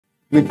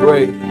We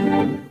pray.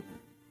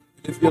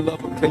 If you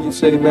love him, can you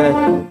say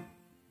amen?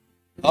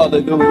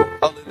 Hallelujah.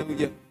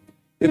 Hallelujah.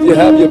 If you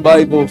have your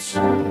Bibles,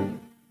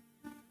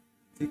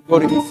 you go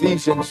to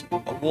Ephesians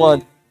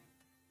 1.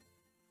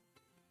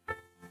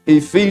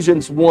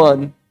 Ephesians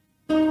 1.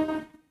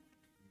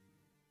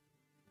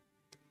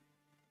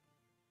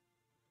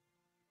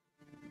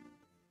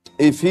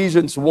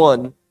 Ephesians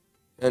 1,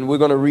 and we're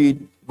going to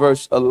read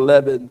verse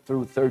 11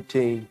 through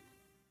 13.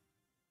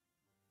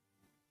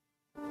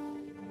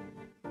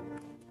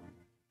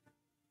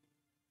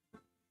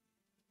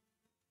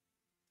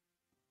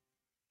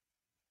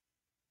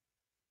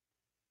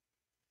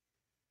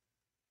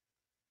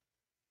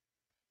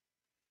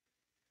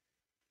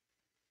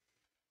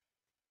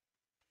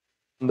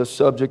 The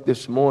subject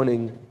this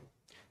morning,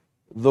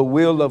 the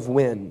will of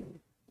win.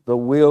 The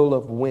will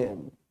of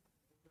win.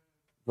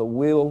 The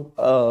will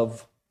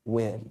of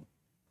win.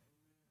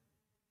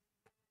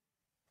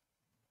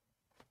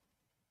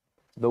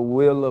 The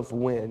will of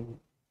win.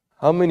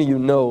 How many of you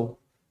know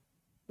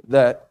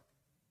that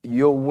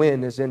your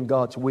win is in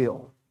God's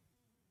will?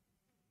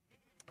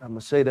 I'm going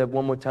to say that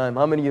one more time.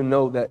 How many of you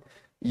know that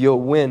your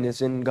win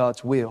is in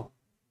God's will?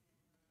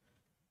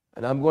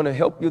 And I'm going to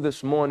help you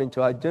this morning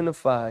to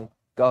identify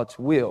God's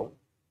will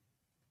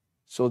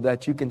so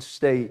that you can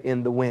stay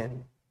in the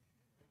win.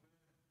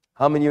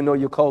 How many of you know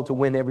you're called to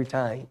win every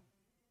time?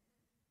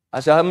 I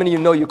said, how many of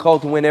you know you're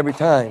called to win every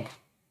time?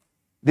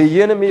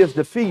 The enemy is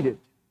defeated,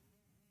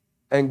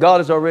 and God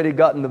has already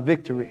gotten the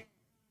victory.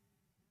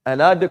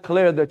 And I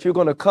declare that you're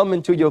going to come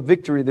into your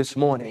victory this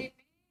morning.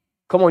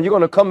 Come on, you're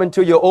going to come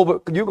into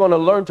you're going to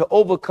learn to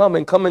overcome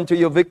and come into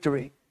your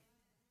victory.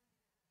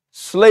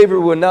 Slavery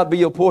will not be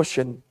your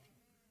portion.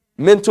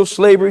 Mental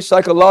slavery,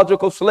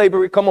 psychological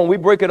slavery. Come on, we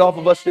break it off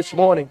of us this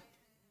morning.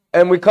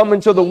 And we come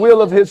into the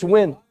will of his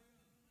win.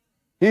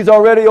 He's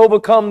already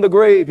overcome the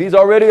grave. He's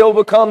already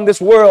overcome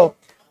this world.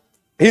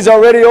 He's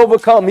already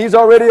overcome. He's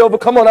already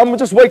overcome. Come on, I'm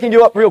just waking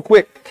you up real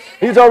quick.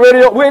 We ain't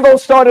going to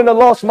start in a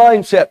lost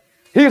mindset.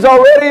 He's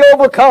already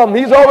overcome.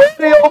 He's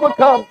already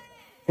overcome.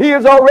 He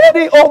has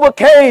already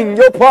overcame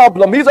your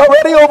problem. He's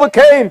already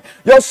overcame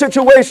your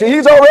situation.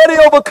 He's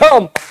already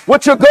overcome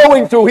what you're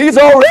going through. He's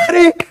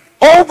already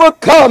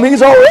overcome.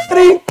 He's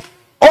already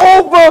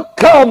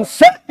overcome.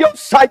 Set your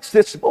sights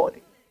this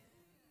morning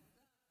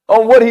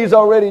on what he's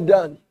already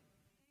done.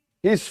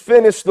 He's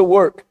finished the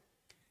work,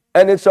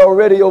 and it's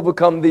already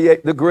overcome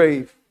the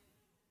grave.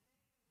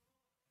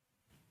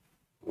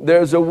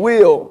 There's a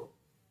will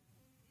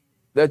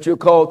that you're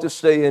called to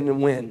stay in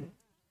and win.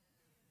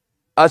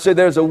 I said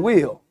there's a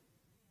will.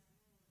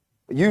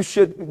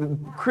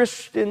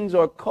 Christians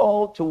are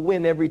called to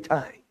win every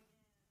time.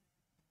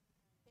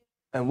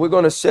 And we're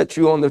going to set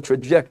you on the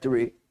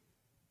trajectory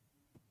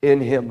in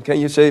him. Can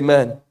you say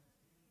amen?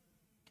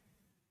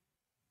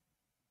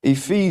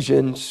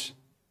 Ephesians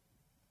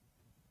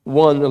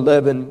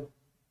 1:11,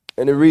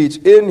 and it reads,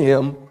 in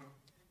him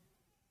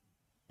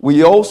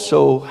we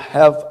also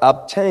have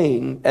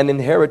obtained an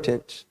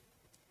inheritance,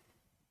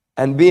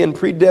 and being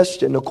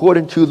predestined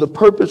according to the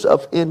purpose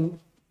of him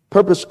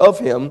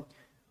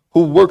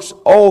who works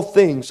all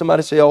things.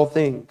 Somebody say all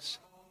things.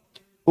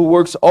 Who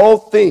works all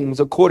things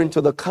according to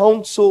the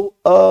counsel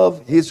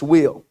of his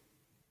will,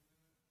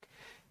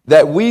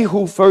 that we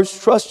who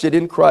first trusted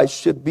in Christ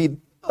should be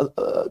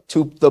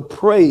to the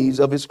praise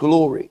of his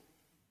glory.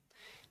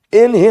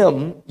 In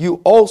him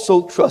you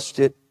also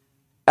trusted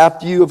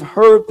after you have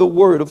heard the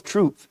word of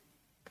truth,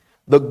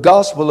 the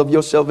gospel of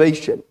your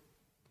salvation,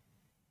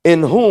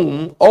 in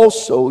whom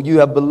also you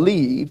have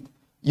believed.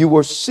 You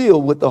were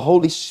sealed with the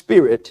Holy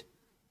Spirit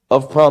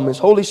of promise.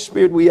 Holy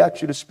Spirit, we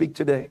ask you to speak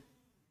today.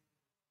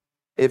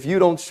 If you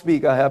don't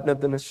speak, I have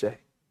nothing to say.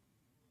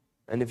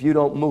 And if you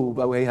don't move,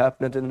 I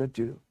have nothing to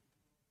do.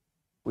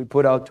 We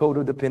put our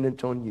total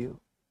dependence on you.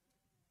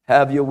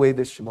 Have your way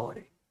this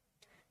morning.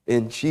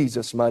 In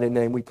Jesus' mighty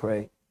name we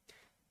pray.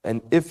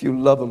 And if you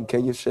love him,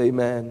 can you say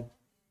amen?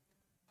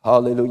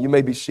 Hallelujah. You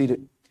may be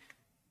seated.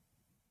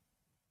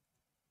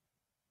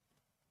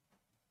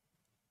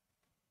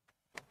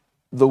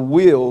 The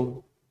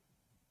will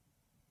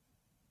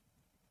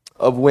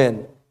of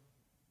win.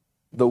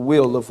 The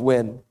will of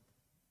win.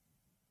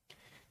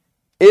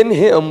 In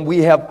him we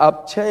have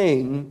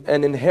obtained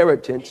an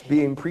inheritance,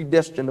 being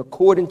predestined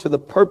according to the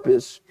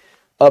purpose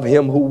of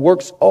him who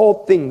works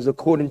all things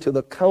according to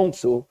the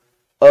counsel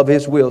of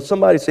his will.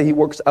 Somebody say he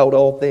works out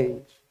all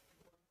things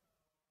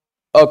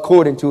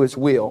according to his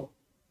will.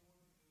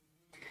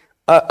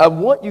 I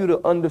want you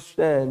to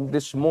understand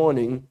this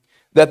morning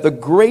that the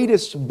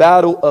greatest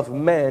battle of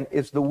man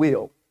is the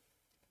will.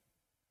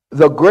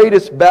 The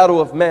greatest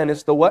battle of man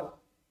is the what?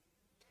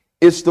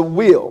 It's the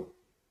will.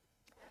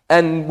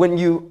 And when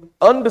you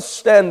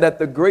understand that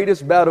the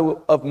greatest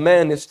battle of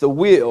man is the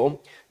will,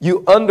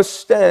 you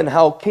understand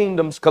how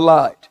kingdoms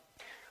collide.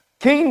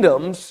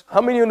 Kingdoms,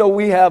 how many of you know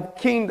we have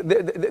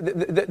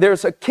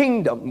there's a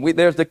kingdom.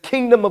 There's the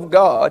kingdom of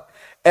God,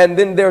 and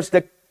then there's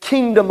the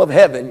kingdom of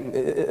heaven.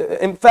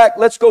 In fact,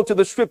 let's go to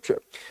the scripture.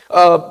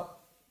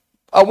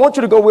 I want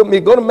you to go with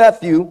me. Go to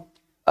Matthew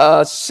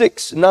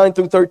 6:9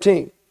 through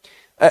 13.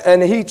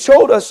 And he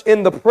showed us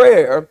in the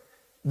prayer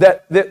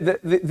that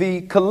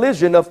the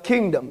collision of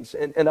kingdoms.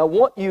 And I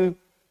want you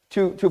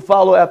to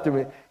follow after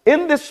me.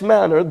 In this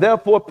manner,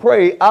 therefore,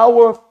 pray,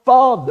 our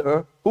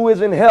Father who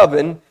is in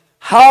heaven,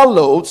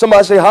 hallowed.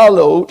 Somebody say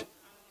hallowed.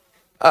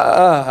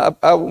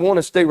 I want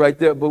to stay right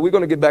there, but we're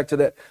going to get back to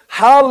that.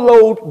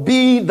 Hallowed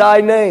be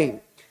thy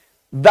name.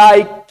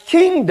 Thy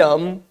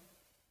kingdom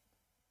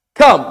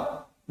come.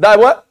 Thy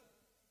what?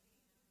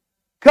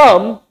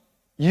 Come.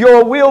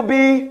 Your will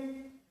be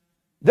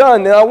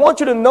done. Now I want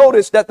you to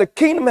notice that the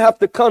kingdom have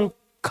to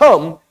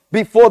come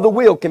before the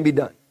will can be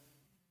done.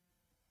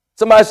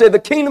 Somebody say the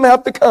kingdom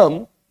have to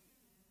come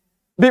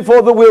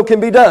before the will can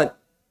be done.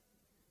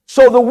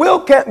 So the will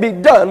can't be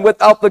done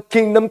without the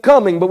kingdom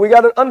coming, but we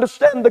got to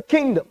understand the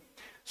kingdom.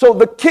 So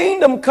the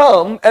kingdom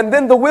come and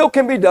then the will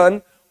can be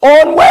done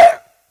on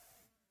where?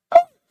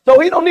 So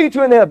he don't need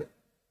you in heaven.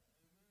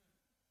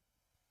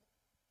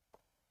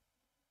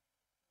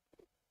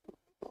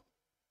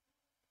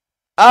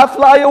 I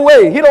fly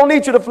away. He don't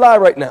need you to fly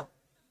right now.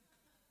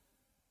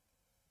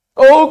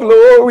 Oh,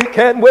 glory,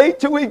 can't wait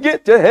till we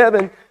get to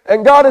heaven.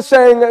 And God is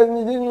saying,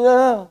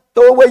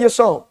 throw away your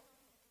song.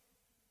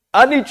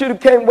 I need you to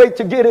can't wait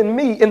to get in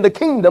me in the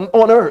kingdom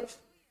on earth.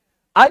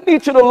 I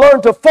need you to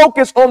learn to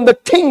focus on the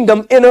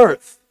kingdom in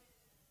earth.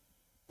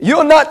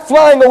 You're not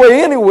flying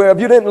away anywhere if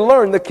you didn't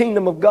learn the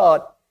kingdom of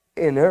God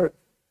in earth.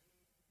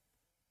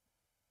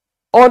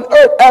 On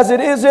earth as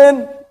it is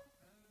in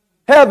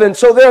heaven.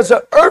 So there's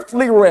an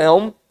earthly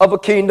realm of a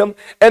kingdom,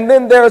 and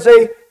then there's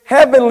a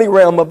heavenly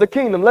realm of the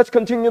kingdom. Let's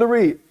continue to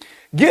read.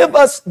 Give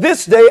us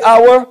this day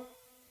our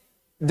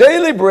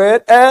daily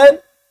bread,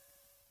 and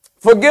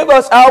forgive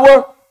us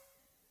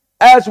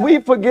as we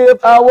forgive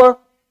our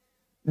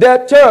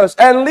debtors,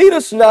 and lead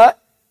us not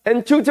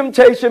into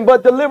temptation,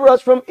 but deliver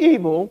us from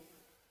evil.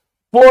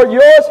 For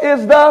yours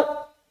is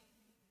the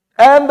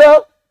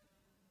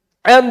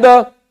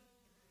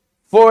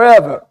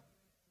forever.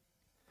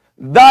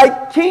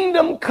 Thy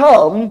kingdom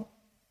come,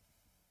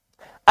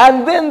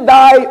 and then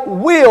thy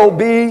will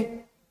be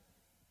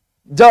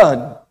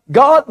done.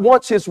 God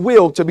wants his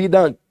will to be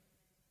done.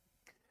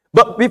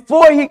 But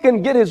before he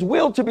can get his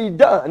will to be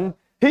done,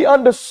 he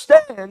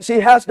understands he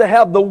has to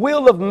have the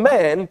will of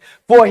man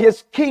for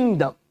his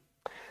kingdom.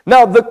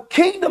 Now, the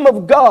kingdom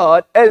of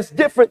God is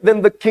different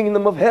than the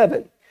kingdom of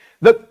heaven.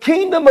 The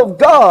kingdom of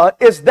God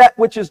is that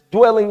which is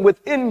dwelling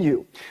within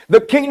you.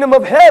 The kingdom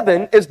of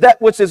heaven is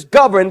that which is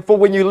governed for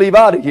when you leave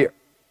out of here.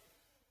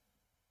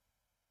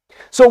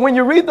 So when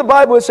you read the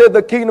Bible, it says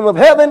the kingdom of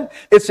heaven,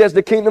 it says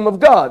the kingdom of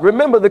God.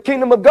 Remember, the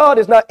kingdom of God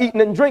is not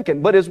eating and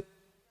drinking, but is,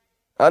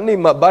 I need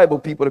my Bible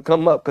people to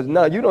come up, because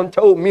now you done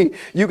told me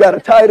you got a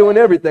title and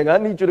everything. I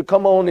need you to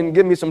come on and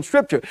give me some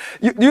scripture.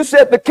 You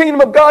said the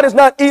kingdom of God is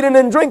not eating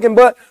and drinking,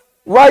 but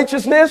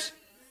righteousness,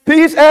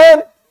 peace,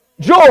 and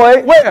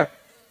joy. Where?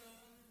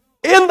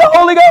 In the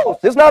Holy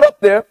Ghost. It's not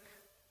up there.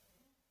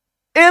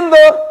 In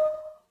the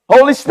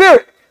Holy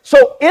Spirit.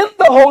 So in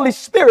the Holy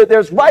Spirit,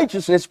 there's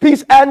righteousness,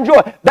 peace, and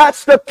joy.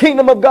 That's the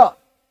kingdom of God.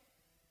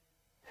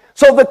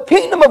 So the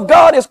kingdom of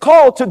God is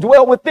called to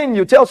dwell within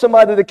you. Tell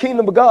somebody the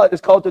kingdom of God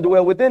is called to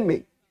dwell within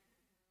me.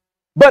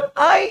 But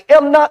I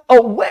am not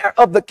aware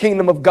of the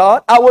kingdom of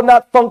God. I will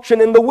not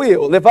function in the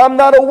will. If I'm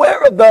not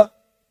aware of the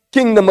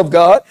kingdom of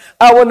God,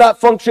 I will not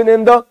function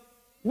in the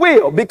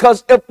will.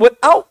 Because if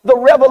without the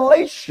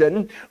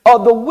revelation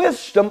of the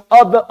wisdom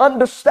of the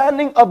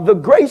understanding of the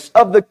grace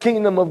of the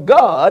kingdom of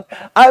God,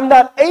 I'm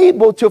not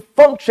able to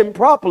function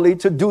properly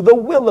to do the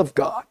will of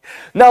God.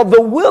 Now,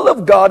 the will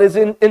of God is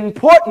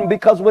important,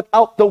 because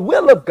without the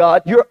will of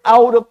God, you're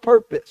out of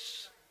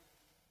purpose.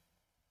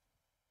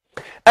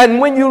 And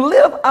when you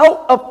live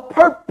out of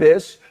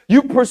purpose,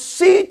 you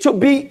proceed to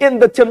be in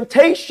the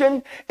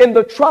temptation, in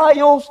the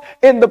trials,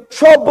 in the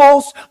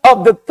troubles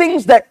of the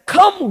things that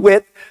come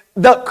with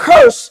the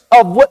curse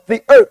of what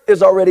the earth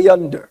is already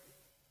under.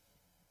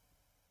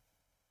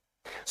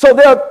 So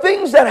there are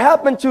things that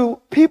happen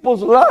to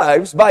people's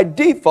lives by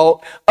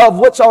default of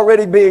what's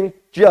already being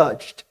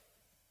judged.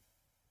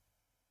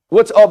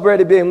 What's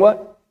already being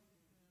what?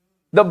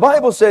 The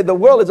Bible said the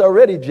world is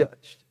already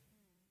judged.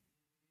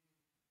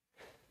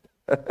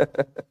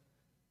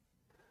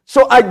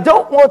 So I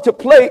don't want to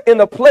play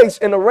in a place,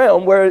 in a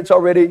realm where it's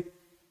already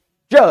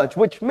judged,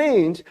 which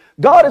means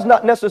God is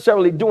not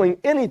necessarily doing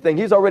anything.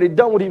 He's already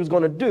done what he was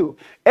going to do.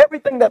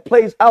 Everything that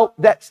plays out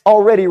that's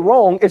already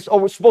wrong is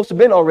supposed to have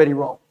been already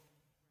wrong.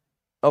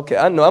 Okay,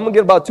 I know. I'm going to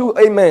get about 2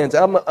 amens.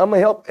 I'm going to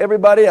help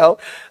everybody out.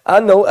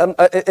 I know.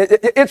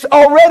 It's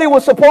already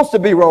was supposed to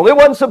be wrong. It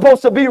wasn't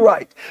supposed to be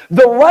right.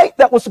 The right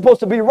that was supposed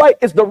to be right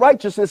is the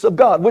righteousness of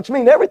God, which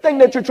means everything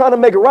that you're trying to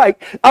make right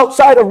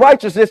outside of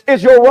righteousness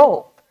is your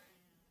wrong.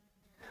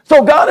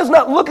 So God is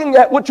not looking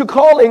at what you're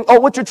calling or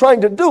what you're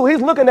trying to do.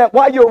 He's looking at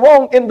why you're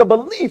wrong in the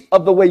belief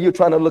of the way you're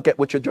trying to look at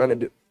what you're trying to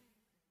do.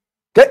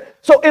 Okay?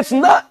 So it's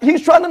not,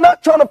 he's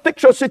not trying to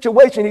fix your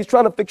situation. He's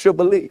trying to fix your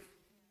belief.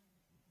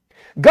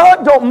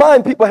 God don't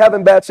mind people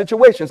having bad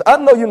situations. I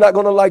know you're not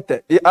going to like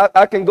that.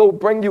 I can go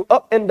bring you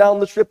up and down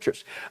the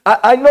scriptures.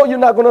 I know you're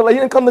not going to like.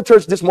 You didn't come to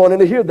church this morning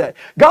to hear that.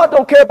 God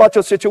don't care about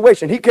your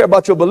situation. He cares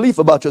about your belief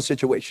about your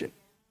situation.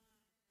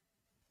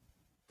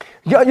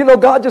 Yeah, you know,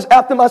 God just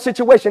after my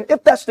situation.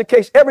 If that's the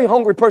case, every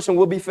hungry person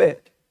will be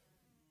fed.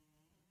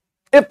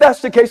 If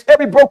that's the case,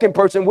 every broken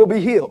person will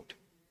be healed.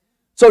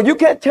 So you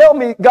can't tell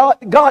me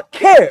God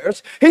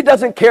cares. He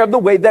doesn't care the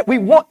way that we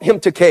want him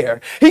to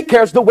care. He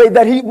cares the way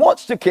that he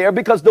wants to care,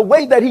 because the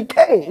way that he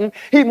came,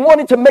 he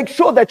wanted to make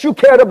sure that you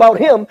cared about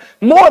him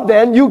more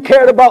than you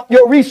cared about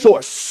your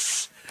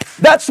resource.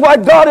 That's why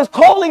God is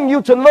calling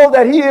you to know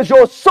that he is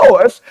your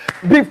source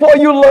before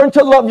you learn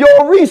to love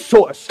your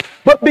resource.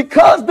 But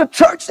because the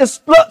church is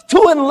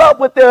too in love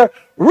with their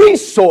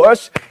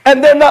resource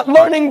and they're not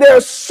learning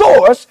their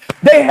source,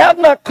 they have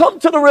not come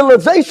to the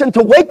realization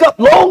to wake up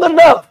long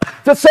enough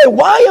to say,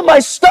 why am I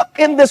stuck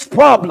in this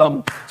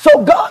problem?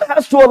 So God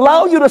has to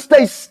allow you to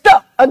stay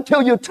stuck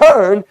until you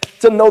turn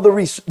to know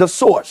the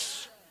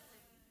source.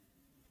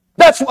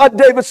 That's why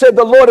David said,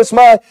 the Lord is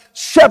my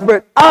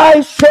shepherd,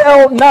 I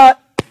shall not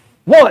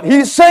want.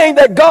 He's saying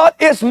that God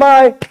is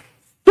my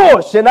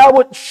source, and I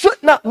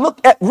should not look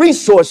at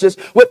resources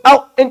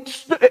without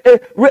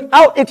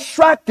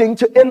extracting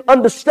to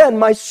understand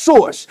my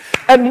source.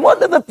 And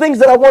one of the things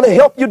that I want to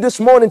help you this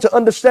morning to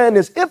understand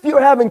is, if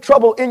you're having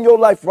trouble in your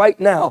life right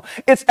now,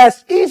 it's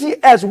as easy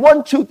as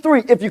 1, 2,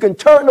 3 if you can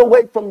turn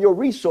away from your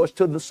resource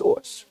to the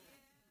source.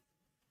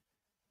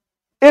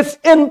 It's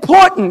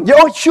important.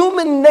 Your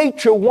human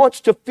nature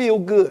wants to feel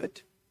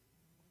good.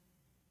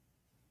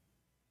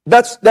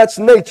 That's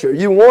nature.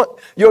 You want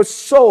your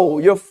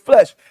soul, your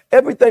flesh,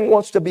 everything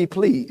wants to be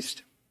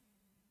pleased.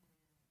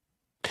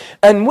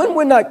 And when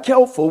we're not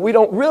careful, we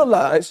don't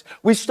realize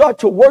we start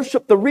to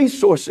worship the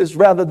resources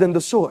rather than the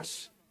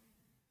source.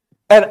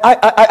 And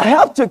I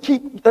have to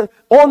keep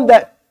on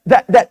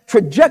that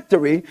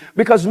trajectory,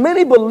 because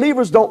many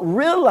believers don't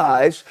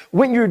realize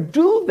when you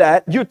do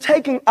that, you're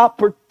taking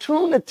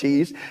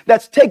opportunities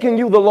that's taking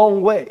you the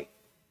long way.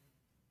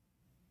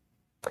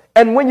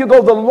 And when you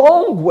go the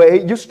long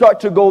way, you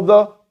start to go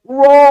the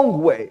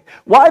wrong way.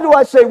 Why do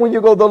I say when you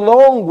go the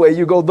long way,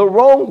 you go the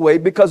wrong way?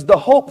 Because the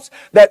hopes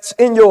that's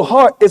in your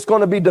heart is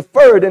going to be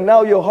deferred, and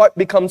now your heart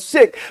becomes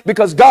sick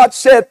because God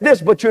said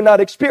this, but you're not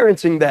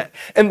experiencing that.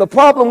 And the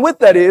problem with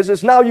that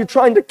is now you're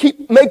trying to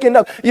keep making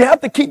up. You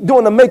have to keep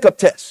doing a makeup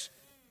test.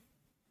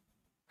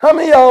 How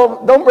many of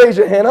y'all, don't raise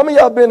your hand, how many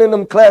of y'all been in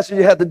them classes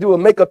you had to do a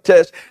makeup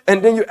test,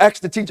 and then you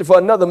asked the teacher for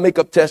another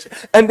makeup test,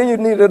 and then you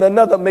needed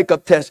another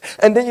makeup test,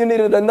 and then you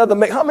needed another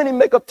how many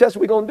makeup tests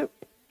we going to do?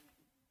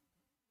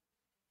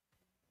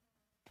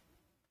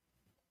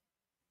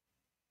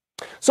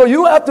 So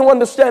you have to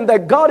understand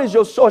that God is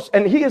your source,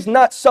 and he is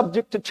not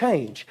subject to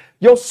change.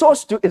 Your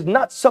source is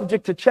not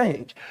subject to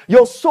change.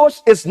 Your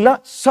source is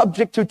not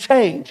subject to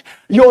change.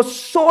 Your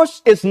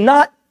source is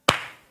not.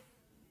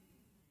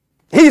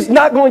 He's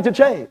not going to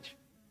change.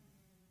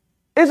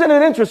 Isn't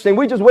it interesting?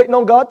 We're just waiting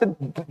on God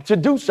to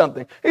do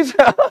something. He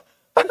said,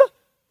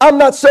 I'm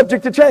not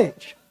subject to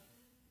change.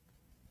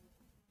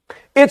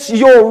 It's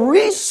your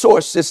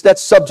resources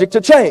that's subject to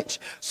change.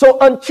 So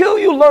until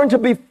you learn to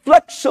be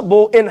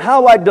flexible in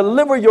how I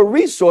deliver your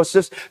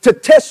resources to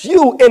test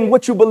you in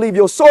what you believe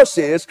your source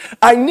is,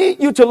 I need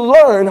you to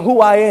learn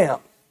who I am.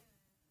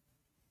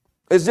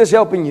 Is this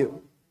helping you?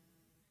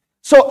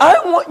 So I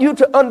want you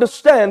to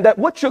understand that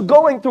what you're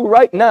going through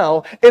right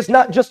now is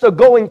not just a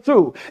going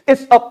through.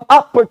 It's an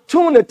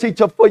opportunity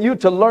for you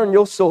to learn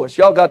your source.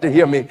 Y'all got to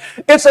hear me.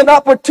 It's an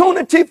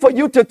opportunity for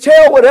you to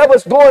tell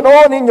whatever's going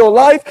on in your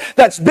life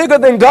that's bigger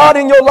than God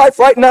in your life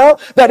right now,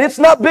 that it's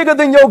not bigger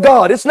than your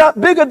God. It's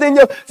not bigger than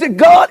your... See,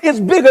 God is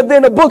bigger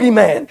than a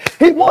boogeyman.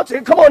 He wants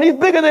it. Come on, he's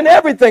bigger than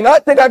everything. I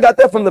think I got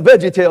that from the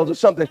VeggieTales or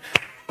something.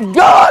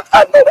 God,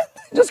 I know that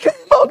thing just came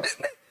out,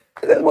 didn't it?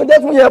 That's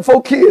when you have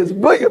 4 kids.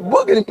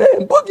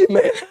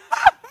 Boogeyman.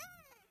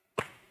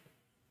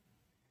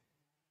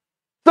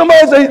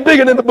 Somebody say he's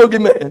bigger than the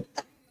boogeyman.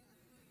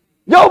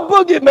 Your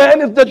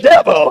boogeyman is the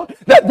devil.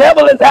 The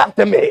devil is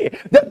after me.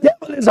 The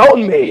devil is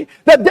on me.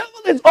 The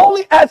devil is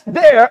only as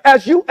there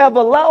as you have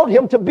allowed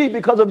him to be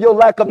because of your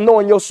lack of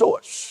knowing your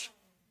source.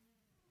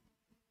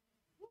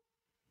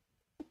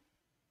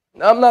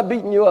 I'm not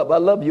beating you up. I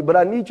love you, but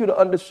I need you to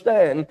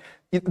understand.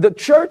 The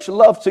church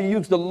loves to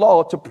use the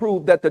law to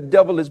prove that the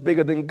devil is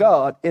bigger than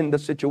God in the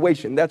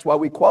situation. That's why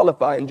we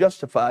qualify and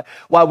justify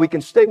why we can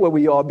stay where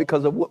we are,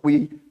 because of what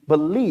we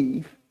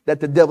believe that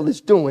the devil is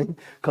doing,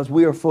 because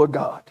we are for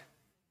God.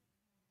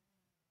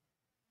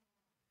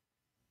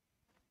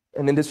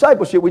 And in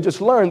discipleship, we just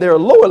learned there are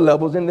lower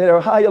levels and there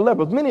are higher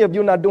levels. Many of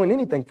you are not doing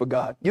anything for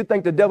God. You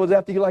think the devil's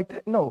after you like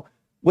that? No.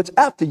 What's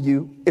after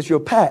you is your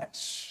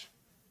past.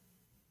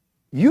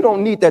 You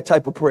don't need that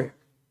type of prayer.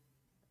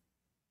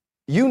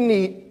 You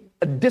need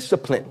a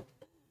discipline.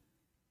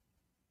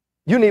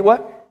 You need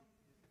what?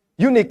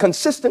 You need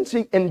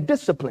consistency and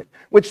discipline,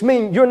 which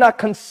means you're not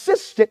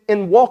consistent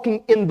in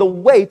walking in the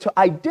way to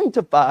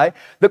identify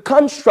the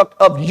construct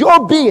of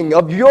your being,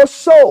 of your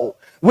soul.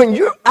 When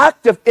you're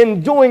active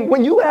in doing,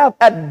 when you have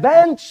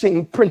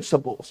advancing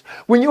principles,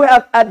 when you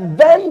have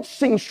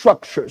advancing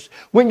structures,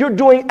 when you're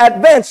doing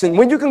advancing,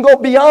 when you can go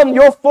beyond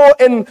your 4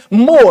 and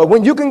more,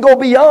 when you can go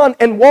beyond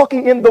and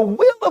walking in the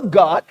will of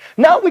God,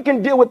 now we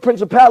can deal with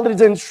principalities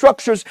and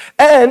structures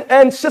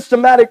and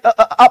systematic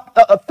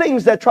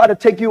things that try to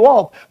take you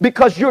off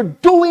because you're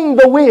doing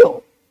the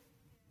will.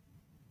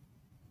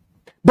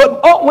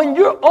 But when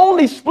you're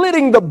only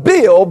splitting the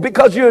bill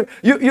because you're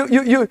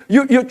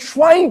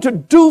trying to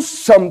do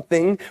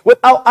something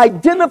without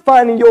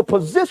identifying your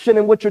position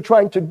in what you're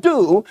trying to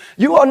do,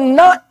 you are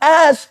not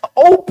as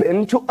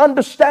open to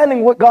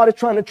understanding what God is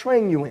trying to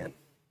train you in.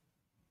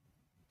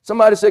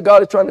 Somebody say,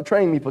 God is trying to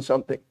train me for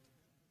something.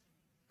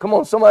 Come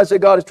on, somebody say,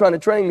 God is trying to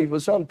train me for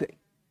something.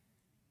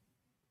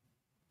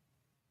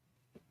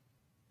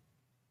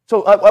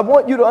 So I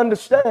want you to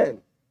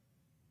understand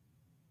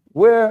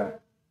where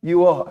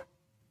you are.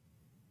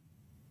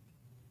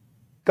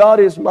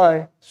 God is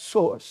my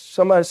source.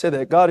 Somebody say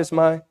that. God is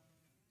my.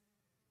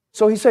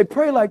 So he said,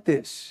 pray like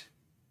this.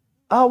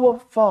 Our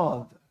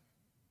Father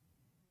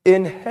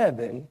in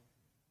heaven,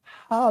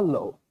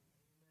 hallowed.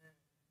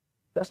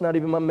 That's not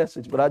even my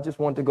message, but I just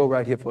want to go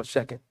right here for a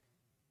second.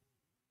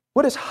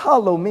 What does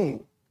hallow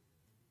mean?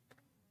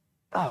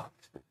 Oh.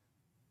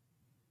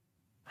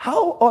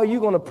 How are you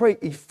going to pray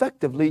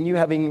effectively and you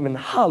haven't even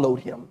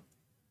hallowed him?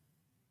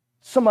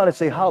 Somebody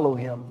say, hallow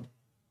him.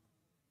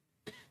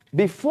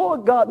 Before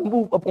God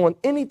moves upon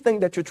anything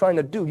that you're trying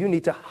to do, you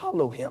need to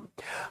hallow him.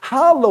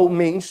 Hallow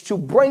means to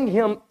bring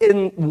him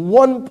in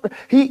one.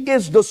 He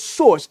is the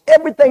source.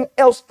 Everything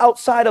else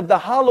outside of the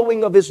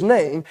hallowing of his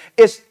name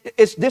is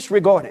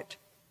disregarded.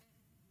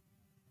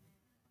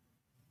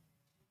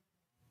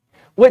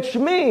 Which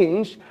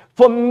means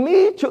for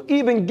me to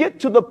even get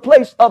to the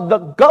place of the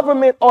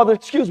government or the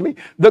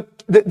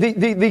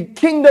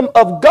kingdom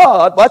of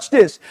God, watch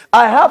this,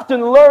 I have to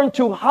learn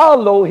to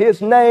hallow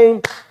his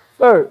name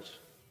first.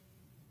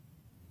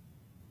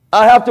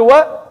 I have to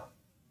what?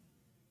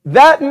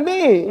 That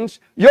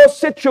means your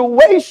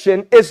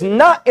situation is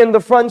not in the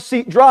front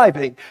seat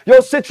driving.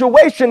 Your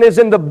situation is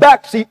in the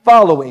back seat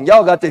following.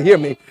 Y'all got to hear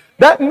me.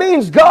 That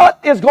means God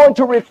is going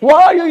to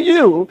require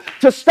you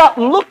to stop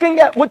looking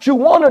at what you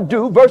want to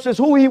do versus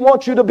who he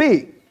wants you to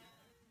be.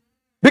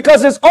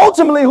 Because it's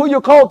ultimately who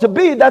you're called to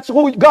be. That's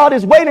who God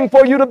is waiting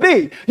for you to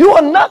be. You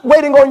are not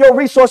waiting on your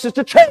resources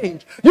to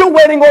change. You're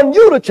waiting on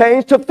you to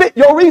change to fit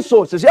your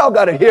resources. Y'all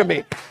got to hear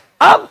me.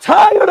 I'm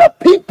tired of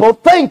people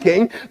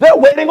thinking they're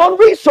waiting on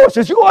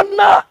resources. You are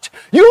not.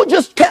 You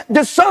just can't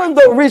discern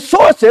the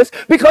resources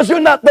because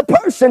you're not the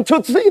person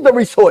to see the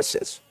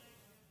resources.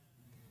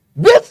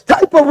 This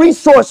type of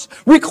resource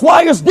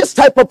requires this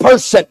type of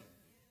person.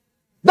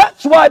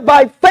 That's why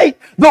by faith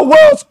the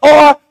worlds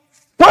are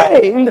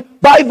framed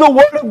by the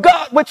word of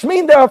God, which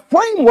means there are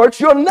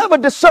frameworks you'll never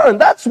discern.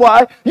 That's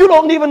why you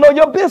don't even know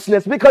your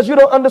business because you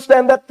don't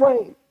understand that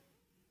frame.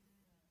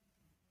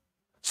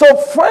 So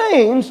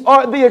frames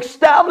are the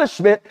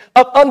establishment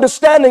of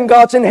understanding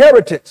God's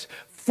inheritance.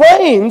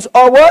 Frames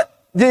are what?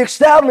 The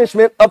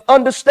establishment of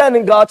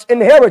understanding God's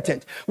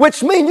inheritance,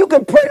 which means you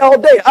can pray all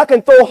day. I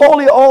can throw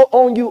holy oil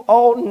on you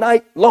all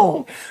night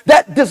long.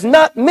 That does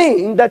not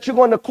mean that you're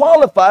going to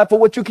qualify for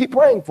what you keep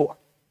praying for.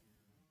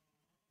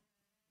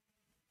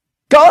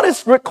 God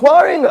is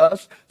requiring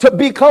us to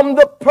become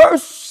the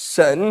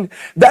person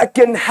that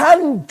can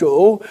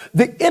handle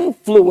the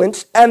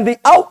influence and the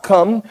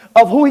outcome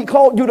of who he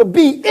called you to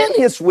be in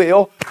his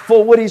will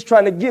for what he's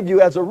trying to give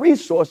you as a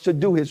resource to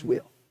do his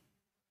will.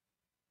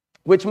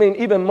 Which means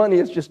even money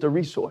is just a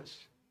resource.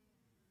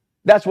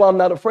 That's why I'm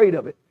not afraid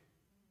of it.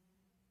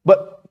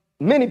 But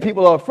many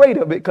people are afraid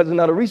of it because it's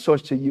not a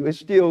resource to you. It's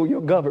still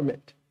your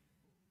government.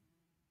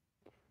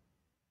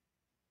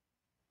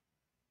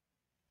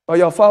 Are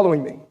y'all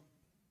following me?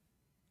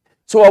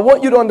 So I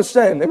want you to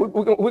understand, and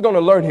we're going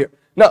to learn here.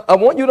 Now, I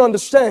want you to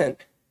understand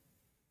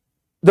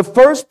the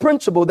first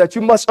principle that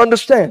you must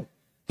understand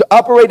to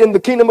operate in the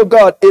kingdom of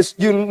God is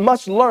you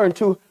must learn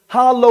to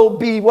hallowed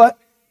be what?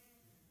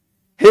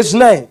 His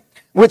name.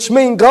 Which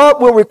means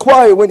God will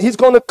require when he's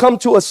going to come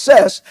to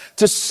assess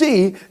to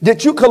see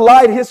that you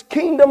collide his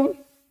kingdom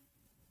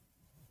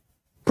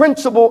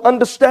principle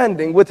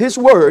understanding with his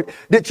word,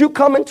 that you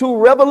come into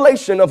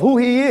revelation of who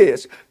he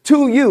is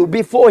to you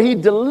before he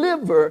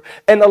deliver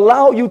and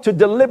allow you to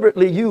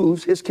deliberately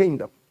use his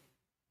kingdom.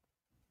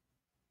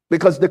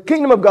 Because the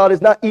kingdom of God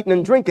is not eating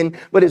and drinking,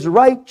 but is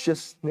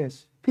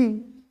righteousness,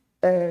 peace,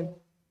 and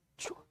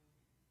joy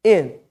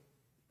in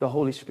the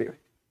Holy Spirit.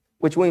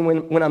 Which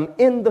means when I'm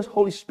in the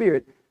Holy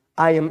Spirit,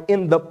 I am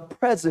in the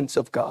presence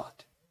of God.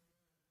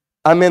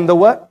 I'm in the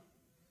what?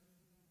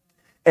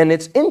 And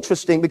it's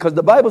interesting because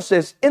the Bible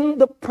says in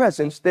the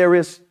presence there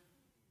is,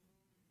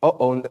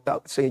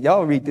 see,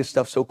 y'all read this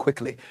stuff so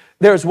quickly.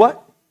 There's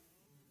what?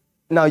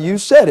 Now you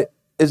said it.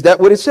 Is that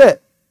what it said?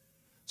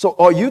 So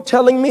are you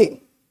telling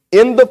me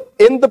in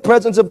the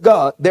presence of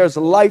God, there's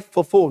life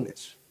for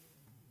fullness?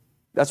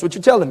 That's what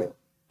you're telling me.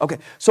 Okay.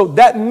 So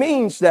that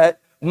means that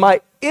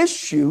my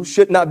issue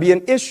should not be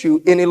an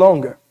issue any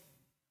longer.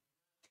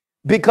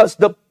 because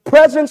the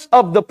presence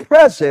of the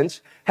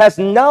presence has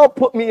now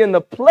put me in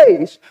the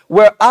place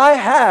where I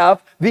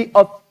have the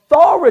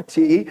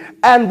authority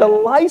and the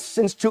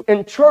license to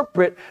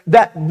interpret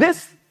that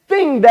this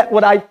thing, that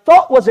what I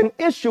thought was an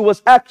issue,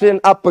 was actually an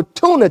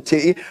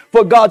opportunity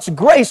for God's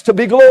grace to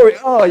be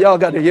glorified. Oh, y'all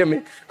got to hear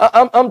me.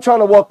 I'm trying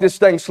to walk this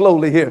thing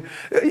slowly here.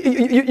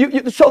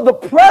 So the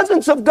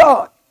presence of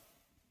God,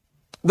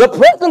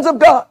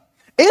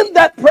 in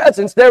that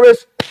presence there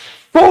is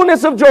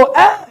fullness of joy,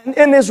 and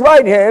in his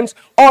right hands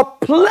are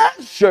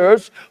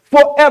pleasures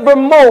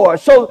forevermore.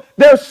 So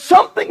there's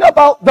something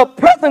about the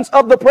presence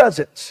of the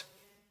presence.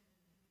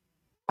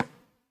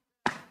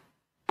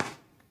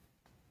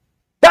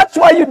 That's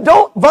why you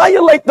don't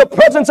violate the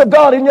presence of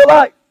God in your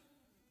life.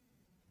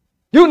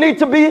 You need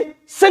to be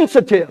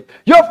sensitive.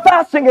 Your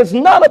fasting is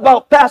not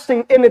about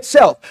fasting in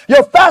itself.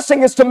 Your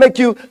fasting is to make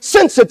you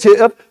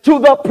sensitive to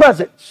the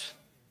presence.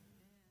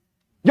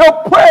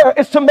 Your prayer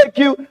is to make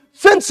you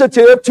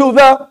sensitive to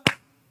the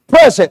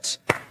presence.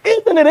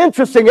 Isn't it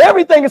interesting?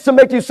 Everything is to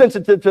make you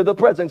sensitive to the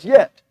presence,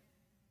 yet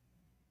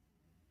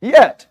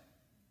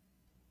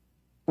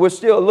we're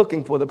still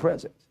looking for the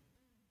presence.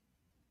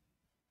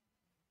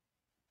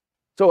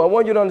 So I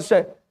want you to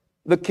understand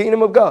the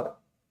kingdom of God.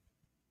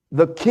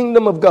 The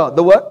kingdom of God.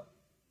 The what?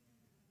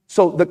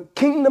 So the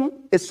kingdom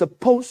is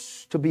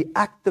supposed to be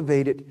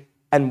activated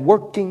and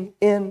working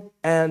in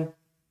and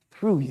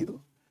through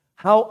you.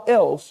 How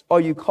else are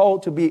you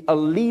called to be a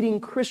leading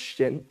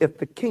Christian if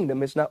the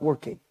kingdom is not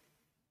working?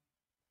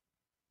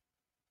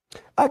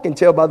 I can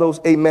tell by those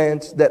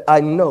amens that I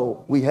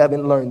know we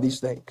haven't learned these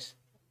things.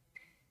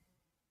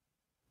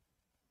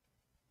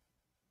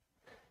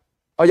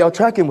 Are y'all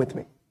tracking with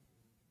me?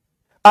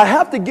 I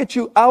have to get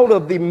you out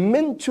of the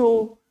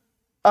mental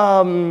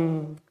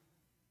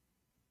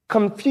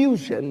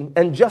confusion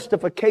and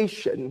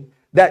justification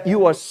that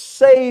you are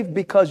saved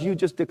because you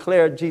just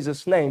declared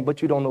Jesus' name,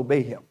 but you don't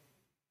obey him.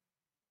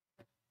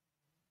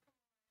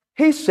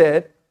 He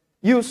said,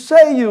 you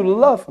say you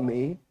love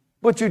me,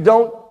 but you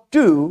don't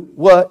do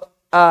what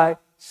I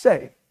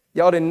say.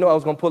 Y'all didn't know I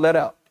was going to pull that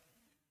out.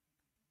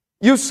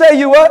 You say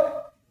you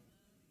what?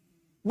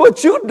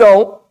 But you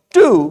don't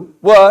do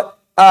what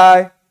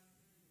I say.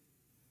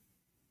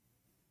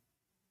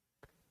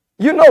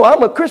 You know,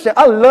 I'm a Christian.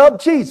 I love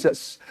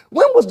Jesus.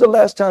 When was the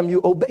last time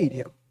you obeyed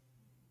him?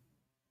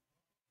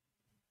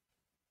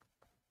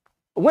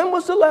 When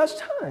was the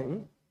last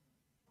time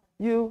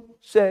you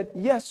said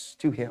yes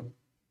to him?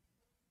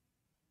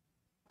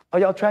 Are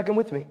y'all tracking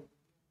with me?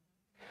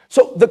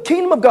 So the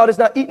kingdom of God is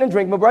not eating and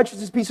drinking, but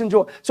righteousness, peace, and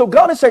joy. So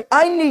God is saying,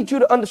 I need you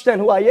to understand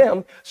who I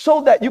am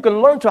so that you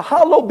can learn to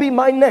hallowed be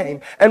my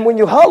name. And when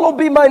you hallowed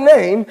be my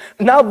name,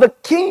 now the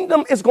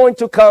kingdom is going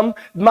to come.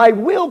 My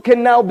will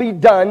can now be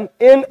done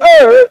in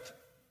earth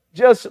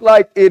just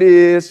like it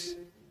is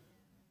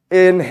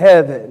in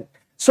heaven.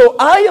 So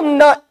I am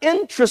not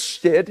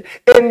interested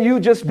in you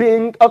just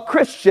being a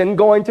Christian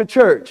going to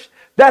church.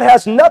 That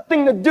has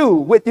nothing to do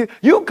with you.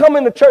 You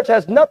coming to church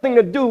has nothing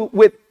to do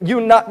with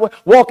you not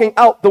walking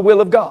out the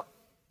will of God.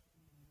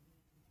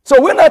 So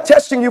we're not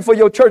testing you for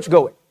your church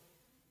going.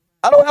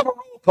 I don't have a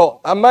roll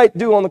call. I might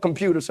do on the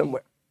computer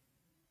somewhere.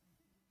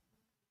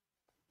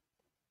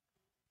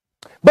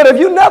 But if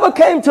you never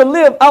came to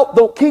live out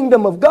the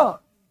kingdom of God,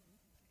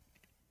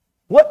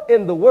 what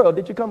in the world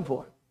did you come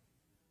for?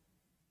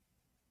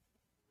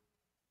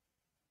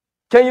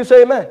 Can you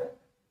say amen?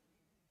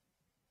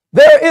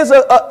 There is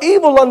an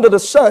evil under the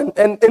sun,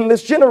 and in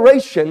this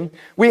generation,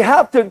 we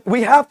have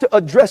to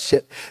address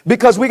it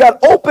because we got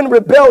open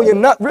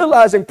rebellion, not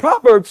realizing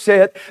Proverbs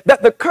said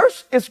that the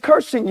curse is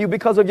cursing you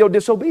because of your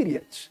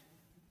disobedience.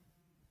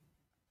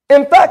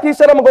 In fact, he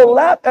said, I'm going to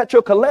laugh at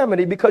your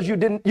calamity because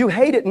you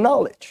hated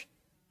knowledge.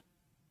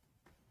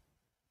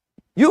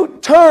 You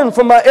turned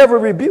from my every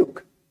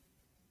rebuke,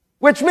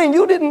 which means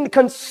you didn't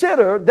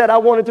consider that I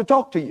wanted to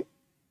talk to you.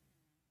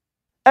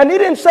 And he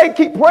didn't say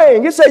keep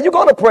praying. He said you're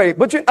going to pray,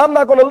 but I'm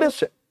not going to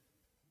listen.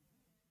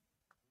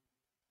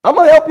 I'm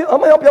going to help you.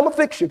 I'm going to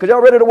fix you because y'all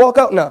ready to walk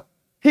out now.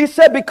 He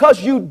said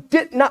because you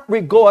did not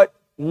regard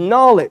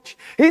knowledge.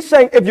 He's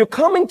saying if you're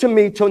coming to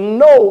me to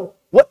know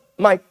what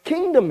my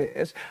kingdom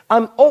is,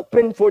 I'm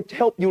open to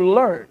help you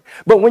learn.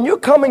 But when you're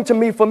coming to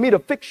me for me to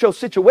fix your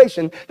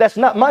situation, that's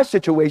not my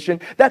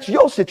situation. That's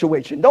your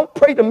situation. Don't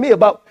pray to me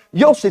about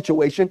your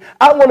situation.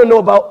 I want to know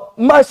about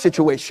my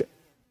situation.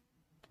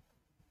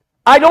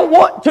 I don't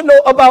want to know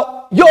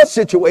about your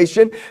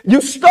situation.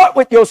 You start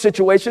with your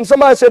situation.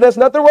 Somebody said there's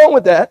nothing wrong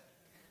with that.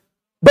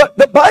 But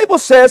the Bible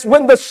says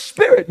when the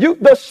Spirit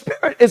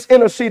is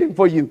interceding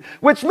for you,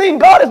 which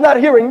means God is not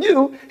hearing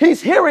you. He's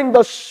hearing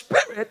the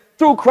Spirit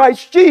through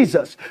Christ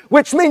Jesus,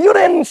 which means you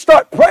didn't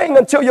start praying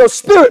until your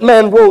spirit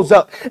man rose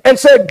up and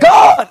said,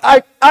 God,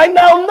 I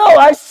now know,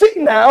 I see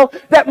now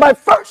that my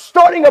first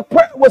starting of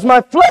prayer was my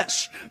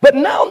flesh, but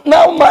now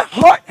my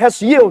heart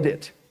has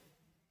yielded.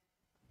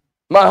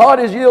 My heart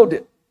is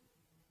yielded.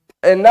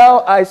 And now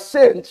I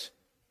sense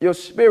your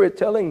spirit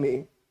telling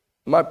me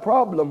my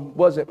problem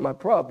wasn't my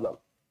problem.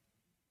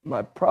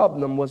 My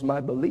problem was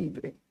my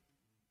believing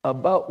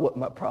about what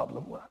my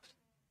problem was.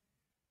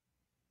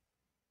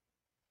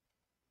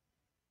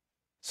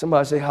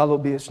 Somebody say,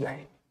 hallowed be his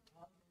name.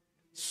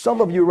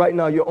 Some of you right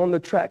now, you're on the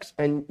tracks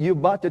and you're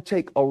about to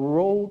take a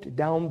road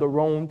down the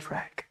wrong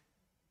track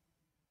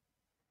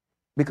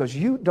because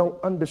you don't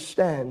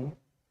understand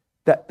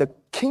that the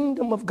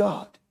kingdom of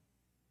God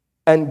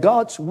and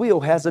God's will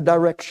has a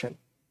direction.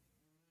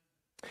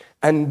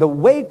 And the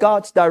way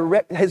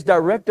his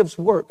directives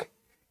work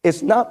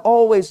is not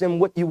always in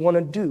what you want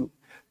to do.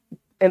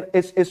 And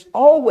it's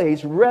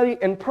always ready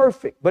and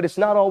perfect, but it's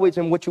not always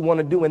in what you want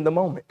to do in the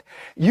moment.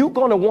 You're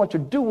going to want to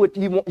do what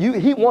he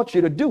wants you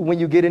to do when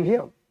you get in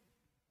him.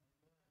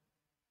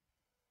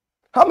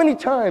 How many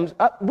times,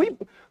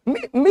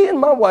 me and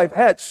my wife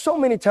had so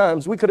many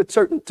times we could have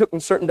took in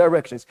certain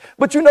directions.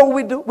 But you know what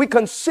we do? We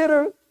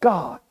consider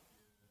God.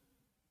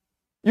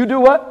 You do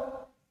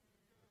what?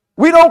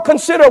 We don't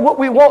consider what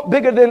we want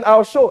bigger than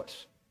our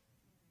source.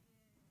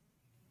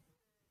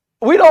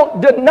 We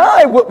don't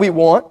deny what we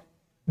want,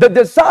 the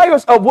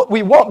desires of what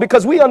we want,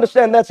 because we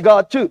understand that's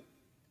God too.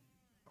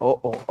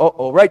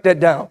 Write that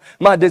down.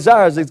 My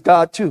desires is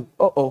God too.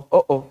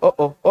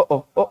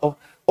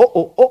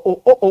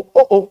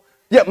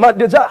 Yeah, my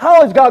desire.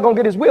 How is God going to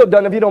get his will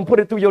done if you don't put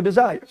it through your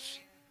desires?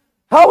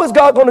 How is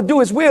God going to do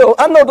his will?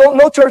 I know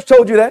no church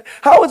told you that.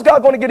 How is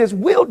God going to get his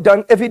will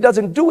done if he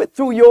doesn't do it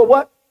through your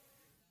what?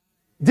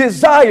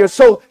 Desire.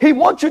 So he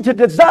wants you to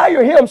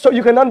desire him so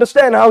you can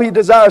understand how he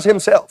desires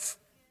himself.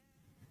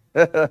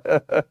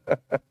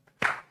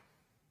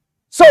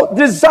 So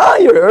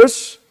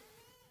desires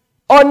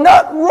are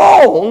not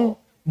wrong,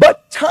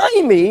 but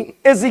timing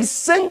is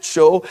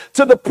essential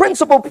to the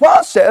principal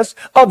process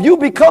of you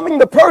becoming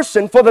the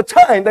person for the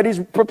time that he's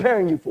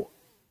preparing you for.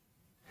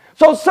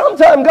 So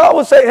sometimes God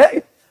will say,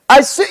 hey, I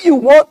see you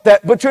want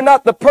that, but you're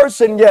not the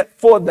person yet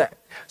for that.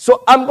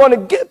 So I'm going to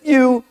give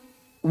you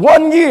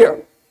 1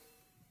 year.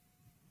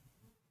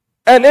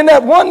 And in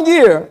that 1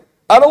 year,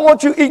 I don't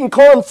want you eating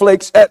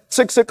cornflakes at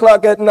 6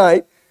 o'clock at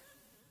night.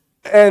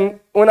 And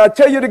when I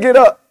tell you to get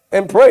up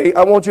and pray,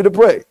 I want you to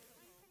pray.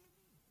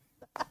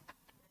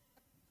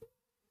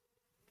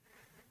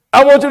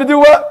 I want you to do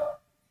what?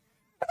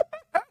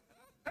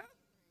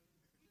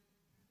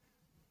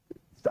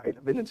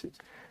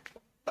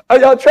 Are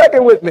y'all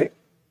tracking with me?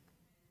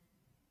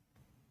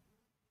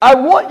 I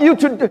want you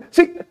to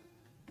see,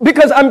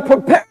 because I'm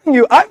preparing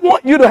you. I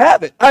want you to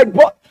have it.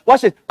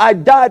 Watch this. I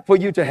died for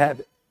you to have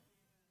it.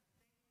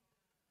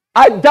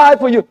 I died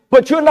for you,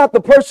 but you're not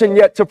the person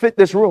yet to fit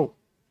this room.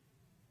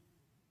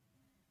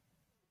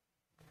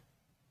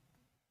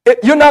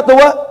 You're not the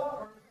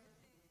what?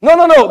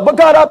 No. But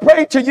God, I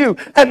prayed to you,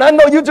 and I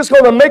know you're just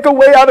going to make a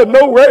way out of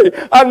no way.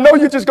 I know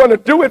you're just going to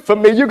do it for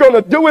me. You're going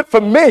to do it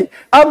for me.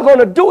 I'm going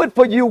to do it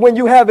for you when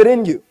you have it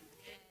in you.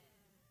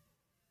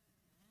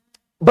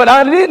 But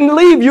I didn't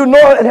leave you,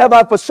 nor have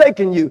I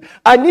forsaken you.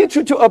 I need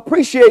you to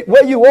appreciate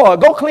where you are.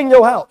 Go clean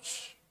your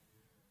house.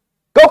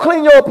 Go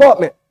clean your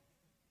apartment.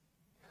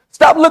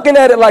 Stop looking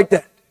at it like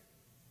that.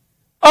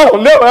 I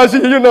don't know. I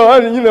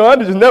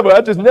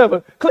just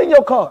never. Clean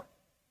your car.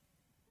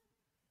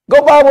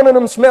 Go buy one of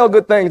them smell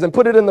good things and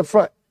put it in the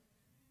front.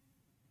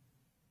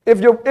 If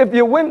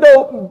your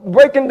window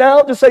breaking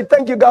down, just say,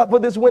 thank you, God, for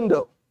this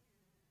window.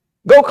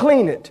 Go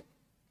clean it.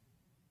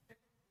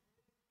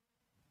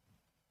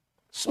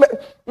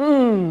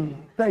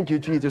 Thank you,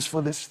 Jesus,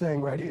 for this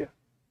thing right here.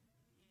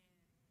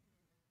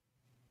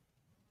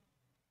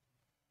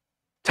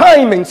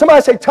 Timing.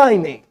 Somebody say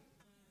timing.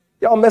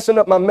 Y'all messing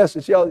up my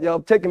message. Y'all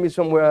taking me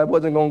somewhere I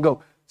wasn't going to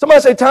go. Somebody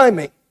say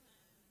timing.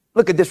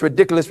 Look at this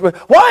ridiculous.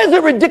 Why is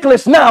it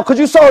ridiculous now? Because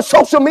you saw on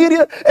social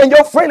media and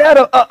your friend had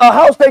a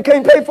house they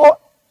can't pay for?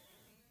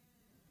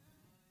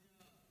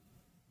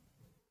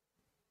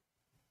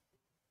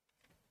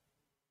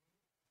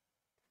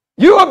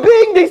 You are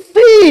being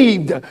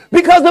deceived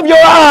because of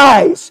your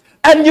eyes.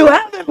 And you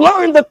haven't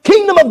learned the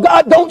kingdom of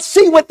God don't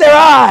see with their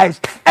eyes.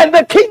 And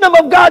the kingdom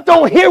of God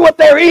don't hear with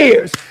their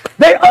ears.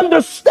 They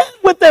understand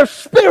with their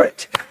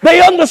spirit. They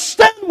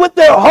understand with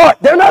their heart.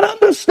 They're not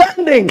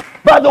understanding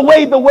by the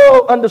way the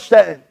world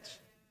understands.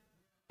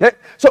 Okay?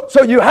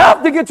 So you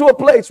have to get to a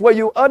place where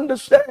you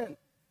understand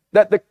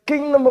that the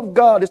kingdom of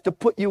God is to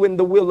put you in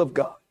the will of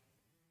God.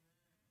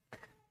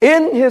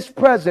 In his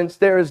presence,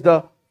 there is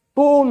the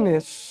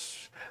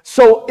fullness.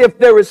 So if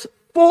there is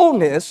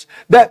fullness,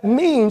 that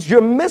means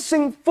you're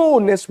missing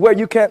fullness where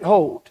you can't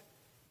hold.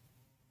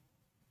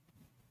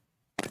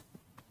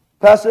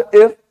 Pastor,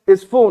 if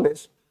it's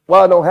fullness,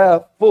 why I don't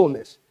have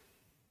fullness?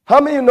 How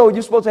many of you know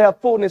you're supposed to have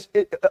fullness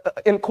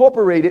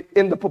incorporated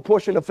in the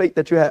proportion of faith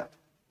that you have?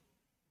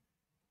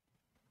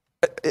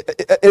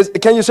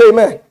 Can you say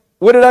amen?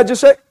 What did I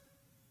just say?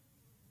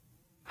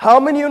 How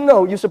many of you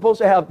know you're supposed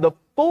to have the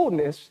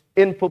fullness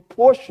in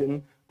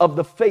proportion of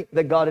the faith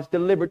that God has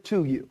delivered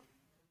to you?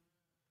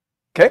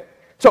 Okay?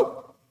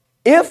 So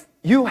if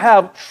you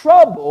have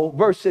trouble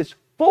versus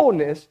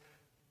fullness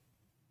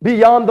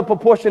beyond the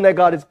proportion that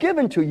God has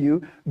given to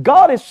you,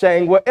 God is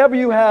saying wherever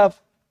you have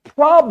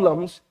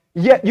problems,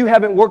 yet you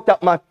haven't worked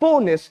out my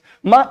fullness,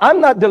 I'm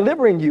not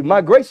delivering you.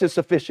 My grace is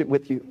sufficient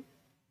with you.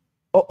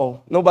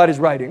 Nobody's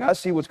writing. I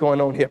see what's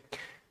going on here.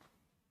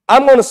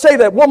 I'm going to say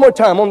that one more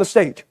time on the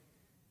stage.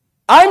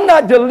 I'm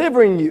not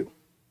delivering you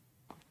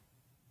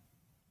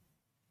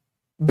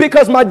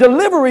because my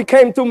delivery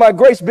came through my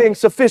grace being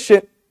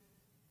sufficient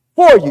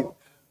for you.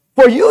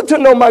 For you to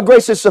know my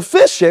grace is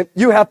sufficient,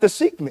 you have to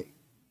seek me.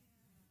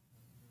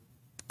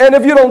 And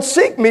if you don't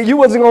seek me, you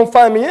wasn't going to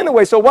find me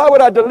anyway. So why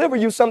would I deliver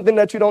you something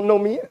that you don't know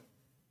me in?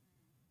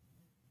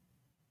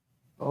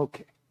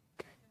 Okay.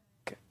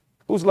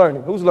 Who's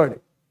learning? Who's learning?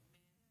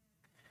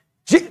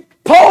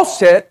 Paul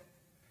said,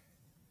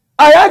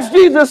 I asked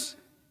Jesus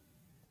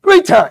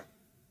 3 times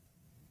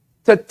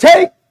to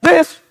take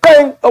this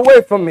thing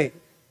away from me.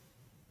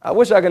 I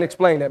wish I could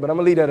explain that, but I'm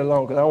going to leave that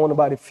alone because I don't want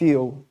nobody to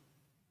feel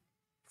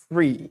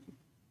free.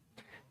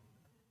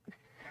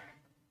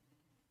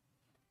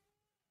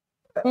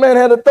 That man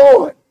had a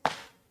thorn.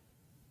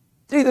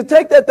 Jesus,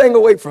 take that thing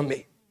away from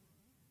me.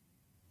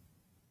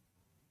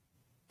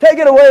 Take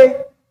it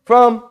away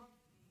from.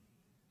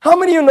 How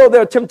many of you know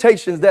there are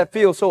temptations that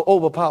feel so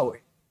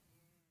overpowering?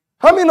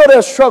 How many know there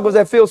are struggles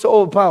that feel so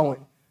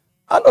overpowering?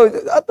 I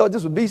thought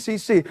this was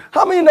BCC.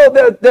 How many know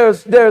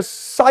there's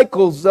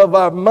cycles of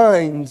our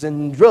minds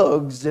and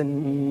drugs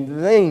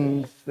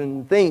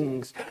and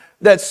things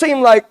that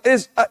seem like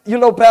it's,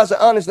 Pastor,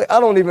 honestly, I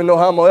don't even know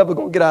how I'm ever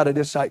going to get out of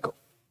this cycle.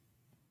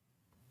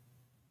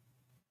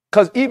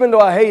 Because even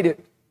though I hate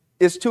it,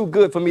 it's too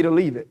good for me to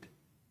leave it.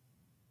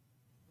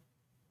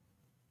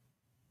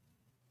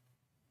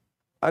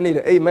 I need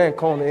an amen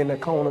corner in the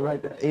corner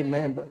right there.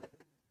 Amen, brother.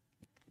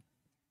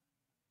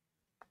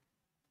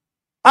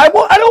 I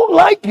don't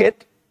like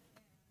it,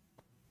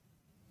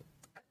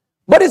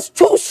 but it's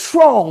too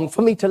strong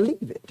for me to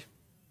leave it.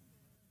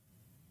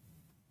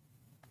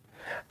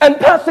 And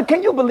Pastor,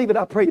 can you believe it?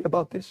 I prayed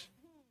about this.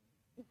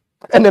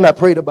 And then I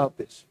prayed about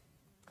this.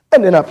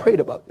 And then I prayed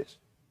about this.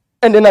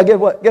 And then I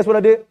guess what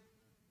I did?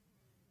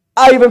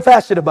 I even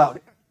fasted about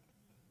it.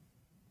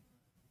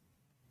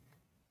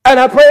 And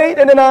I prayed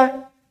and then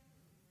I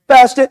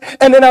fasted.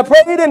 And then I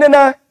prayed and then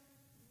I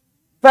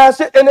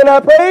fasted. And then I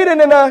prayed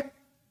and then I...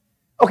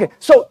 Okay,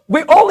 so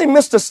we only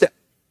missed a step.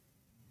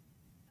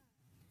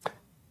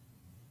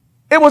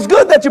 It was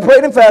good that you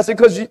prayed and fasted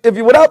because if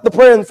you without the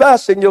prayer and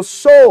fasting, your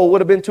soul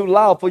would have been too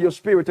loud for your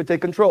spirit to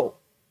take control.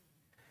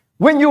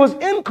 When you was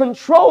in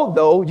control,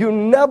 though, you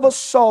never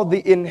saw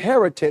the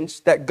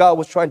inheritance that God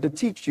was trying to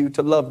teach you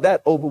to love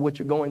that over what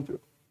you're going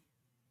through.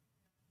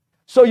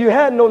 So you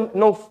had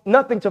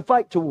nothing to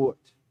fight towards.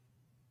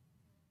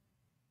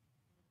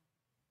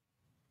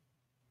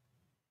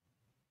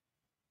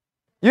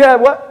 You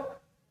had what?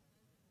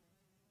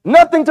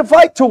 Nothing to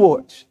fight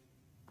towards.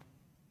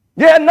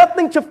 You had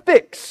nothing to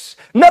fix,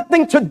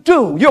 nothing to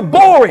do. You're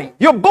boring.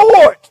 You're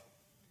bored.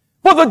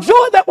 For the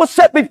joy that was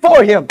set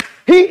before him,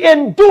 he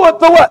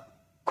endured the what?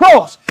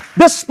 Cross.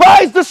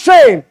 Despised the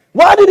shame.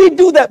 Why did he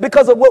do that?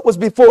 Because of what was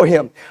before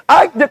him.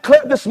 I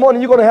declare this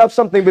morning you're going to have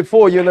something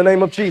before you in the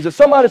name of Jesus.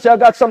 Somebody say, I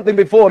got something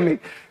before me.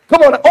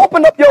 Come on,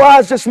 open up your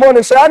eyes this morning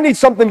and say, I need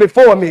something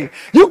before me.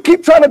 You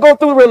keep trying to go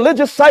through the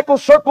religious cycle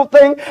circle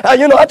thing. I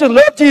just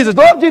love Jesus.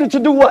 Love Jesus to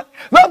do what?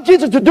 Love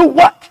Jesus to do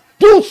what?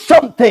 Do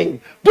something.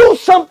 Do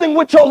something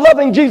with your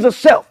loving Jesus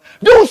self.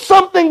 Do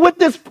something with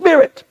this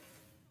spirit.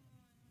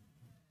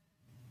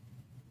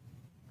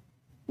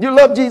 You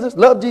love Jesus,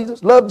 love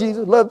Jesus, love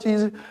Jesus, love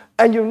Jesus,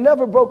 and you're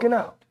never broken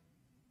out.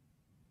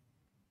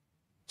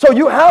 So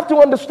you have to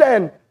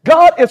understand,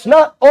 God is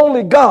not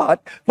only God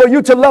for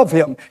you to love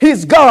him.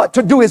 He's God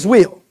to do his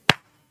will.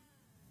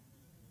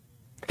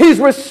 He's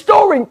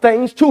restoring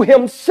things to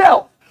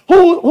himself.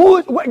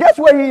 Guess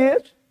where he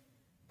is?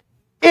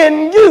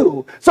 In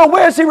you. So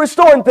where is he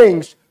restoring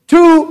things?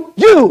 To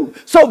you.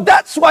 So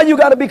that's why you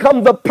got to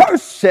become the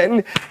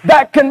person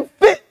that can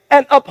fit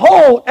and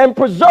uphold and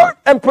preserve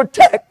and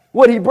protect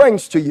what he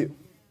brings to you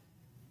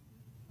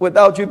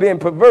without you being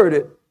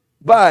perverted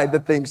by the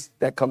things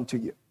that come to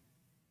you.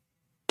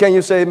 Can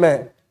you say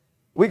amen?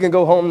 We can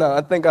go home now.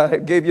 I think I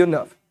gave you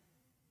enough.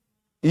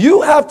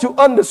 You have to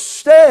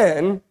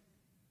understand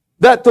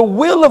that the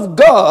will of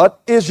God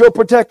is your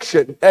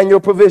protection and your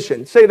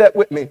provision. Say that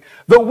with me.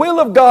 The will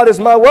of God is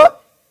my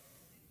what?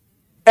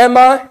 And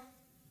my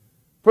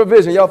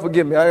provision. Y'all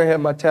forgive me. I didn't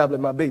have my tablet.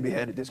 My baby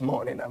had it this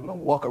morning. I'm going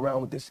to walk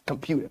around with this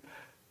computer.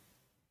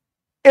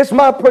 It's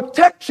my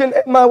protection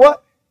and my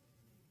what?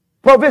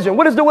 Provision.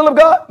 What is the will of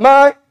God?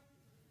 My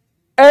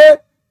and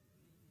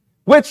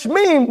which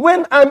means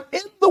when I'm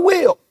in the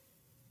will,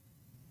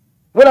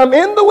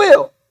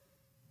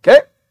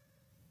 okay,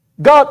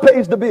 God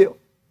pays the bill.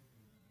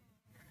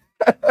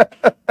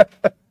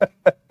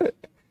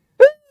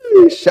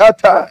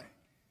 Shatai.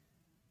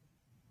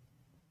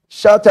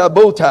 Shatai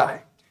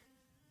bowtie.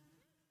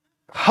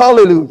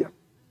 Hallelujah.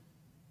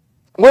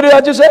 What did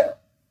I just say?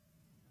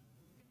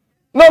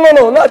 No,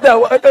 not that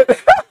one.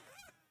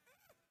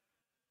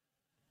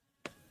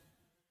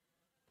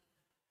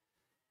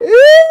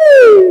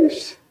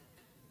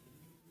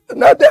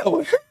 Not that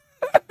one.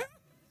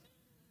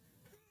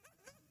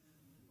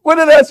 What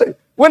did I say?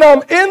 When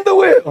I'm in the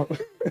will,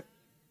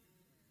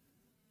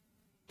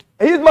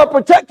 he's my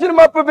protection and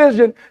my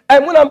provision.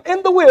 And when I'm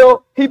in the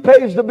will, he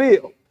pays the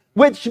bill.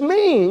 which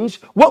means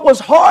what was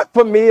hard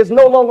for me is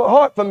no longer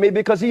hard for me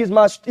because he's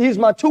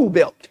my tool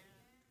belt.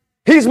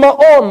 He's my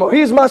armor.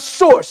 He's my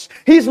source.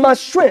 He's my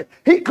strength.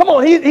 He's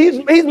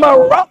my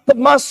rock of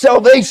my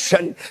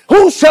salvation.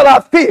 Who shall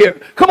I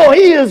fear? Come on,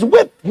 he is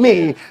with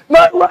me.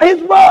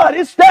 His rod,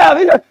 his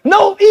staff.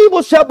 No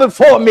evil shall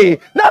befall me.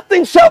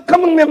 Nothing shall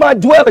come near my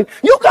dwelling.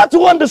 You got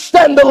to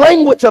understand the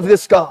language of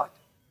this God.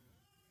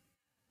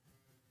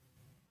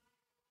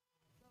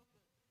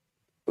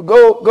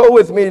 Go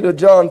with me to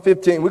John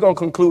 15. We're going to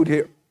conclude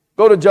here.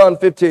 Go to John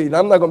 15.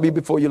 I'm not going to be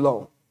before you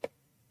long.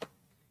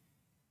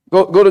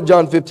 Go to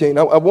John 15.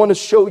 I want to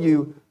show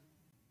you.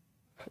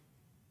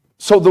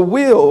 So the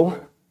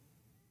will,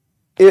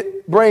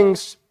 it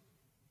brings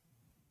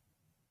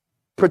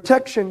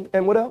protection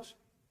and what else?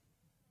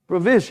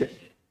 Provision.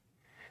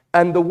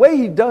 And the way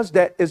he does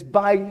that is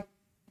by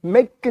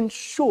making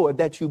sure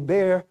that you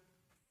bear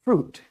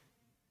fruit.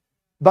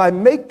 By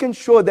making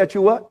sure that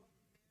you what?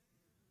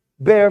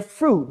 Bear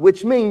fruit,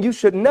 which means you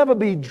should never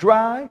be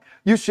dry.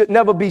 You should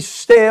never be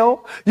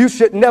stale. You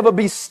should never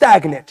be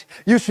stagnant.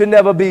 You should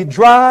never be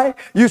dry.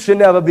 You should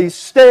never be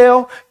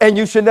stale. And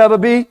you should never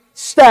be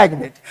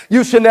stagnant.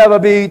 You should never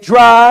be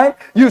dry.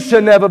 You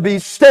should never be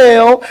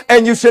stale.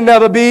 And you should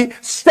never be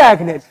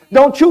stagnant.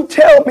 Don't you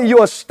tell me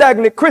you're a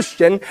stagnant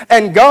Christian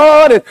and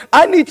God,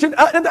 I need you.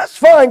 That's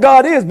fine,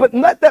 God is, but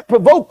let that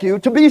provoke you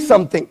to be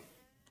something.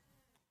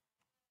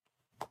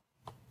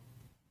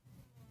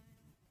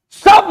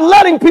 Stop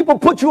letting people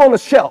put you on the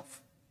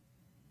shelf.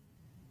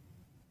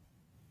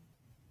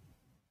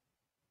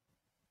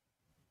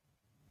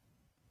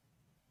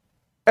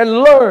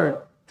 And learn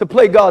to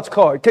play God's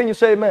card. Can you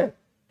say amen?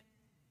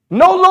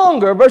 No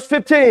longer, verse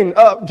 15,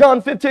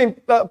 John 15,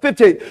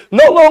 15.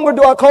 No longer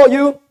do I call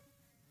you,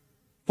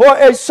 for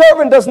a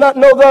servant does not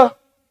know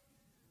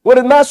what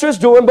his master is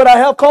doing, but I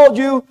have called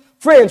you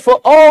friends.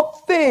 For all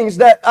things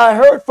that I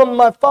heard from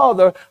my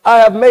Father, I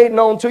have made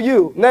known to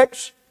you.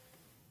 Next.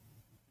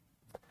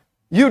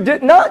 You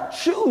did not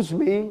choose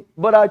me,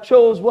 but I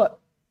chose what?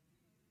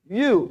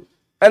 You.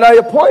 And I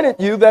appointed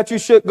you that you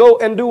should go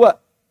and do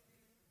what?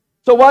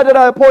 So why did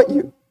I appoint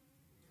you?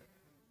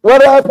 Why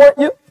did I appoint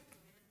you?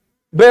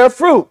 Bear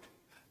fruit.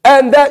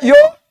 And that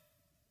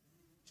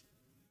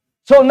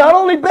so not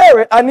only bear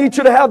it, I need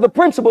you to have the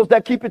principles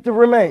that keep it to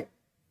remain.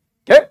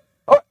 Okay?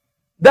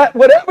 That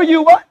whatever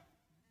you what?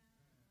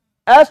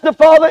 Ask the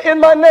Father in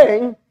my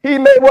name, he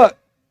may what?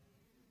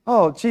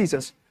 Oh,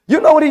 Jesus.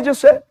 You know what he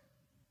just said?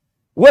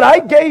 What I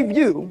gave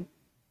you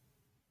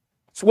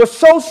was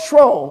so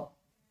strong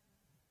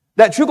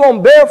that you're going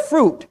to bear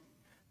fruit.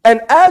 And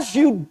as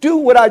you do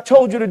what I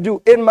told you to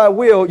do in my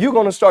will, you're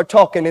going to start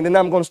talking and then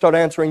I'm going to start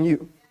answering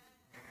you.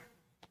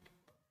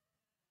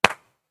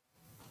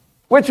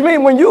 Which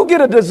means when you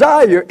get a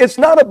desire, it's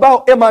not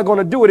about am I going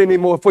to do it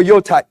anymore for your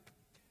type.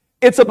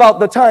 It's about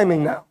the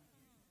timing now.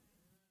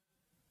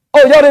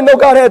 Oh, y'all didn't know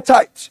God had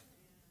types.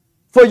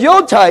 For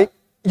your type,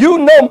 you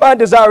know my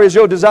desire is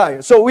your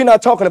desire. So we're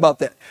not talking about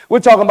that. We're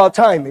talking about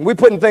timing. We're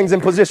putting things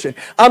in position.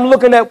 I'm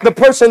looking at the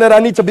person that I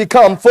need to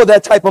become for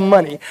that type of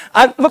money.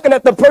 I'm looking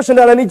at the person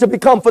that I need to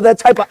become for that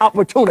type of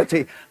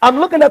opportunity. I'm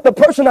looking at the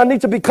person I need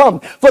to become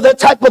for that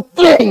type of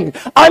thing.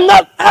 I'm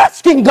not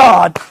asking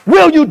God,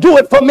 will you do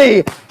it for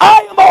me?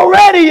 I am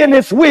already in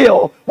his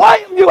will.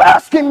 Why are you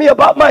asking me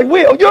about my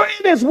will? You're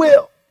in his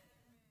will.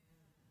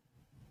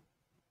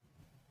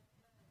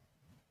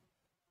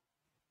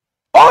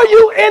 Are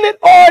you in it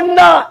or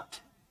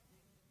not?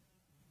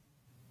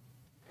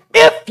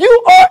 If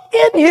you are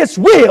in his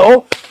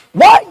will,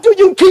 why do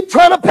you keep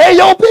trying to pay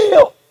your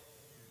bill?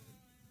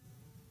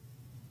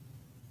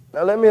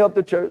 Now let me help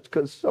the church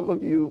because some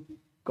of you are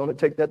going to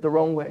take that the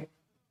wrong way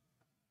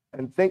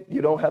and think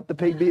you don't have to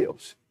pay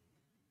bills.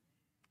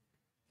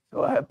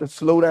 So I have to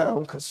slow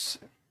down because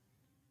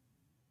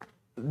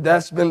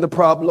that's been the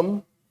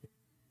problem.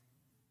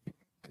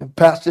 And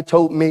Pastor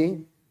told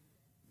me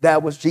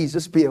that was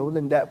Jesus' bill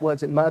and that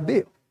wasn't my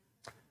bill.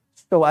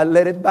 So I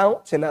let it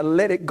bounce and I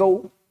let it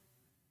go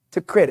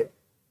to credit.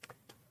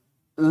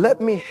 Let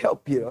me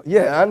help you.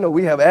 Yeah, I know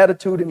we have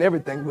attitude and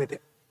everything with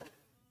it.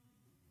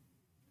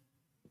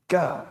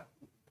 God,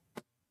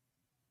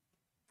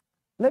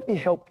 let me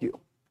help you.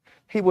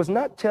 He was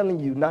not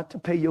telling you not to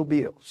pay your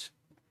bills.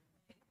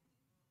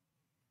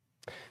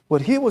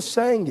 What he was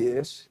saying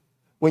is,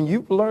 when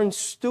you've learned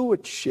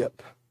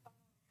stewardship,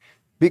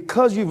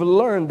 because you've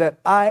learned that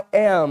I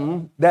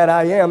am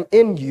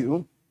in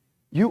you,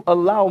 you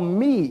allow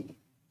me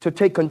to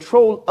take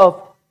control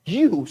of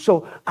you.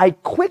 So I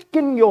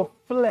quicken your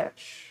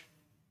flesh.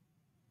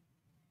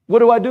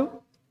 What do?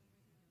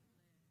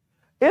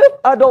 If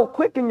I don't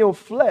quicken your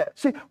flesh,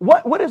 see,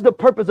 what is the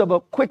purpose of a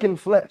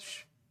quickened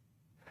flesh?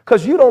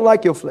 Because you don't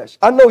like your flesh.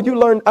 I know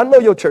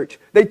your church.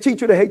 They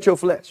teach you to hate your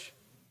flesh.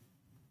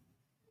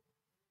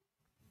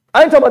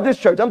 I ain't talking about this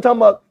church. I'm talking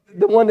about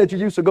the one that you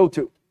used to go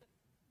to.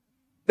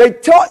 They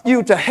taught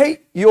you to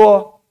hate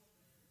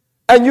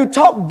and you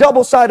talk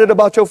double-sided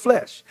about your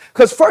flesh.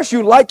 Because first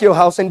you like your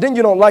house and then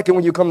you don't like it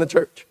when you come to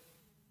church.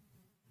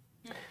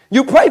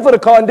 You pray for the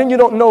car and then you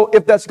don't know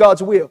if that's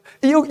God's will.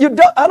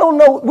 I don't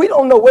know. We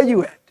don't know where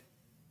you at.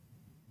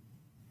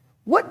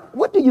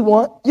 What do you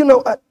want?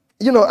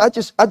 I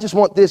just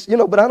want this,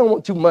 but I don't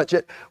want too much.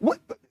 What?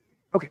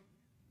 Okay.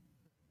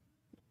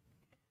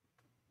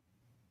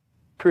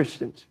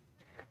 Christians.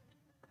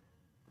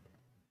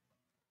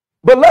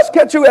 But let's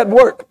catch you at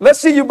work. Let's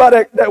see you by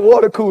that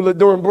water cooler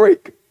during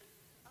break.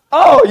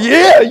 Oh,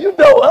 yeah,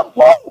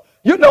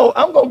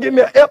 I'm going to give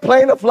me an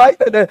airplane, a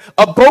flight, and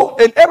a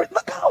boat, and everything.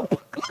 Look how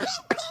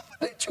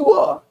confident you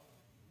are.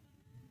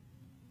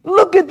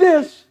 Look at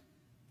this.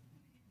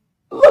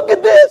 Look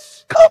at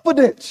this.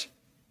 Confidence.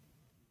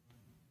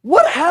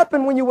 What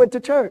happened when you went to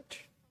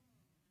church?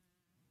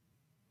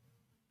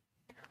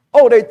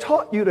 Oh, they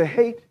taught you to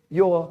hate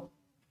your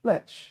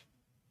flesh.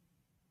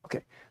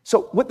 Okay,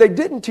 so what they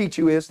didn't teach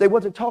you is they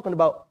wasn't talking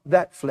about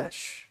that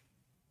flesh.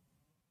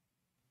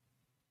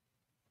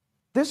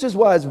 This is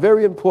why it's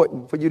very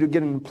important for you to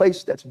get in a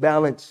place that's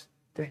balanced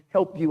to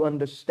help you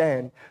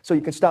understand so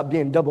you can stop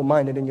being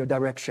double-minded in your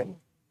direction.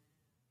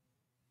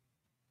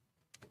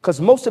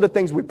 Because most of the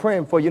things we're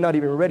praying for, you're not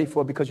even ready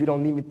for because you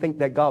don't even think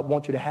that God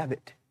wants you to have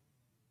it.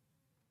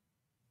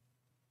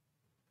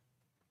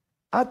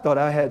 I thought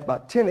I had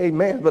about 10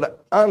 amens,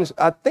 but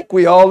I think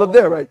we all are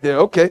there right there.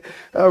 Okay,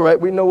 all right,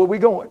 we know where we're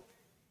going.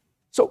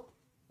 So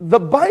the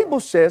Bible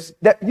says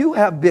that you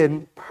have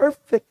been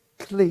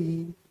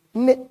perfectly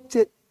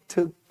knitted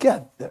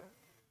together.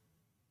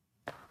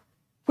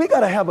 We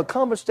got to have a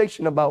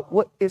conversation about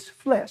what is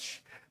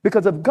flesh.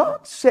 Because if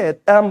God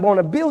said, I'm going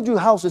to build you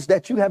houses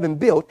that you haven't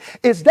built,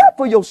 is that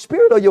for your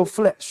spirit or your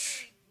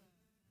flesh?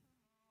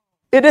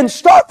 It didn't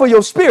start for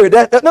your spirit.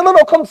 No,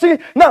 come see.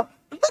 Now,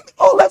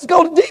 let's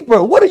go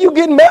deeper. What are you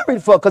getting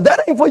married for? Because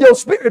that ain't for your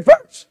spirit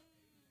first.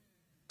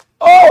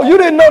 Oh, you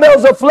didn't know that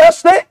was a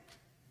flesh thing?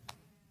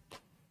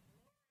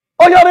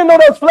 Oh, y'all didn't know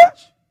that was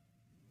flesh?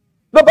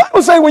 The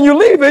Bible say when you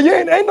leave it, you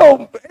ain't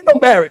no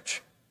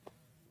marriage.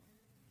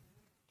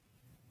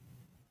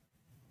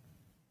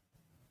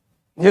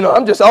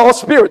 I'm just all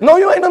spirit. No,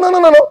 you ain't.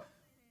 No.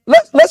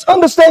 Let's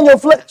understand your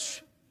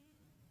flesh.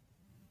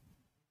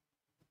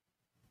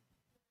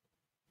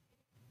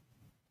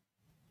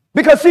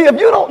 Because see, if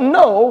you don't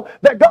know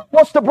that God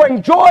wants to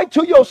bring joy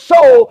to your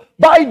soul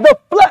by the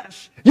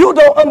flesh, you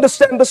don't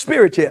understand the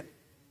spirit yet.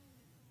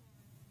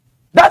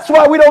 That's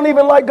why we don't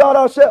even like God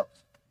ourselves.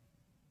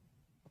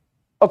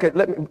 Okay,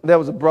 that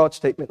was a broad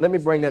statement. Let me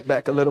bring that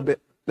back a little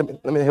bit.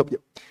 Let me help you.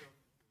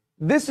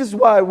 This is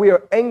why we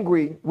are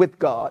angry with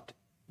God,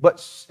 but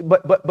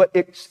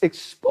it's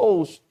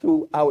exposed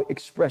through our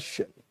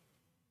expression.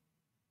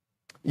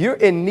 You're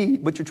in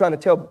need, but you're trying to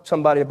tell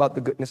somebody about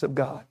the goodness of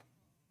God.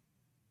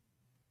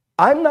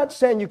 I'm not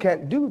saying you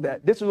can't do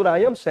that. This is what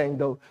I am saying,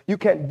 though. You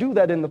can't do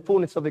that in the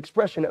fullness of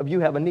expression of you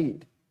have a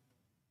need.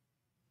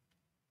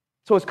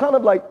 So it's kind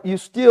of like you're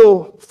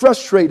still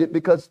frustrated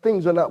because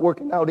things are not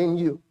working out in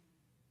you.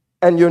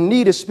 And your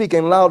need is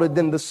speaking louder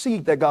than the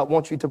seed that God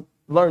wants you to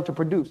learn to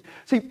produce.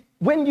 See,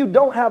 when you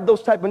don't have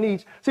those type of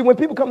needs, see, when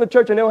people come to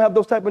church and they don't have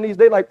those type of needs,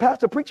 they like,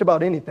 Pastor, preach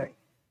about anything.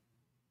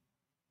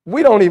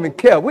 We don't even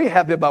care. We're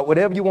happy about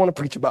whatever you want to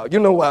preach about. You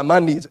know why? My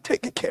needs are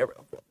taken care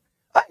of.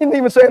 I ain't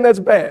even saying that's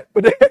bad,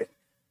 but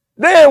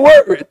they ain't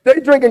worried. They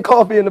drinking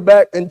coffee in the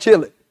back and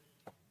chilling.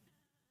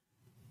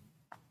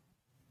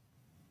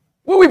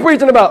 What we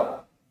preaching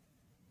about?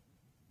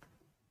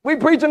 We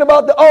preaching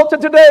about the altar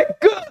today?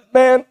 Good,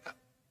 man.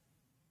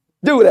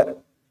 Do that.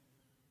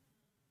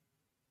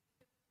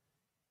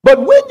 But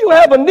when you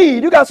have a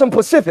need, you got some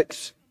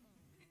specifics.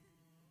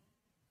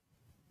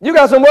 You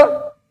got some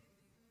what?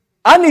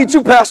 I need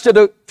you,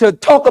 Pastor, to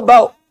talk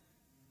about.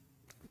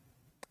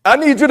 I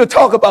need you to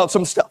talk about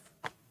some stuff.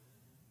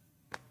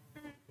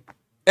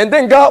 And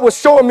then God was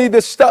showing me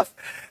this stuff.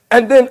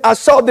 And then I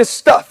saw this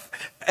stuff.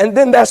 And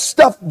then that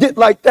stuff did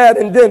like that.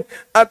 And then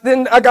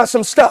I got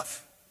some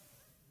stuff.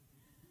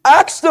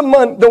 Ask the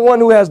one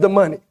who has the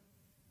money.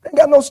 Ain't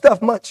got no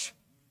stuff much.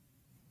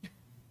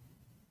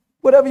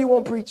 Whatever you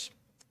want to preach.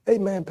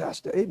 Amen,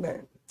 Pastor.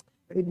 Amen.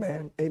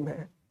 Amen.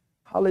 Amen.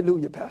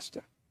 Hallelujah,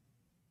 Pastor.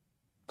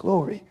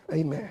 Glory.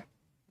 Amen.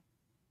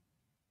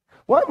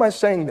 Why am I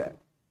saying that?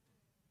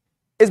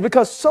 It's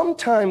because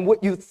sometimes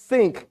what you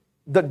think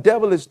the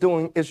devil is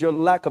doing is your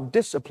lack of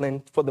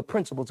discipline for the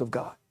principles of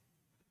God.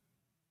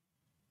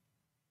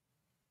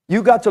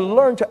 You got to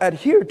learn to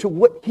adhere to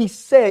what he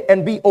said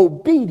and be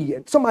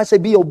obedient. Somebody say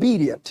be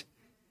obedient.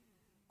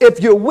 If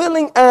you're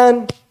willing,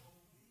 and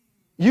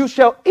you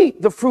shall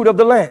eat the fruit of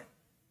the land.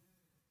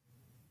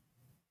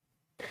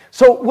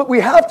 So what we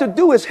have to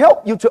do is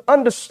help you to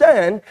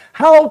understand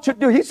how to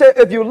do. He said,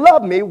 if you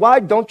love me, why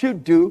don't you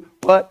do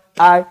what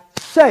I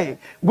say?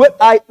 What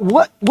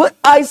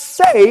I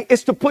say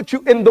is to put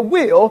you in the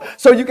will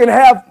so you can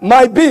have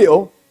my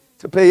bill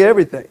to pay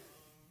everything.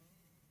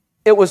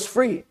 It was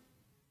free,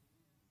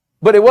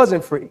 but it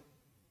wasn't free.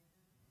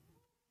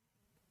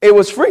 It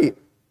was free,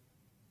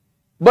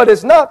 but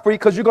it's not free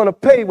because you're going to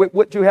pay with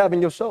what you have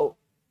in your soul,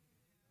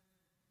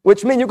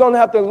 which means you're going to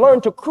have to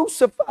learn to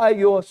crucify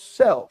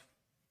yourself.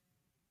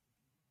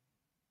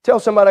 Tell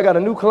somebody I got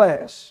a new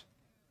class.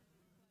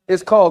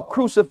 is called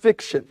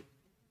crucifixion.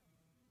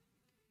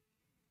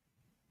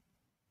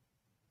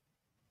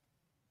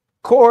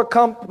 Core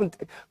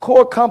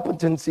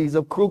competencies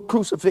of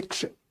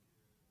crucifixion.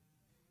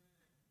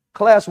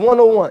 Class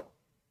 101.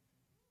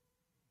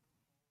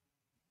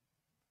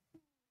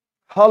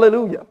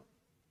 Hallelujah.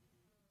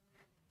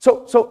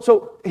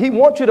 So he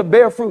wants you to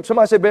bear fruit.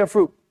 Somebody say bear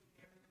fruit.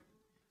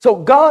 So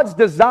God's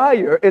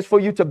desire is for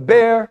you to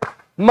bear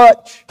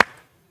much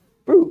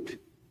fruit.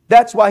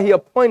 That's why he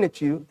appointed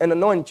you and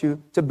anointed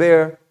you to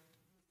bear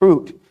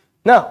fruit.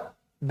 Now,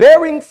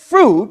 bearing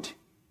fruit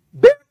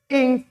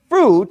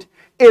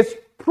is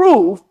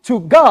proof to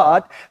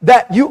God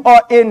that you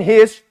are in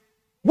his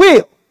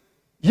will.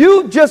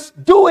 You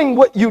just doing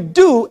what you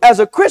do as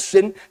a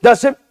Christian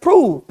doesn't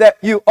prove that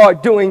you are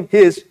doing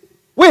his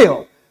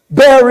will.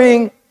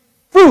 Bearing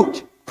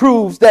fruit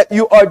proves that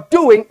you are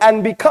doing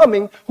and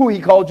becoming who he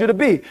called you to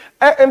be.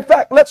 In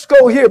fact, let's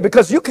go here,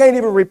 because you can't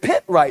even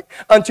repent right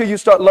until you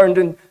start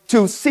learning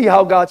to see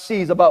how God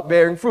sees about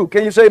bearing fruit.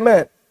 Can you say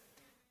amen?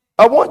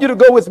 I want you to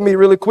go with me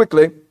really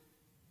quickly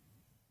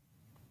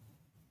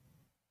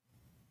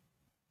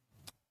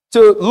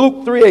to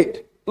Luke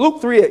 3:8.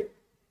 Luke 3:8.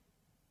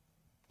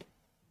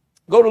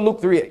 Go to Luke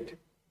 3:8.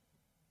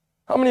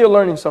 How many are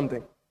learning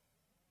something?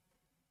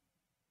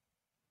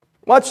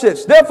 Watch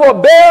this. Therefore,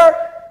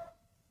 bear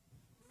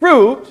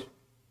fruit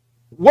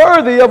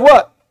worthy of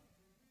what?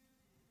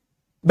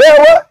 Bear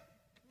what?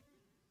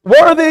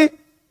 Worthy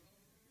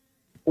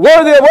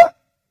of what?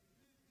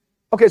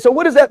 Okay, so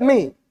what does that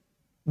mean?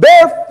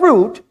 Bear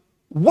fruit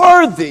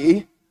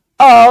worthy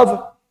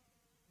of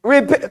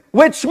repentance,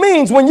 which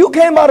means when you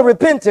came out of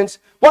repentance,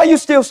 why are you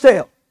still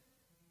stale?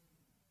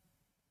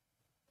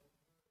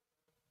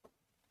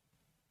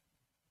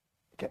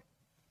 Okay.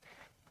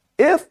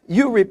 If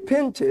you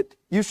repented,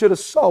 you should have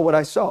saw what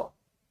I saw.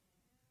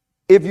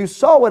 If you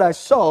saw what I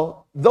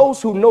saw,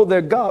 those who know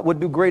their God would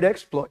do great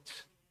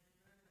exploits.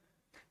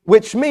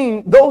 Which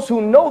means those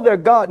who know their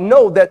God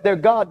know that their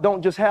God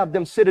don't just have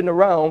them sitting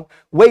around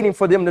waiting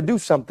for them to do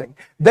something.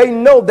 They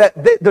know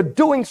that the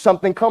doing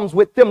something comes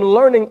with them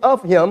learning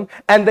of him,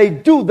 and they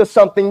do the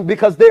something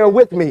because they are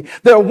with me.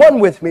 They're one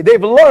with me.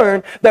 They've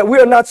learned that we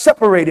are not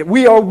separated.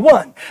 We are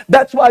one.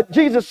 That's why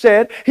Jesus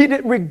said he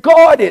didn't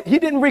regard it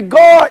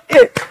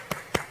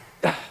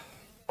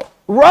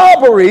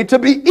robbery to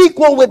be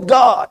equal with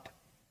God.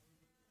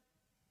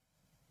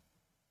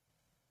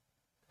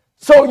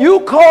 So you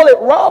call it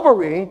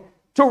robbery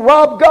to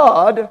rob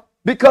God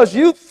because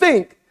you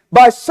think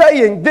by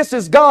saying this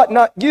is God,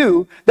 not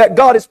you, that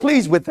God is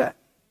pleased with that.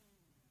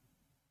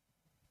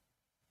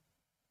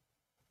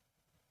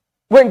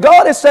 When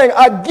God is saying,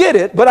 I get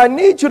it, but I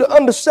need you to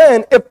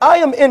understand, if I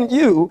am in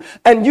you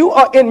and you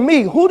are in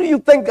me, who do you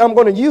think I'm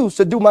going to use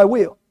to do my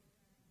will?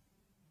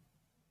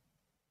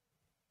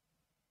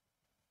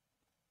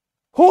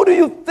 Who do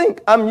you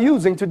think I'm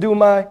using to do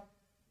my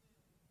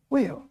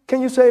will?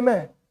 Can you say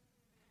amen?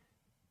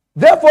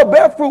 Therefore,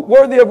 bear fruit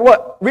worthy of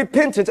what?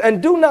 Repentance.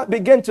 And do not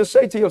begin to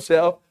say to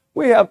yourself,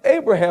 we have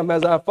Abraham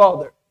as our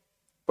father.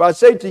 For I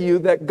say to you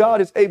that God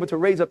is able to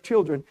raise up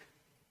children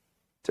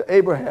to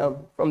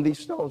Abraham from these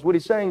stones. What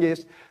he's saying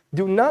is,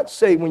 do not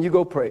say when you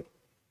go pray,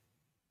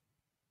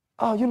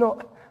 oh,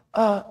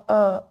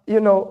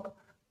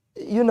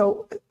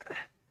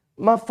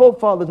 my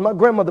forefathers, my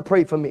grandmother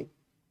prayed for me.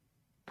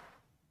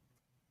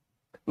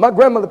 My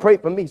grandmother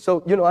prayed for me,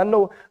 so I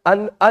know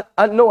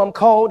I'm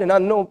called, and I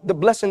know the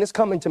blessing is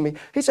coming to me.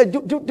 He said, do.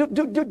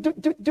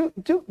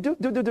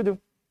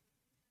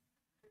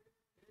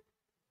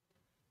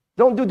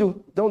 Don't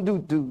do.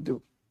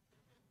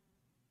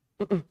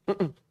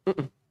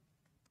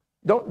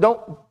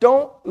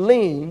 Don't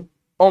lean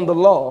on the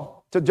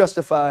law to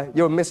justify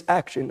your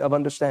misaction of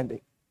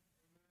understanding.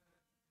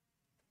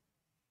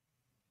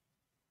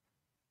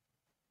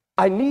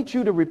 I need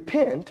you to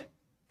repent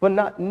for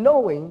not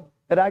knowing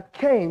that I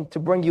came to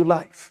bring you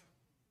life.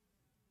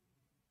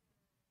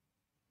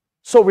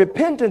 So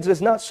repentance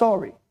is not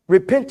sorry.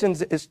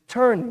 Repentance is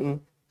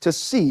turning to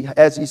see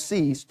as he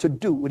sees, to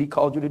do what he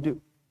called you to do.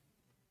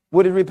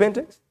 What is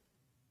repentance?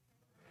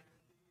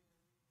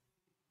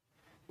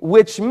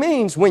 Which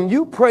means when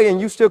you pray and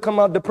you still come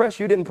out depressed,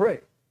 you didn't pray.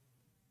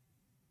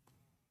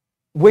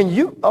 When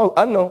you,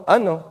 I know.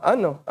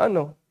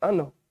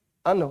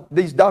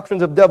 These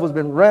doctrines of devils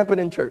been rampant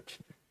in church.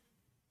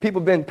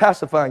 People been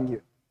pacifying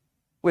you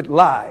with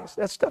lies.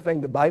 That stuff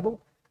ain't the Bible.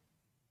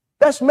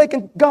 That's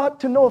making God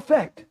to no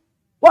effect.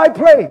 Why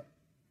pray?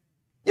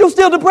 You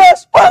still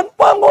depressed? Why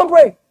I'm going to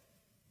pray?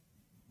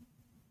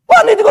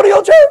 Why I need to go to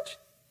your church?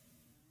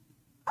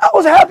 I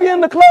was happier in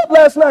the club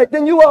last night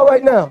than you are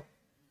right now.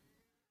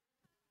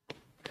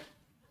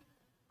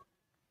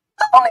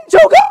 I don't need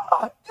your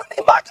God. You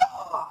need my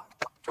God.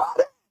 Come try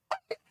that.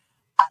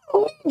 I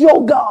don't need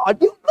your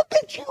God. You look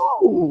at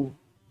you.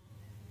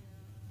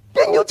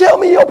 Didn't you tell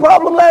me your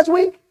problem last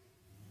week?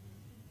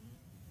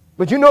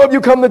 But if you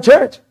come to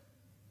church,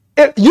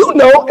 if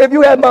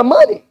you had my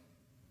money.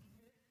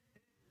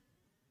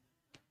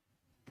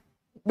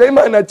 They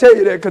might not tell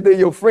you that because they're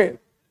your friend.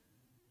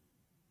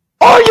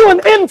 Are you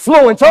an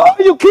influence, or are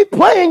you keep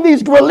playing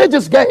these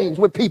religious games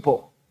with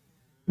people?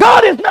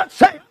 God is not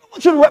saying, I don't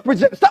want you to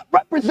represent. Stop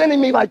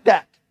representing me like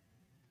that.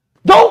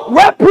 Don't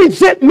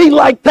represent me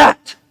like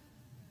that.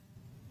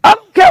 I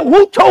don't care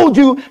who told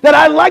you that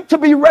I like to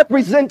be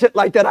represented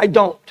like that. I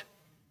don't.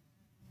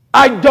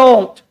 I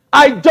don't.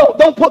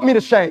 Don't put me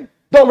to shame.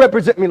 Don't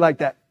represent me like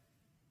that.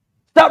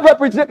 Stop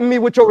representing me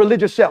with your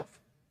religious self.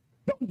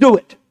 Don't do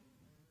it.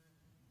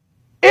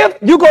 If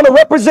you're going to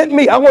represent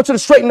me, I want you to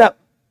straighten up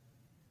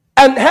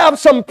and have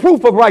some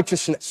proof of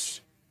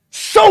righteousness.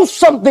 Show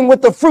something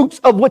with the fruits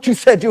of what you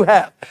said you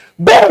have.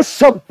 Bear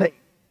something.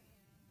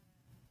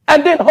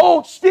 And then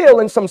hold still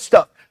in some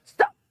stuff.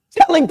 Stop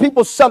telling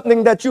people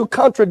something that you're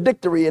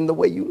contradictory in the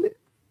way you live.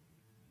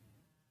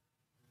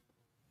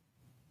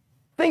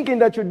 Thinking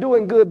that you're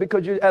doing good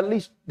because you're at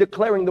least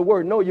declaring the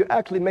word. No, you're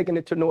actually making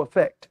it to no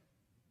effect.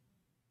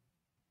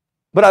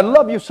 But I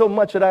love you so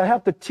much that I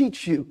have to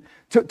teach you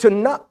to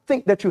not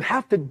think that you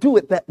have to do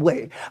it that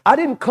way. I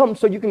didn't come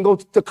so you can go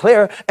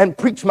declare and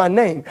preach my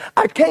name.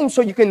 I came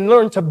so you can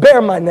learn to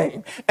bear my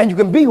name. And you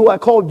can be who I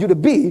called you to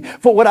be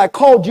for what I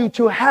called you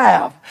to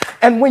have.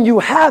 And when you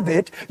have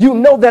it, you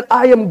know that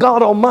I am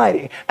God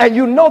Almighty. And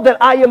you know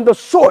that I am the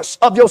source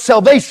of your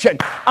salvation.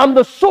 I'm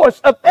the source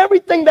of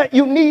everything that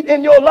you need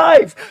in your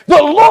life.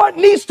 The Lord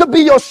needs to be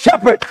your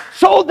shepherd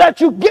so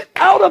that you get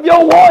out of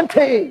your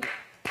wanting.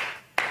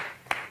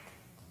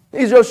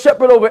 He's your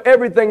shepherd over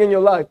everything in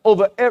your life.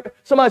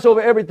 Somebody's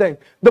over everything.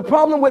 The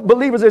problem with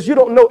believers is you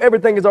don't know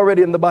everything is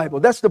already in the Bible.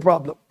 That's the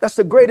problem. That's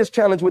the greatest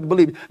challenge with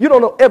believers. You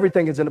don't know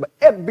everything is in the Bible.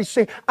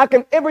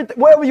 Everything,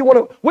 wherever you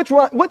want to,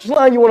 which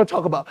line you want to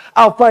talk about,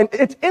 I'll find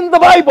it's in the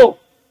Bible.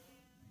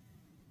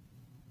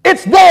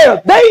 It's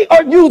there. They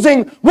are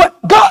using what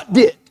God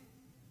did.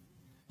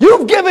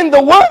 You've given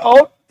the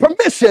world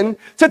permission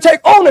to take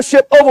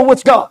ownership over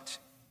what's God's.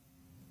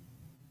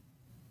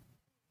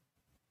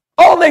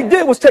 All they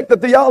did was take the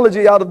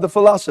theology out of the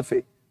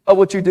philosophy of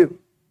what you do.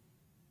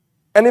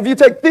 And if you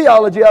take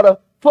theology out of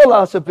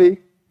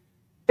philosophy,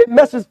 it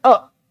messes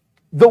up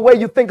the way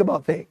you think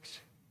about things.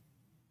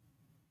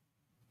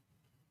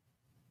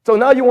 So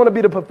now you want to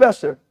be the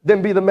professor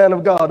than be the man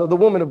of God or the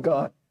woman of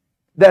God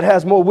that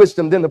has more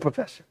wisdom than the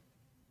professor.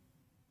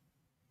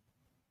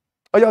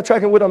 Are y'all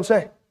tracking what I'm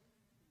saying?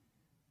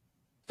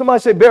 Somebody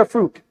say bear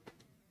fruit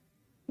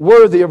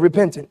worthy of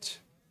repentance.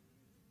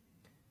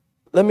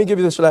 Let me give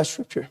you this last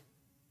scripture,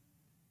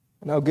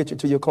 and I'll get you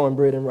to your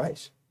cornbread and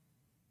rice.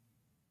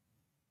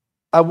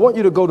 I want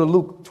you to go to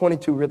Luke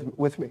 22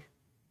 with me.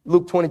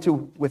 Luke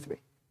 22 with me.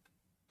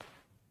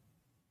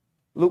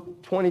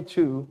 Luke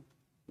 22,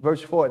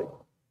 verse 40.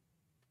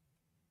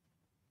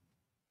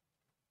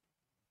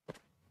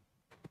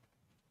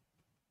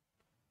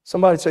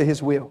 Somebody say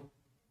his will.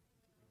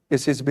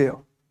 It's his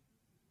bill.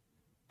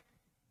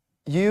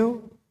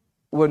 You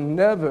will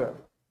never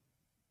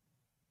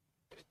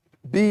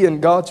be in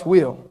God's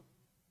will.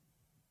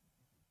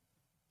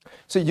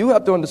 So you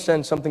have to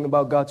understand something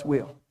about God's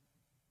will.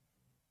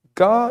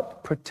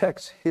 God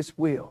protects his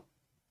will,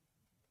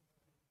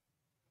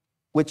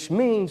 which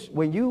means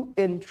when you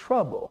in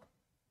trouble,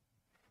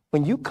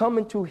 when you come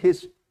into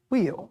his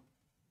will,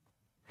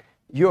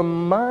 your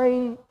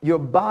mind, your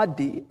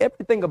body,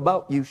 everything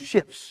about you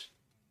shifts.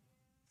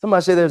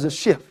 Somebody say there's a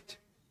shift.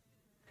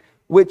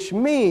 Which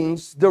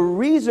means the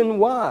reason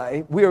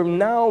why we are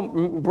now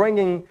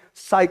bringing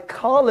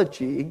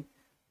psychology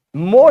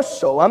more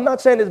so, I'm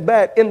not saying it's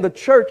bad, in the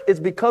church is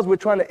because we're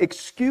trying to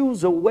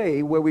excuse a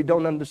way where we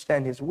don't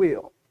understand his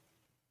will.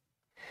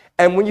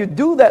 And when you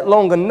do that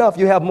long enough,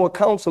 you have more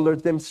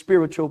counselors than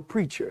spiritual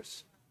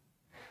preachers.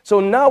 So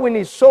now we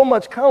need so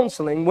much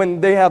counseling when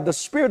they have the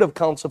spirit of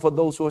counsel for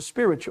those who are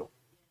spiritual.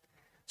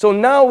 So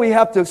now we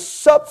have to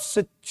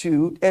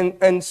substitute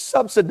and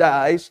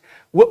subsidize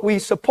what we're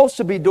supposed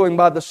to be doing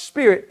by the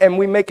Spirit, and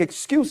we make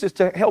excuses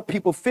to help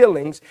people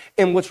feelings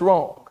in what's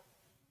wrong.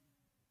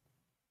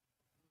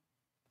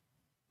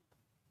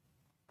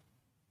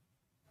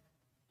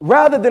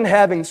 Rather than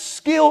having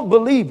skilled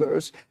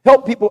believers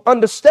help people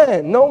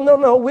understand,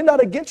 no, we're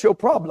not against your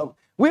problem.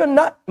 We are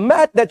not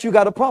mad that you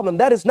got a problem.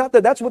 That is not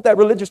that's what that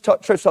religious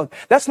church talks.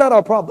 That's not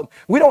our problem.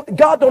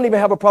 God don't even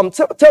have a problem.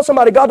 Tell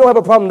somebody, God don't have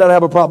a problem that I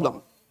have a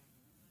problem.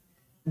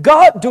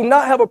 God do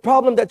not have a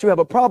problem that you have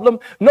a problem.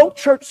 No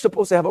church is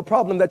supposed to have a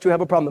problem that you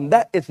have a problem.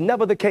 That is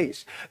never the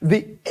case.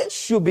 The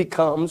issue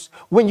becomes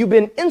when you've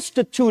been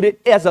instituted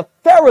as a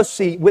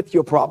Pharisee with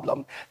your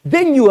problem.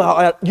 Then you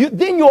are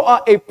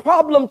a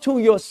problem to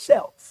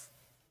yourself.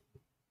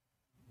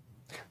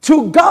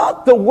 To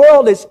God, the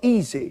world is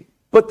easy,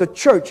 but the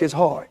church is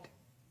hard.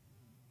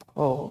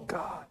 Oh,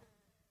 God.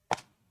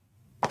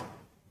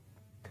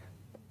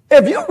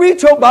 If you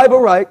read your Bible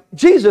right,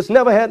 Jesus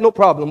never had no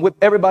problem with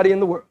everybody in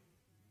the world.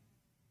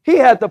 He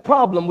had the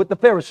problem with the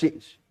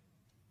Pharisees.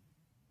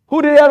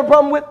 Who did he have a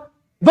problem with?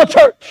 The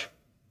church.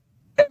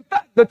 In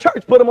fact, the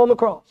church put him on the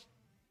cross.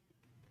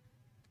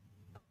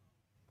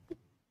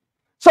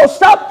 So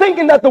stop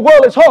thinking that the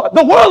world is hard.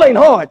 The world ain't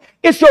hard.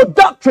 It's your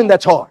doctrine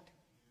that's hard.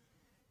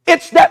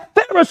 It's that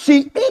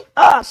Pharisee in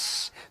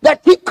us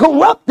that keep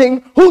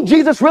corrupting who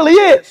Jesus really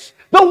is.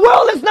 The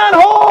world is not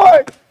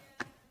hard.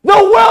 The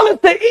world is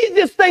the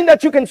easiest thing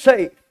that you can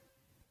save.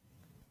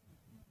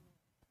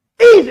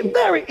 Easy,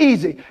 very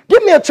easy.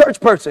 Give me a church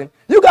person.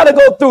 You got to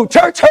go through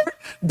church hurt,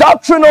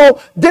 doctrinal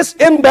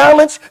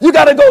imbalance. You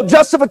got to go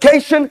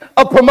justification,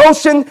 a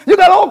promotion. You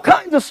got all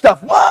kinds of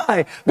stuff.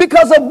 Why?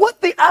 Because of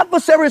what the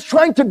adversary is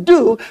trying to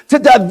do to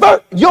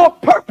divert your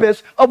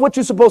purpose of what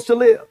you're supposed to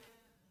live.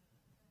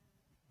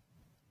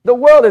 The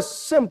world is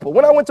simple.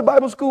 When I went to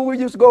Bible school, we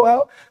used to go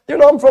out.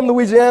 I'm from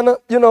Louisiana,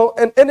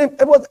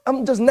 and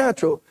I'm just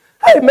natural.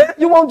 Hey, man,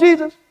 you want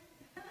Jesus?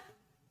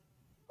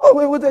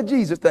 Oh, what's that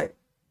Jesus thing?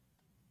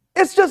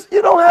 It's just,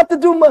 you don't have to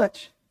do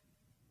much.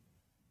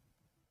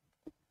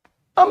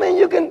 I mean,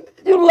 you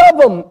love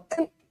them.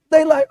 And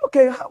they like,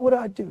 okay, what do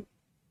I do?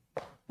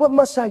 What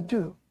must I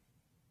do?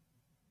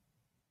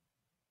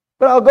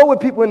 But I'll go with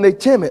people and they're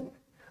timid.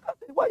 I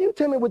say, why are you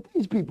timid with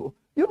these people?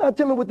 You're not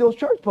timid with those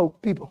church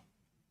people.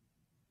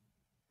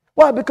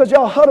 Why? Because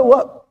y'all huddle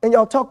up and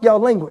y'all talk y'all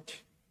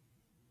language.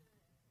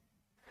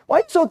 Why are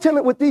you so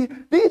timid with these?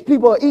 These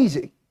people are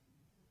easy.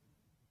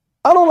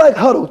 I don't like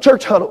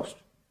church huddles.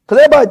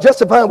 Because everybody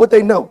justifying what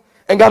they know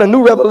and got a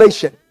new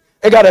revelation.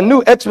 And got a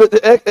new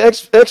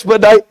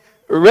expedite,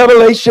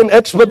 revelation,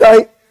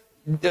 expedite.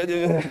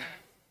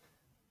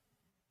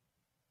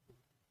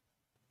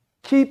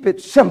 Keep it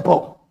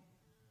simple.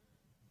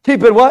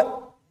 Keep it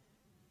what?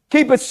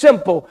 Keep it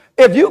simple.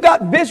 If you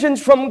got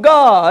visions from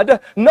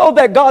God, know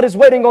that God is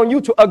waiting on you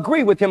to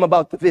agree with him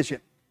about the vision.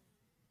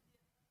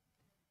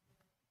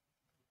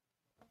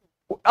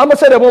 I'm going to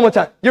say that one more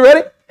time. You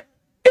ready?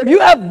 If you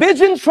have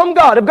visions from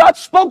God, if God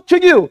spoke to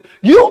you,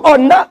 you are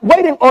not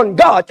waiting on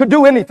God to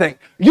do anything.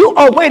 You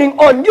are waiting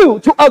on you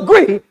to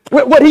agree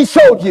with what he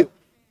showed you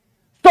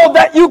so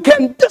that you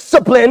can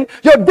discipline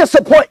your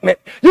disappointment.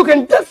 You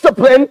can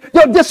discipline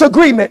your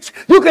disagreements.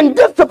 You can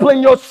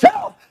discipline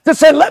yourself to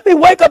say, let me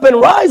wake up and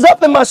rise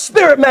up in my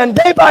spirit, man,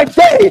 day by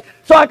day,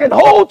 so I can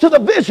hold to the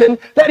vision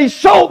that he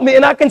showed me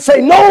and I can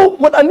say no,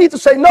 what I need to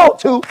say no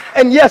to,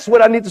 and yes,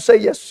 what I need to say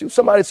yes to.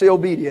 Somebody say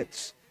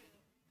obedience.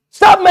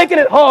 Stop making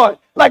it hard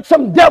like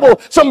some devil,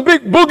 some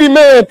big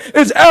boogeyman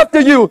is after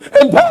you.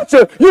 And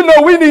pastor,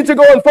 we need to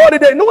go on 40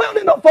 days. No, we don't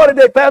need no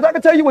 40-day fast. I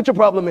can tell you what your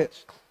problem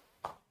is.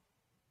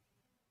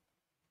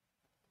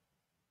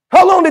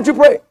 How long did you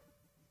pray?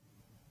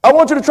 I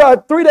want you to try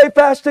 3-day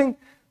fasting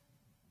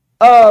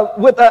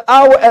with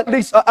at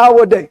least an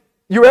hour a day.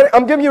 You ready?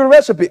 I'm giving you a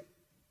recipe.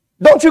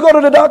 Don't you go to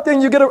the doctor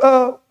and you get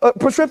a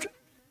prescription?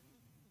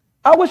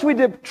 I wish we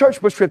did church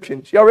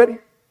prescriptions. Y'all ready?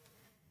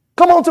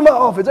 Come on to my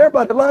office.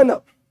 Everybody line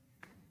up.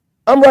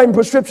 I'm writing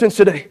prescriptions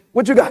today.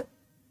 What you got?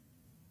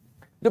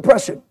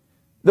 Depression.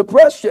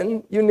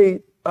 Depression, you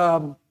need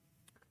an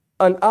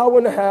hour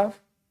and a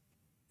half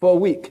for a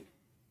week.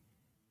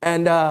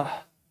 And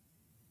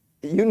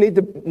you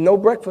need no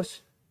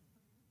breakfast.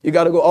 You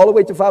got to go all the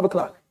way to 5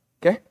 o'clock.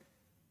 Okay?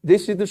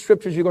 This is the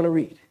scriptures you're going to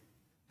read.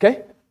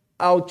 Okay?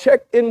 I'll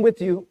check in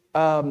with you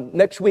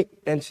next week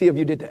and see if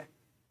you did that.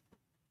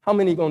 How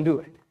many are going to do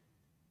it?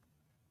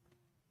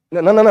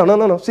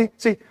 No.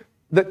 See,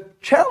 the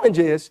challenge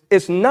is,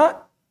 it's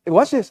not,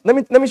 watch this.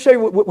 Let me show you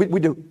what we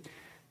do.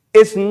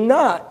 It's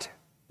not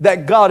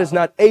that God is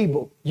not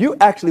able. You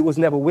actually was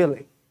never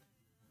willing.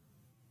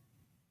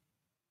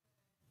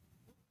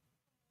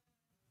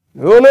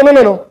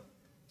 No.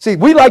 See,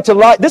 we like to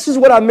lie. This is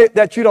what I meant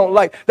that you don't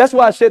like. That's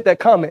why I said that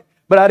comment,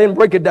 but I didn't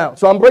break it down.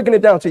 So I'm breaking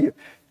it down to you.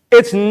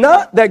 It's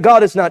not that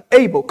God is not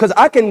able, because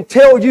I can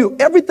tell you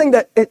everything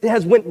that it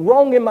has went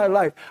wrong in my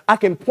life. I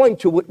can point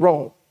to it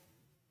wrong.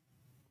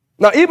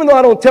 Now, even though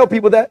I don't tell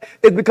people that,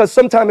 it's because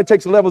sometimes it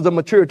takes levels of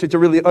maturity to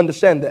really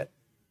understand that.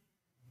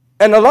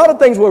 And a lot of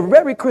things were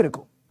very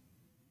critical.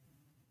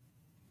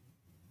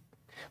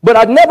 But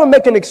I'd never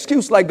make an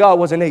excuse like God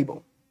wasn't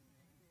able.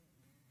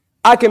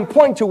 I can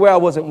point to where I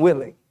wasn't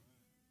willing.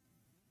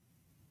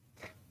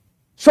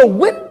 So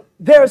when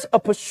there's a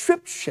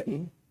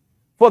prescription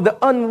for the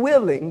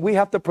unwilling, we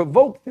have to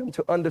provoke them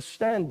to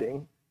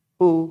understanding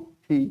who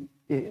he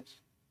is.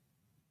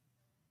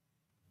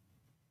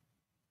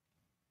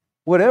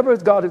 Whatever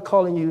God is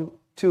calling you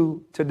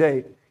to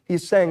today,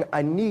 he's saying,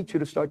 I need you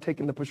to start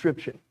taking the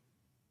prescription.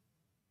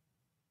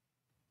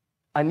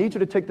 I need you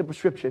to take the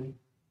prescription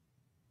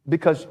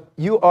because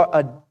you are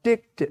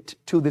addicted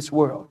to this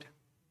world.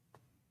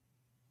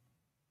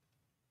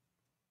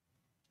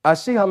 I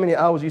see how many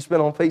hours you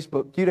spend on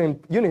Facebook. You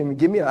didn't even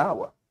give me an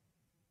hour.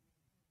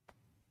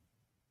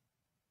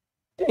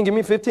 You didn't give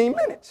me 15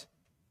 minutes.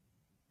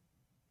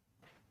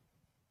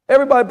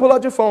 Everybody pull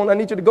out your phone. I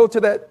need you to go to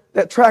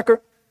that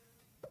tracker.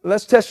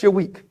 Let's test your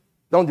week.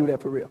 Don't do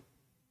that for real.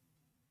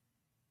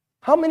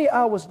 How many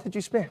hours did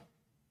you spend?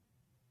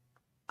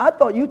 I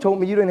thought you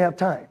told me you didn't have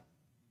time.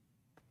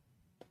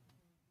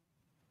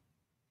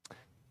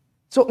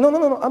 So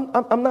no.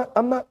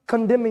 I'm not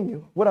condemning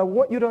you. What I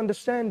want you to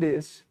understand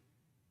is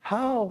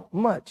how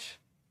much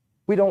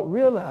we don't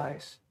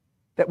realize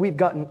that we've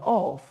gotten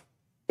off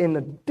in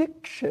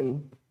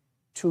addiction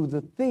to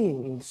the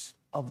things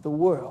of the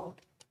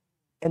world.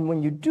 And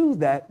when you do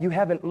that, you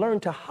haven't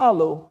learned to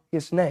hallow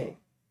his name.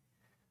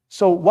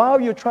 So while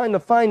you're trying to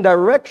find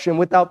direction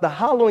without the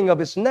hallowing of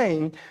his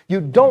name, you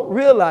don't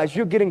realize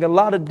you're getting a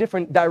lot of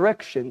different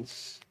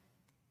directions.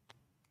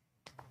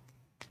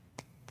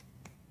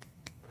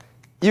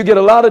 You get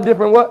a lot of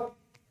different what?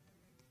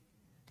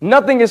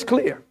 Nothing is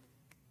clear.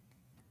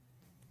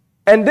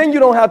 And then you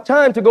don't have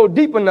time to go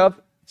deep enough,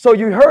 so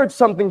you heard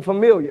something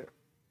familiar.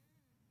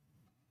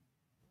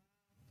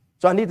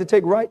 So I need to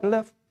take right and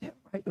left. Yeah,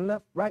 right and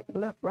left, right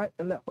and left, right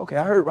and left. Okay,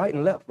 I heard right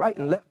and left, right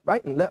and left,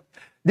 right and left.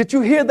 Did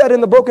you hear that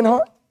in the broken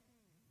heart?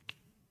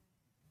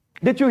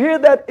 Did you hear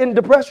that in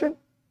depression?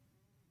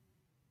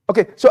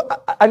 Okay, so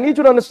I need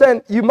you to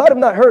understand, you might have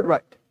not heard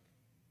right.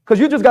 Because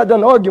you just got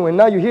done arguing,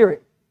 now you're hearing.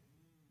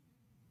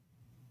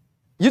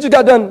 You just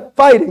got done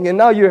fighting, and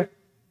now you're...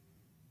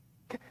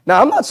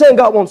 Now, I'm not saying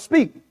God won't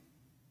speak.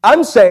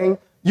 I'm saying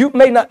you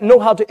may not know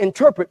how to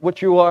interpret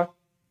what you are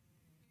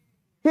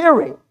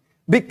hearing.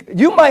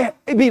 You might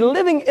be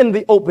living in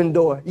the open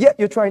door, yet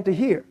you're trying to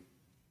hear.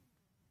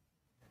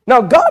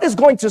 Now, God is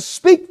going to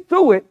speak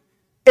through it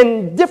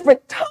in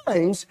different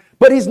times,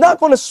 but he's not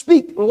going to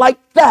speak like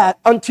that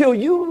until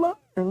you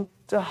learn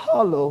to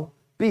hallow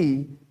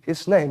be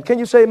his name. Can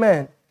you say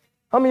amen?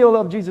 How many of y'all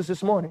love Jesus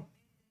this morning?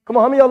 Come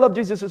on, how many of y'all love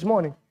Jesus this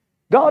morning?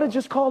 God is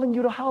just calling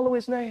you to hallow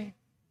his name.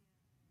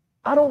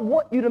 I don't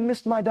want you to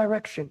miss my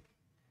direction,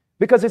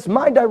 because it's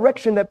my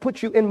direction that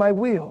puts you in my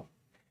will.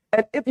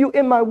 And if you're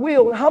in my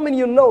will, how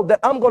many of you know that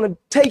I'm going to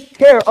take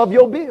care of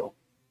your bill?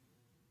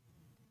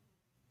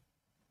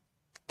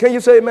 Can you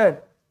say amen?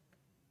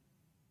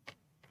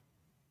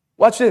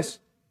 Watch this.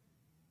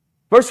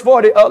 Verse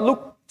 40,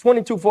 Luke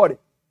 22:40.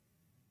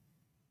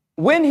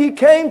 When he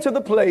came to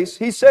the place,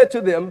 he said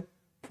to them,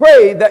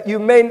 pray that you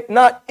may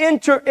not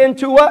enter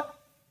into what?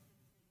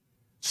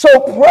 So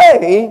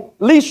pray,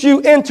 lest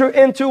you enter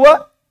into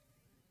what?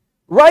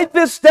 Write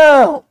this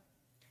down.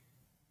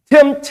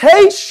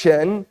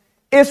 Temptation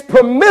is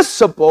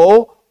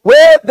permissible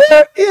where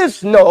there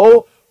is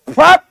no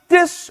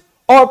practice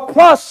or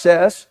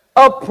process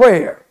of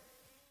prayer.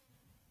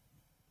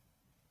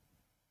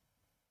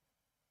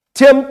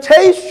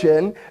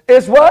 Temptation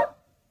is what?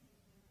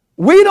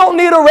 We don't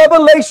need a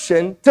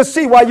revelation to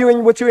see why you're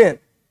in what you're in.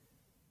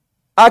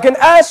 I can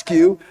ask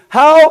you,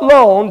 how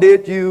long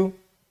did you,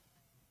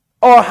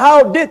 or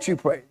how did you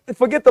pray?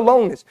 Forget the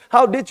longness.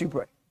 How did you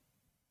pray?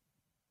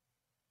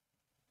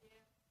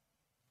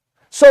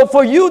 So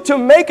for you to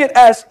make it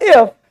as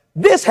if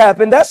this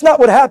happened, that's not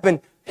what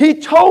happened. He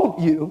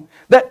told you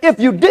that if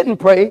you didn't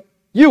pray,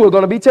 you were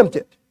going to be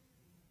tempted.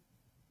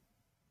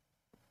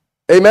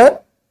 Amen?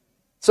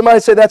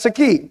 Somebody say that's a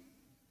key.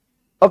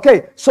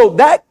 Okay, so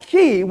that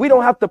key, we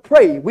don't have to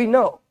pray. We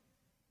know.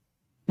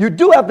 You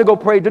do have to go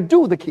pray to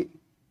do the key.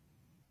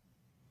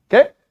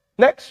 Okay,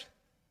 next.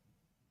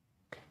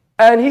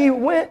 And he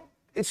went,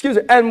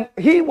 and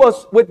he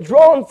was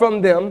withdrawn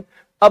from them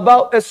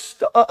about a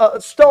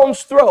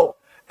stone's throw.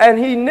 And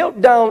he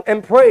knelt down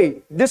and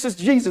prayed. This is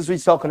Jesus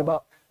he's talking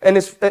about, and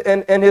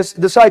his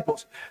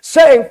disciples,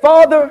 saying,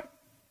 Father,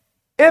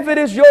 if it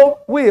is your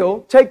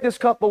will, take this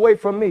cup away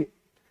from me.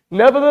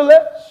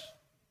 Nevertheless,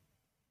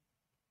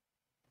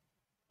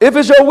 if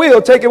it's your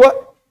will, take it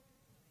what?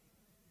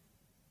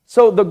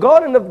 So the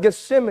Garden of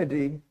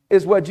Gethsemane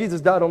is where Jesus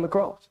died on the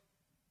cross.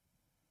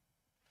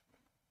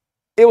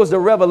 It was the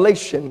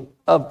revelation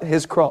of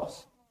his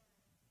cross.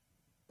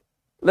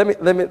 Let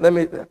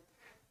me.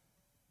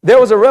 There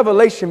was a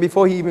revelation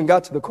before he even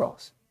got to the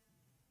cross.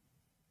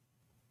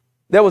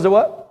 There was a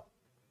what?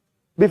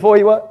 Before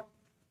he what?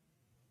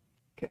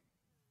 Okay.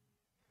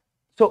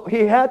 So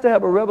he had to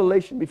have a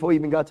revelation before he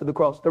even got to the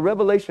cross. The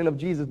revelation of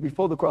Jesus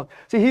before the cross.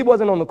 See, he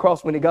wasn't on the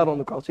cross when he got on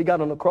the cross. He got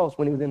on the cross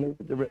when he was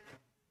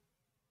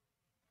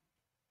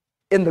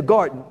in the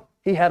garden.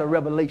 He had a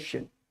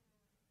revelation.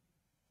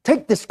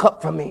 Take this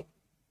cup from me.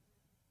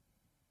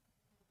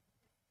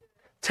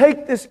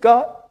 Take this,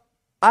 God.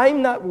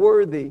 I'm not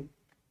worthy.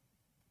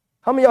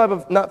 How many of y'all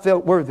have not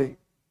felt worthy?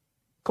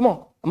 Come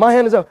on. My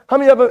hand is up. How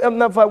many of you have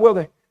not felt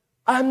worthy?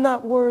 I'm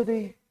not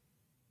worthy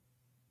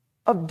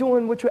of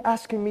doing what you're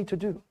asking me to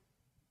do.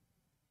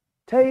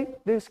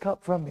 Take this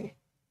cup from me.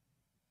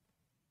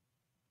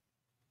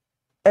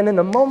 And in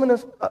a moment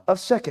of a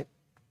second,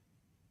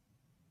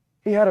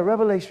 he had a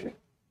revelation.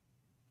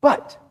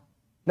 But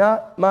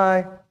not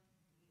my,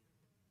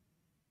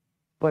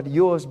 but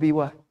yours be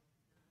what?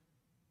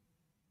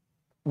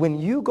 When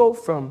you go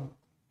from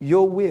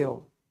your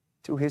will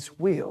to his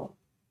will,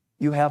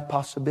 you have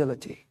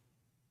possibility.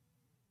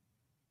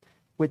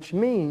 Which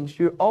means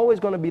you're always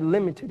going to be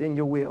limited in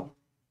your will.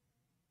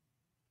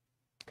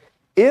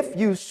 If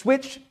you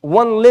switch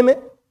one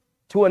limit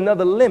to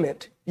another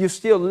limit, you're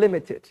still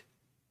limited.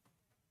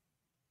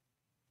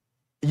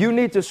 You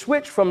need to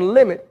switch from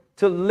limit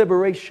to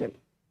liberation.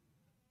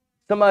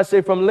 Somebody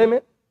say from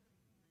limit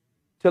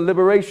to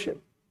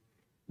liberation.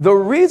 The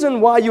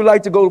reason why you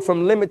like to go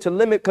from limit to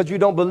limit because you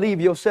don't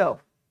believe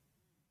yourself.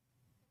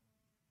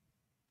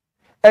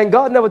 And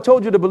God never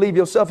told you to believe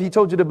yourself. He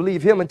told you to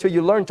believe him until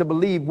you learn to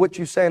believe what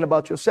you're saying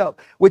about yourself,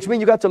 which means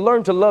you got to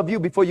learn to love you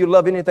before you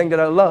love anything that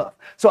I love.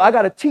 So I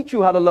got to teach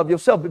you how to love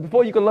yourself. But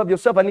before you can love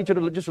yourself, I need you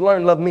to just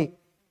learn to love me.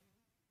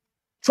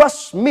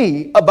 Trust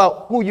me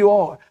about who you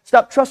are.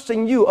 Stop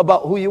trusting you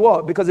about who you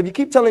are. Because if you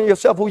keep telling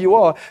yourself who you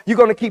are, you're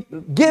going to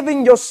keep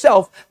giving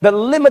yourself the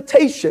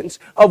limitations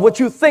of what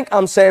you think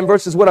I'm saying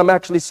versus what I'm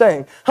actually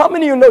saying. How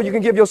many of you know you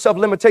can give yourself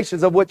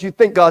limitations of what you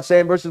think God's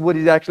saying versus what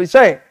he's actually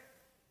saying?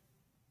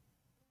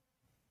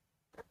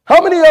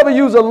 How many of you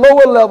use a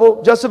lower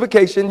level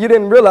justification? You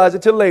didn't realize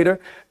it till later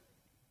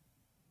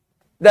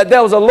that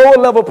there was a lower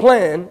level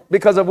plan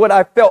because of what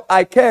I felt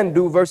I can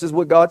do versus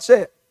what God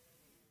said.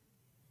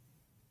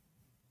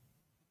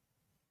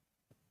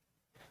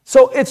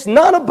 So it's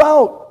not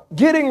about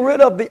getting rid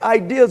of the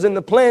ideas and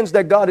the plans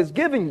that God is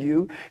giving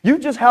you. You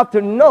just have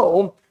to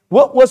know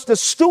what was the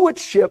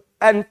stewardship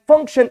and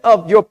function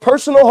of your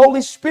personal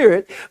Holy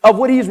Spirit, of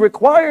what he's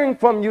requiring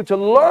from you to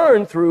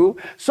learn through,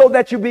 so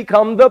that you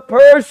become the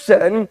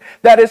person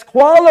that is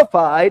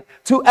qualified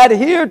to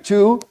adhere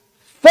to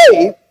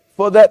faith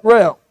for that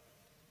realm.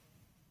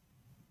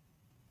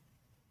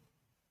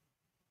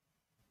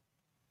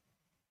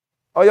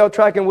 Are y'all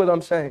tracking what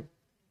I'm saying?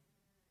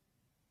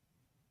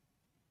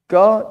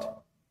 God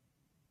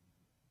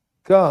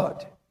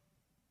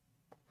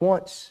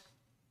wants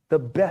the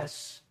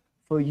best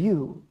for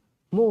you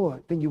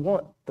more than you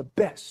want the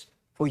best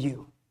for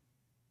you.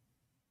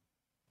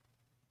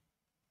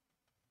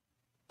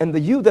 And the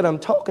you that I'm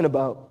talking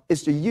about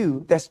is the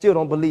you that still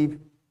don't believe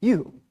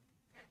you.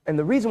 And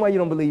the reason why you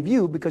don't believe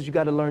you, because you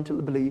got to learn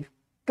to believe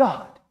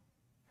God.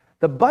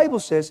 The Bible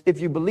says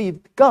if you believe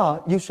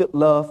God, you should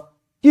love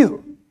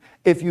you.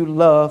 If you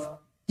love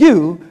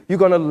you, you're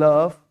going to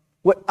love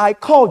what I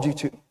called you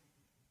to.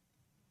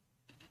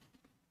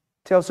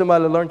 Tell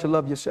somebody to learn to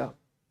love yourself.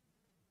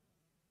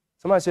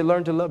 Somebody say,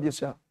 learn to love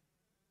yourself.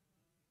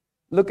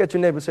 Look at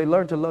your neighbor, say,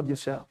 learn to love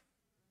yourself.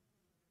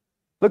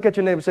 Look at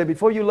your neighbor, say,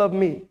 before you love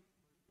me,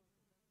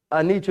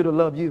 I need you to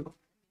love you.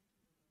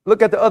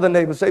 Look at the other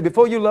neighbor, say,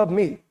 before you love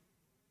me,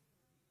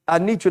 I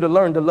need you to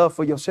learn to love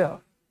for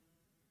yourself.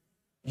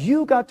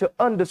 You got to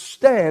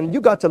understand. You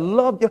got to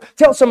love.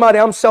 Tell somebody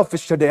I'm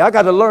selfish today. I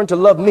got to learn to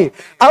love me.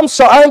 I'm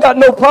sorry. I ain't got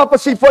no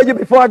prophecy for you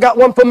before I got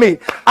one for me.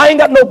 I ain't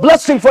got no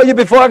blessing for you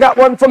before I got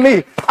one for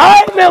me.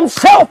 I am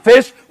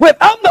selfish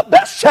I'm the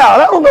best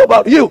child. I don't know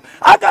about you.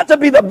 I got to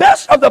be the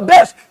best of the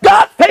best.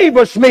 God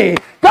favors me.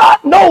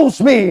 God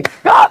knows me.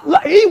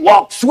 He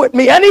walks with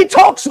me and he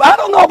talks. I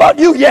don't know about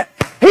you yet.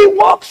 He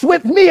walks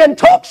with me and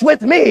talks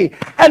with me.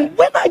 And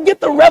when I get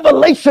the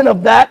revelation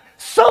of that,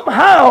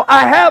 somehow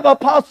I have a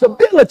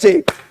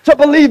possibility to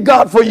believe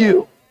God for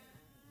you.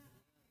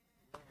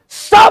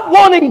 Stop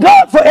wanting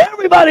God for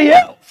everybody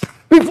else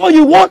before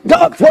you want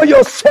God for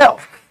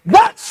yourself.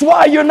 That's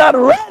why you're not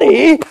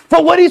ready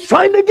for what he's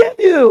trying to give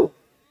you.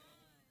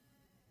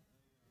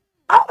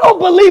 I don't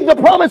believe the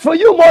promise for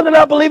you more than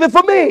I believe it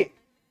for me.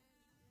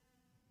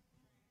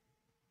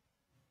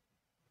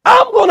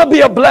 I'm going to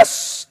be a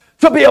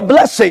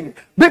blessing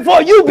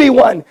before you be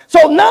one.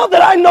 So now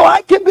that I know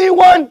I can be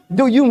one,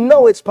 do you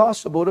know it's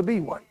possible to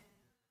be one?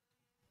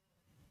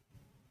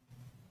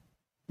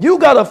 You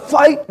got to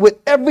fight with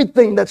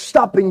everything that's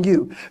stopping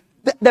you.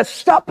 That's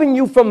stopping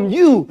you from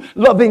you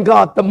loving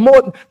God the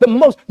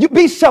most. You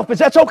be selfish.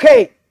 That's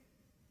okay.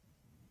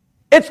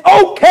 It's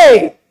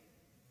okay.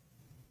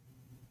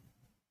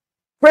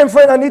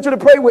 Friend, I need you to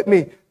pray with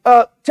me.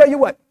 Tell you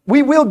what,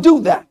 we will do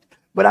that,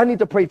 but I need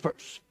to pray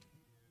first.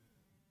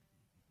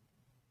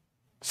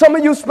 Some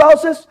of you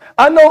spouses,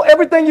 I know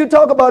everything you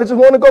talk about is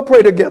just want to go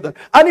pray together.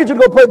 I need you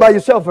to go pray by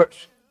yourself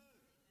first.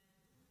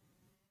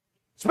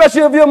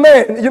 Especially if you're a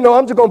man,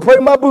 I'm just going to pray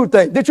my boo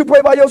thing. Did you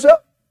pray by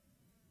yourself?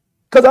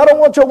 Because I don't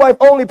want your wife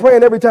only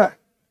praying every time.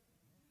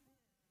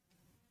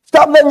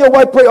 Stop letting your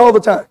wife pray all the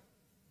time.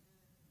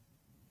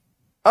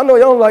 I know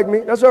you don't like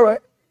me. That's all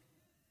right.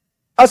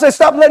 I say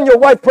stop letting your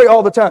wife pray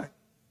all the time.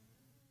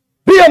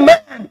 Be a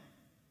man.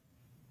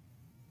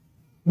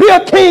 Be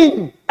a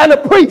king and a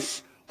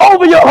priest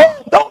over your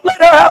home. Don't let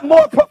her have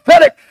more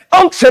prophetic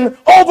unction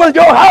over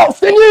your house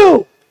than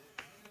you.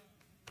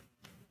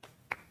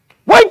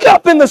 Wake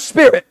up in the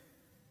spirit.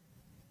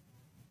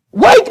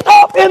 Wake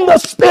up in the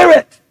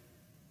spirit.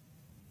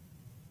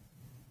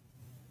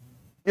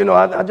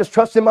 I just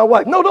trust in my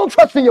wife. No, don't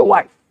trust in your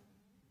wife.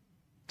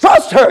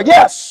 Trust her,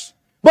 yes.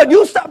 But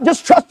you stop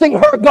just trusting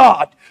her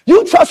God.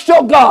 You trust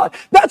your God.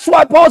 That's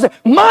why Paul said,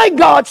 my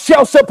God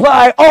shall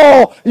supply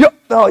all your...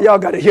 Oh, y'all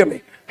got to hear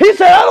me. He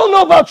said, I don't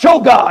know about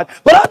your God,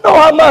 but I know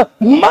how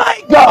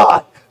my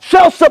God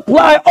shall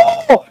supply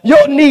all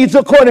your needs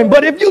according.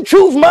 But if you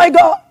choose my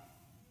God,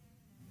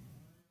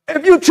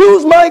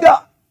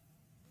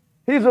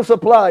 he's a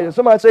supplier.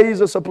 Somebody say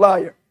he's a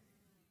supplier.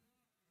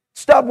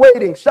 Stop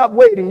waiting. Stop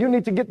waiting. You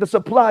need to get the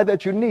supply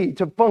that you need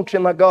to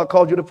function like God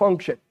called you to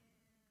function.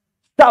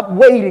 Stop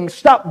waiting.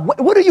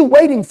 What are you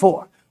waiting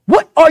for?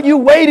 What are you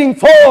waiting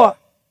for?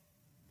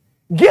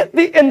 Get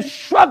the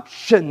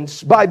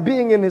instructions by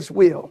being in his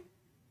will.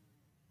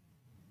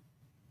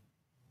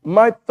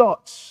 My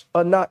thoughts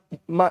are not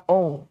my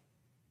own.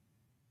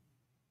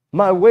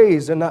 My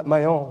ways are not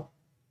my own.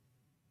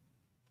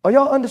 Are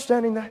y'all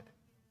understanding that?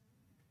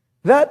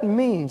 That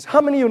means,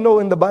 how many of you know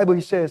in the Bible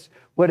he says,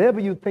 whatever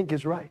you think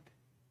is right?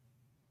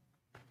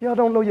 Y'all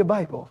don't know your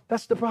Bible.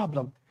 That's the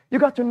problem. You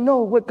got to know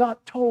what God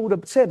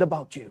said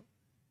about you.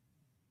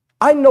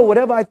 I know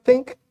whatever I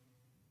think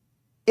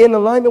in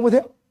alignment with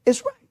him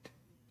is right.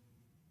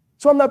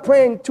 So I'm not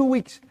praying 2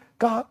 weeks.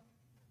 God,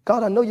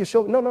 I know you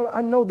showed. No,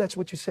 I know that's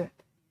what you said.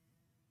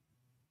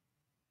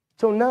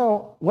 So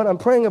now what I'm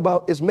praying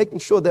about is making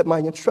sure that my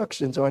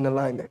instructions are in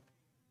alignment.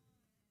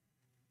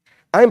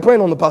 I ain't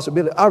praying on the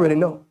possibility. I already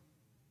know.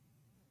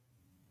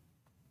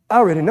 I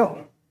already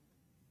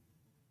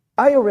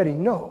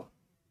know.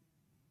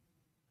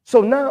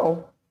 So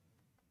now,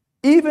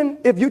 even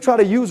if you try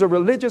to use a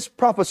religious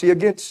prophecy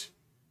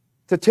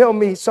to tell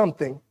me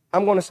something,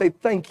 I'm going to say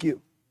thank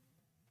you.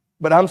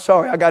 But I'm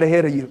sorry, I got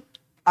ahead of you.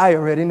 I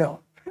already know.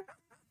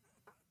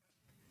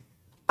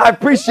 I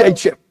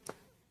appreciate you,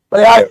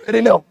 but I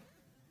already know.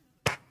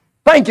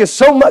 Thank you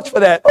so much for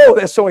that. Oh,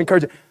 that's so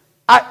encouraging.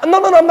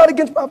 No, I'm not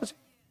against prophecy.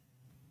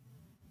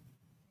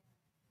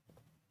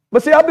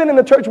 But see, I've been in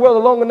the church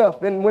world long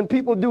enough, and when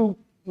people do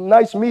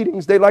nice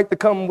meetings, they like to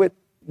come with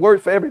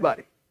word for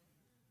everybody.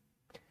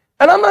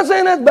 And I'm not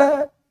saying that's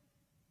bad,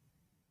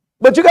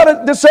 but you got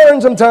to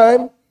discern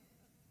sometime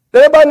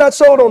that everybody not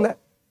sold on that.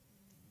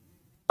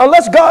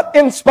 Unless God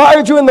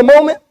inspired you in the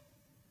moment.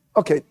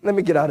 Okay, let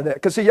me get out of that.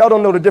 Because see, y'all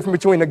don't know the difference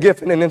between a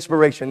gift and an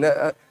inspiration.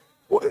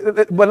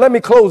 But let me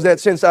close that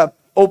since I've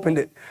opened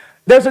it.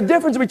 There's a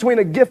difference between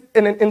a gift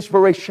and an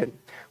inspiration.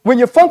 When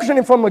you're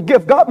functioning from a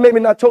gift, God maybe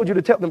not told you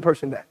to tell the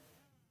person that.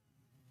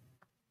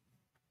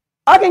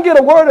 I can give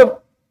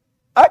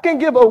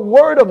a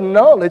word of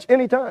knowledge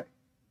anytime.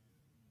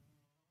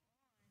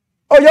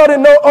 Oh, y'all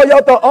didn't know? Oh,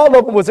 y'all thought all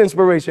of them was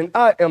inspiration.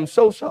 I am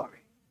so sorry.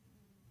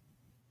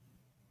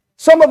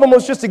 Some of them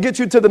was just to get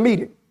you to the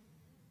meeting.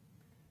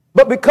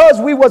 But because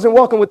we wasn't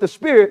walking with the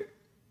Spirit,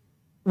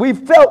 we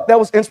felt that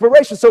was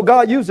inspiration. So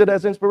God used it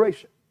as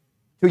inspiration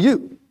to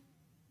you.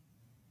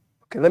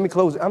 Okay, let me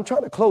close it. I'm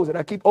trying to close it.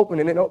 I keep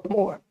opening it up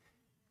more.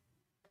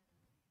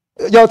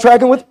 Y'all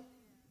tracking with?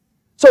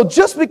 So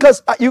just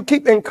because you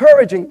keep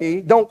encouraging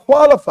me, don't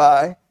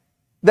qualify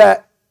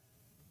that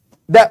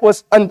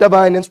was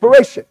undivine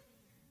inspiration.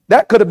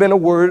 That could have been a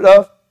word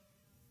of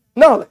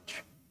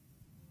knowledge.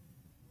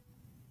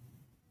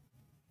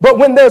 But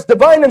when there's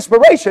divine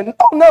inspiration,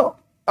 oh no,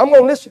 I'm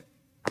going to listen.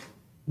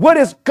 What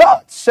is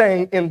God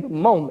saying in the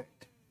moment?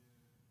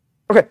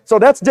 Okay, so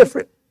that's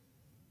different.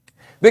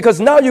 Because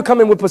now you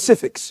come in with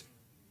specifics.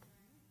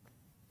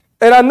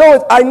 And I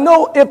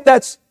know if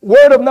that's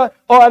word of not,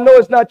 or I know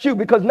it's not you,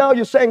 because now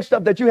you're saying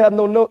stuff that you have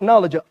no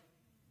knowledge of.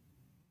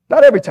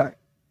 Not every time.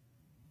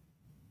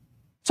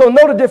 So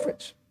know the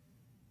difference.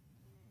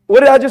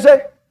 What did I just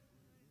say?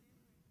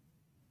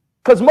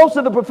 Because most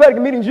of the prophetic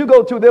meetings you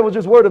go to, there was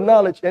just word of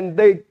knowledge, and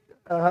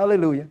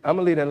hallelujah. I'm going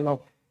to leave that alone.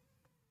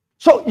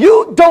 So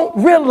you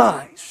don't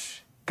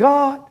realize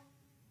God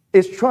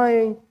is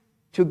trying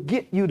to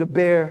get you to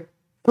bear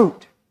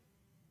fruit.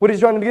 What is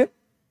he trying to get?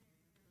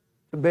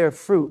 To bear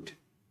fruit.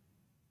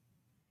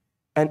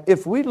 And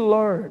if we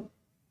learn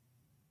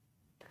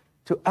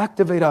to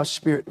activate our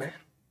spirit, man,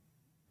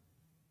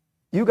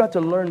 you got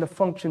to learn the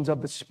functions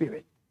of the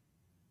Spirit.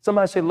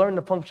 Somebody say, learn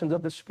the functions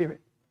of the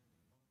Spirit.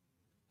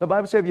 The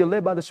Bible says if you're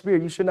led by the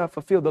Spirit, you should not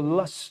fulfill the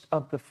lust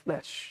of the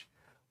flesh.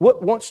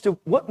 What wants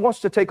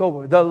to take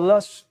over? The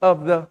lust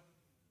of the...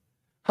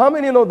 How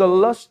many know the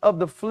lust of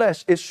the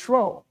flesh is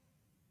strong?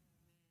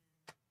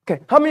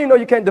 Okay. How many know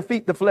you can't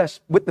defeat the flesh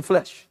with the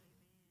flesh?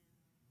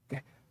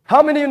 Okay.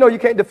 How many of you know you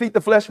can't defeat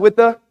the flesh with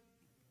the...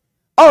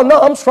 Oh, no,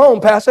 I'm strong,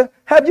 Pastor.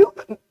 Have you...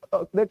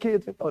 Oh, there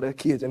are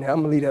kids in here.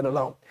 I'm going to leave that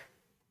alone.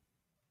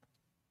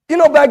 You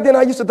know, back then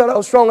I used to thought I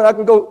was strong and I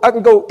can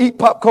go eat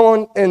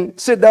popcorn and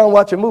sit down and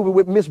watch a movie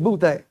with Miss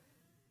Boothang.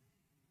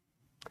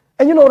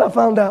 And you know what I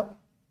found out?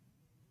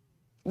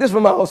 This is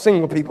for my old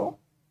single people.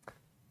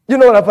 You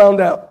know what I found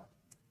out?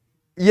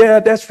 Yeah,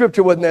 that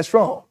scripture wasn't that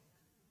strong.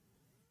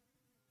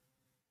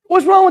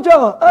 What's wrong with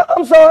y'all?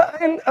 I'm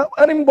sorry,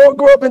 I didn't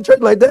grow up in church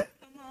like that.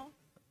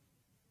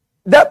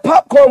 That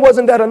popcorn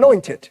wasn't that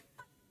anointed.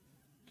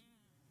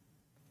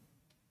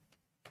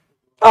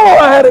 Oh,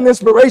 I had an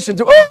inspiration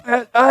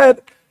to. Oh,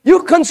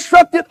 you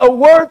constructed a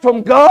word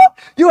from God.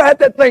 You had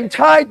that thing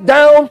tied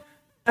down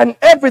and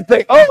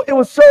everything. Oh, it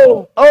was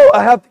so. Oh,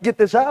 I have to get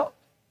this out.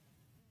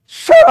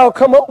 Sure, I'll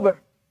come over.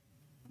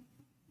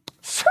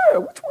 Sure,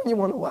 which one you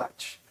want to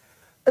watch?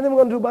 And then we're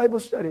going to do Bible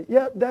study.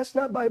 Yeah, that's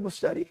not Bible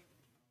study.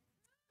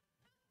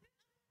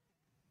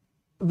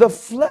 The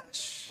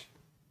flesh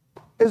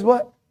is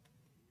what?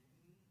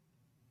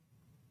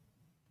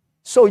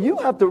 So you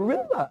have to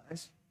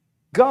realize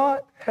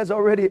God has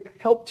already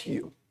helped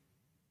you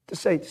to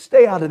say,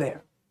 stay out of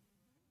there.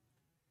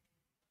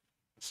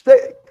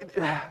 Stay.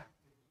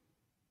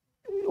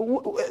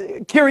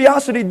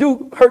 Curiosity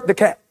do hurt the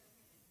cat.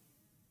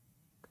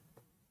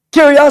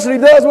 Curiosity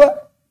does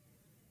what?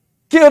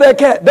 Kill that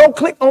cat. Don't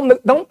click on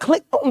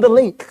the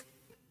link.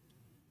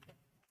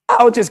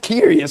 I was just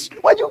curious.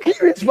 What you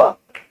curious for?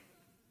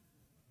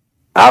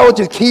 I was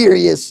just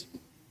curious.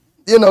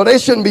 You know, they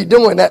shouldn't be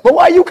doing that. But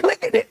why are you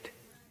clicking it?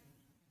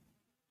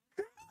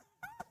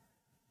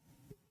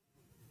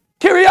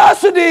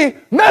 Curiosity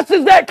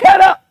messes that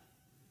cat up.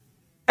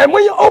 And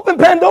when you open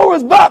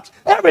Pandora's box,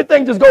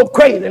 everything just goes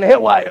crazy. And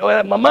hell,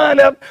 why? My mind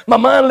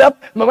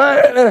left, and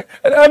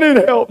I need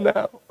help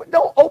now. But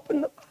don't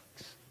open the box.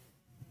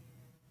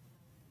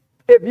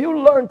 If you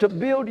learn to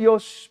build your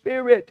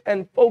spirit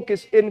and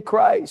focus in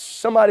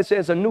Christ, somebody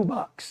says a new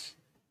box.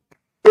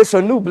 It's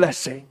a new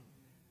blessing.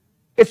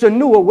 It's a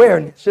new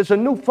awareness. It's a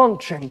new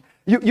function.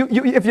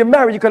 If you're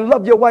married, you can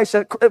love your wife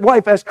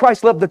as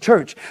Christ loved the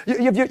church.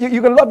 You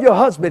can love your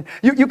husband.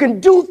 You can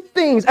do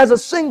things as a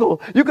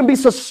single. You can be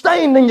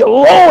sustained in your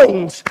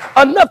loins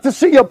enough to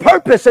see your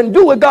purpose and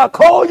do what God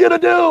called you to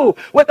do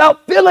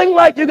without feeling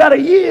like you got to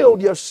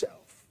yield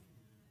yourself.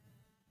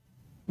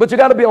 But you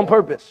got to be on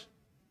purpose.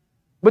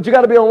 But you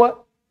got to be on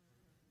what?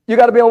 You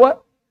got to be on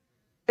what?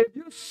 If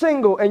you're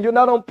single and you're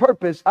not on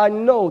purpose, I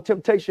know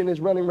temptation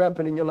is running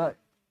rampant in your life.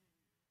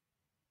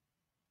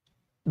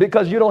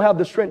 Because you don't have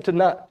the strength to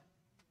not.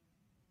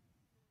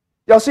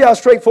 Y'all see how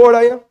straightforward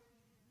I am?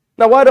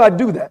 Now, why do I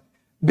do that?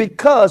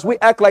 Because we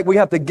act like we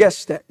have to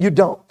guess that. You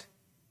don't.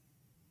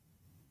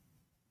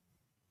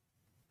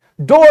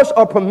 Doors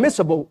are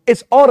permissible.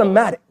 It's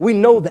automatic. We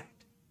know that.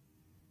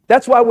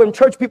 That's why when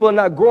church people are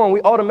not growing, we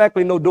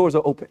automatically know doors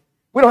are open.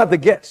 We don't have to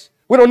guess.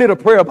 We don't need a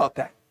prayer about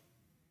that.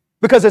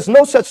 Because there's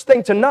no such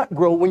thing to not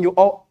grow when you're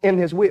all in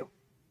his will.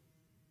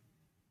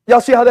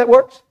 Y'all see how that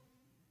works?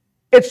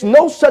 It's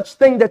no such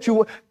thing that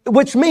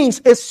which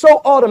means it's so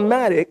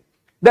automatic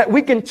that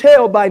we can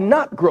tell by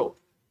not growth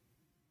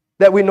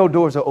that we know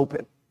doors are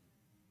open.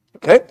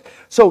 Okay?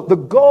 So the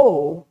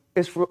goal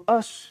is for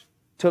us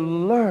to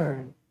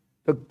learn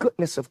the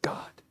goodness of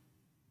God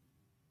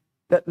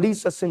that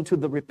leads us into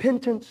the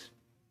repentance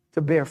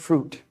to bear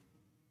fruit.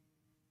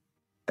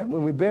 And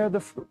when we bear the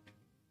fruit,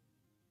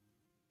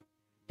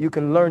 you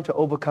can learn to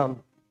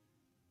overcome.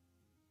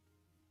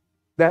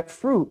 That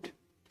fruit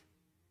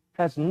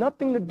has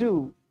nothing to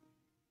do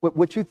with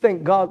what you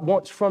think God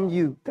wants from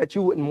you that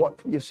you wouldn't want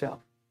for yourself.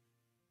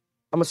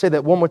 I'm going to say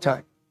that one more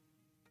time.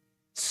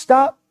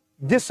 Stop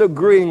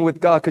disagreeing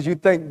with God because you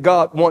think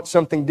God wants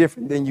something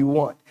different than you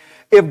want.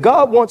 If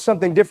God wants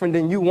something different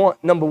than you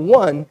want, number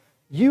one,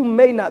 you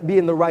may not be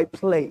in the right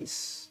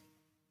place.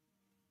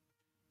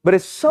 But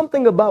it's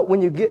something about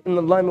when you get in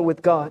alignment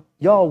with God,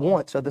 y'all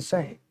wants are the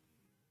same.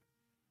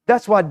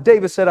 That's why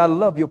David said, I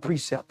love your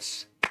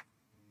precepts.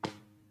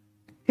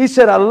 He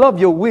said, I love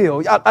your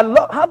will. I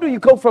love, how do you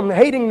go from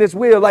hating this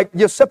will, like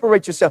you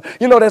separate yourself?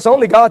 You know, that's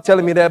only God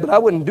telling me that, but I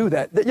wouldn't do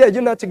that. Yeah,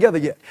 you're not together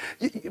yet.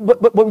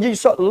 But when you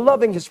start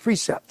loving his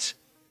precepts,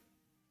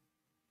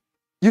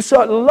 you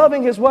start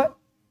loving his what?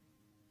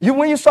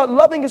 When you start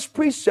loving his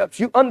precepts,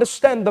 you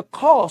understand the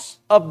cost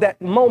of that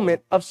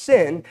moment of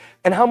sin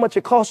and how much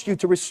it costs you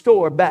to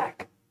restore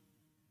back.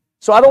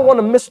 So I don't want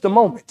to miss the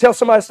moment. Tell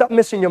somebody, stop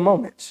missing your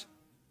moments.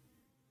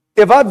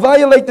 If I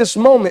violate this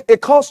moment,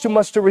 it costs too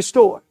much to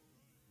restore.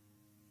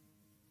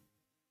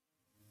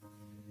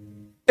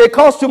 It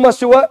costs too much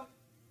to what?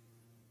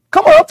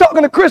 Come on, I'm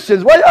talking to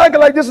Christians. Why you acting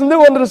like this is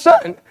new under the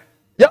sun?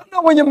 Y'all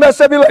know when you mess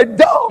up, you're like,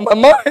 dog, my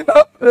mind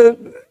up.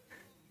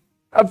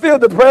 I feel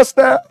depressed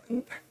now.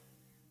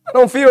 I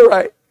don't feel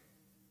right.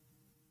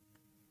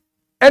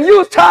 And you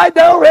was tied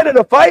down, ready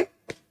to fight.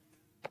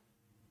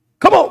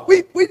 Come on,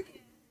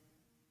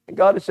 And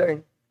God is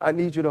saying, I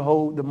need you to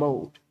hold the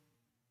mold.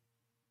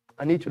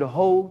 I need you to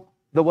hold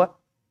the what?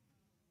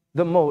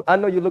 The mold. I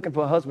know you're looking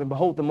for a husband, but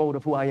hold the mold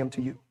of who I am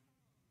to you.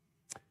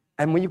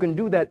 And when you can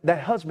do that,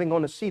 that husband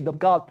going to see the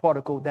God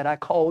particle that I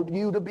called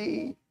you to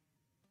be.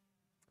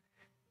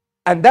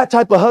 And that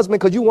type of husband,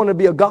 because you want to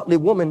be a godly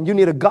woman, you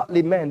need a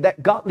godly man.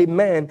 That godly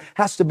man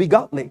has to be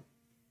godly.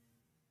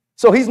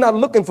 So he's not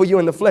looking for you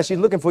in the flesh. He's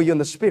looking for you in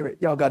the spirit.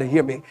 Y'all got to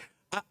hear me.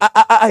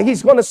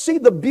 He's going to see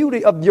the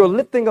beauty of your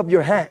lifting of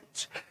your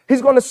hands.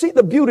 He's going to see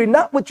the beauty,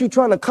 not what you're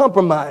trying to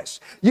compromise.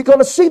 You're going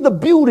to see the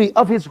beauty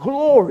of his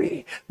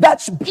glory.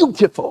 That's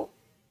beautiful.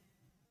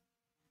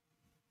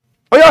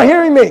 Are y'all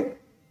hearing me?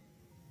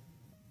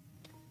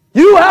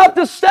 You have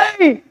to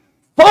stay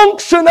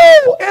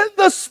functional in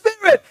the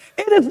spirit.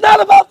 It is not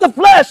about the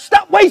flesh.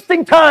 Stop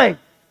wasting time.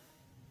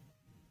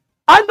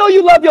 I know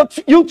you love your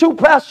YouTube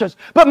pastors,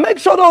 but make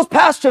sure those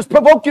pastors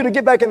provoke you to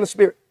get back in the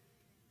spirit.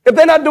 If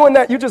they're not doing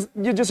that,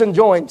 you're just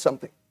enjoying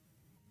something.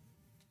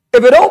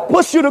 If it don't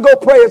push you to go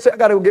pray and say, I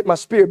got to go get my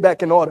spirit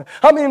back in order.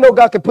 How many know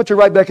God can put you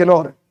right back in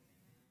order?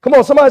 Come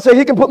on, somebody say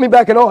he can put me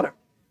back in order.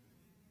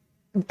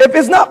 If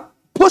it's not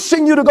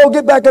pushing you to go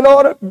get back in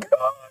order, God,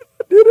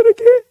 I did it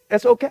again.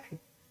 That's okay.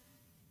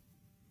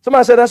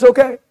 Somebody said that's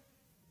okay.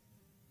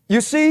 You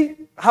see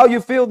how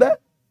you feel that?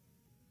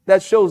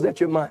 That shows that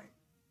you're mine.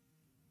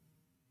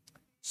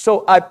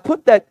 So I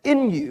put that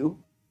in you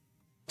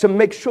to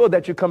make sure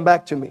that you come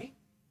back to me.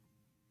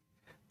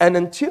 And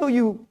until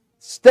you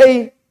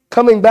stay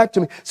coming back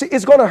to me, see,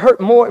 it's going to hurt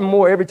more and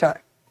more every time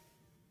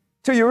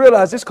till you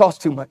realize this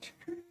costs too much.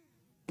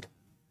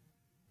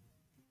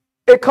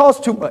 It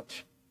costs too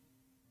much.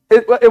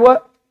 It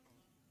what?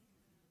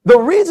 The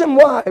reason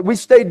why we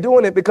stay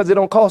doing it because it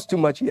don't cost too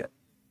much yet.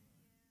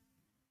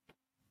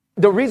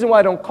 The reason why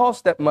it don't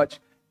cost that much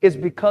is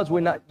because we're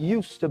not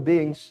used to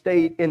being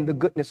stayed in the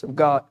goodness of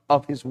God,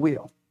 of his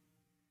will.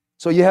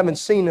 So you haven't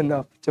seen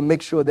enough to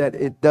make sure that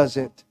it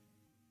doesn't.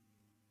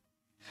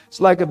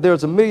 It's like if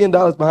there's $1 million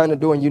behind the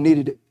door and you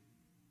needed it,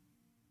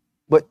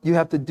 but you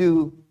have to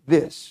do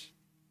this.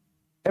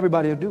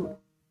 Everybody will do it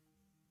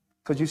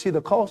because you see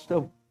the cost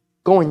of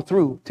going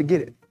through to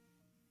get it.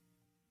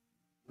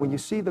 When you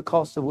see the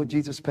cost of what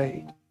Jesus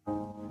paid,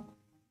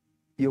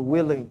 you're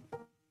willing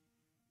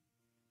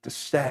to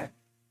stand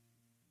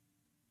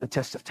the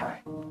test of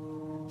time.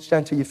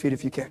 Stand to your feet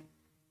if you can.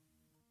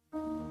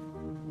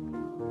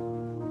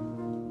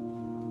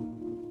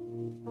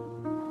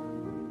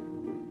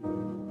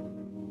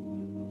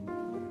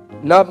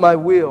 Not my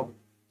will,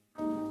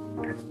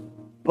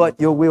 but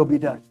your will be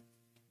done.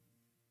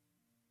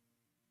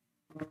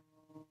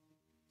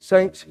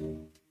 Saints,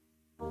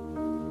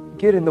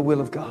 get in the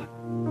will of God.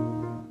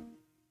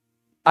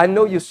 I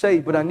know you're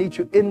saved, but I need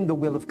you in the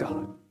will of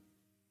God.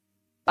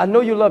 I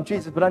know you love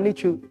Jesus, but I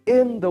need you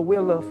in the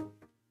will of God.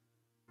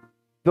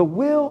 The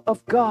will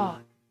of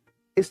God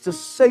is the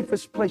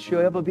safest place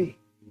you'll ever be.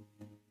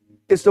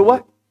 It's the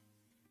what?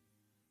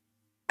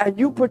 And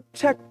you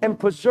protect and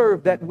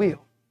preserve that will.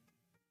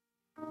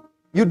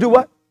 You do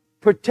what?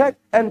 Protect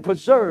and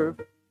preserve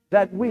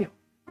that will.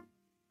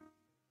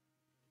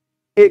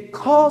 It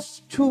costs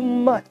too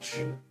much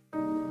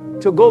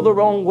to go the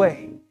wrong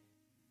way.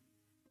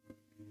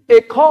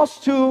 It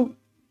costs to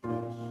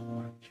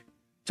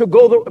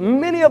go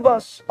many of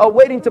us are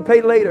waiting to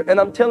pay later, and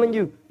I'm telling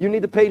you, you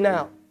need to pay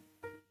now.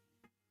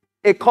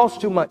 It costs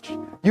too much.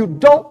 You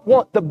don't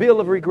want the bill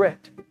of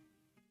regret.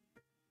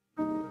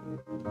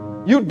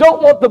 You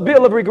don't want the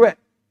bill of regret.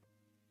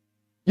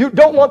 You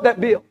don't want that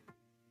bill.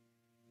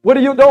 What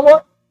do you don't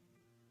want?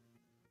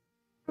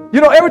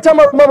 You know, every time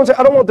I remember,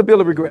 I don't want the bill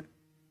of regret.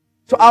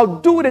 So I'll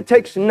do what it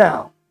takes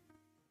now.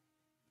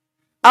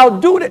 I'll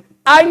do it.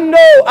 I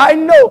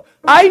know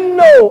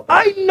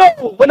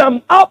when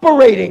I'm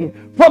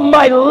operating from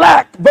my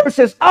lack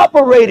versus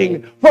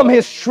operating from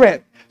his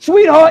strength.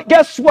 Sweetheart,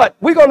 guess what?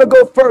 We're going to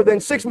go further. In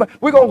 6 months,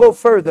 we're going to go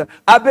further.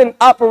 I've been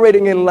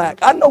operating in lack.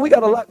 I know we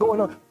got a lot going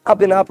on. I've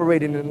been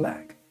operating in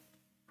lack.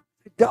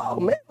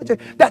 Dog, man,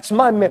 that's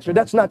my measure.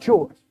 That's not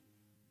yours.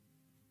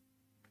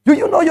 Do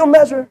you know your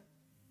measure?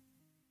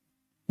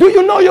 Do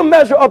you know your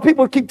measure, or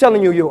people keep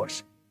telling you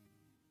yours?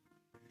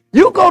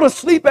 You go to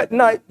sleep at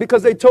night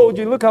because they told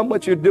you, look how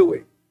much you're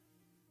doing.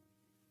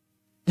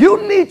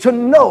 You need to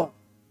know.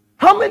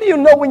 How many of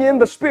you know when you're in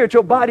the spirit,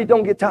 your body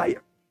don't get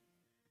tired?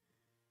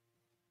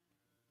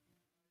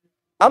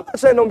 I'm not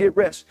saying don't get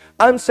rest.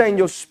 I'm saying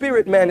your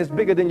spirit man is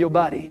bigger than your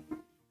body.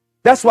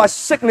 That's why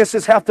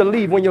sicknesses have to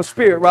leave when your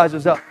spirit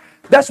rises up.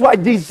 That's why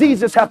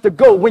diseases have to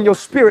go when your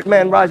spirit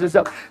man rises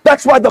up.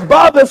 That's why the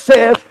Bible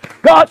says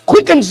God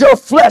quickens your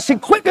flesh. He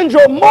quickens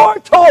your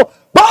mortal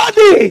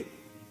body.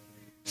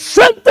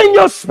 Strengthen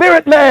your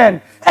spirit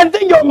man, and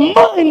then your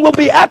mind will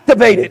be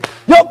activated.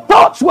 Your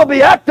thoughts will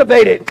be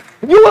activated.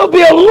 You will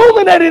be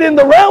illuminated in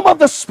the realm of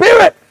the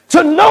spirit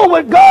to know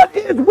what God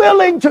is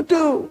willing to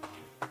do.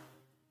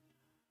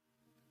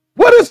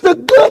 What is the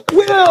good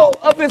will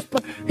of his?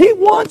 He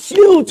wants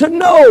you to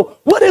know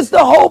what is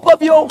the hope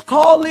of your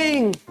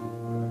calling.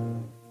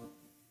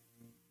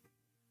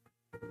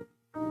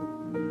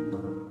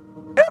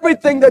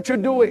 Everything that you're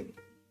doing,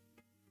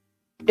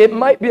 it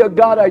might be a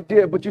God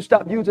idea, but you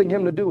stop using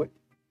him to do it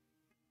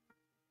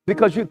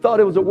because you thought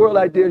it was a world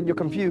idea and you're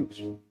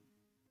confused.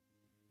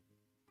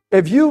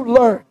 If you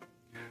learn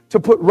to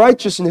put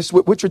righteousness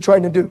with what you're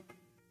trying to do,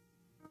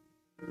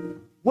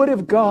 what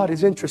if God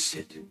is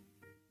interested?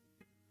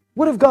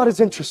 What if God is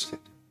interested?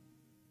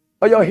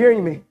 Are y'all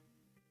hearing me?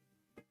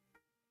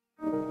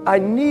 I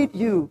need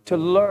you to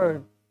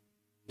learn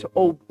to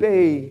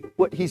obey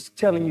what he's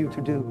telling you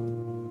to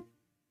do.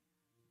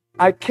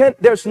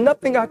 There's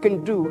nothing I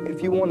can do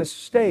if you want to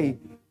stay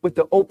with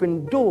the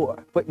open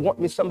door, but want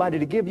me somebody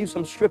to give you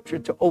some scripture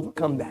to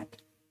overcome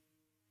that.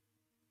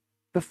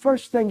 The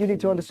first thing you need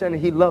to understand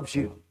is he loves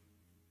you.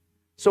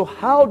 So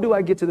how do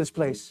I get to this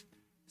place?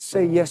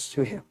 Say yes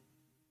to him.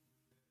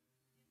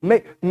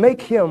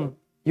 Make him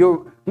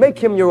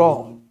your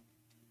all.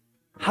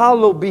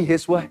 Hallowed be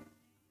his what?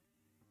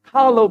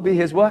 Hallowed be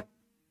his what?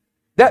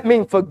 That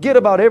means forget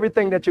about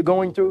everything that you're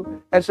going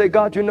through and say,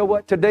 God, you know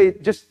what? Today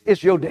just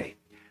it's your day.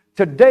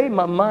 Today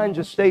my mind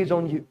just stays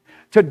on you.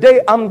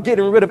 Today I'm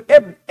getting rid of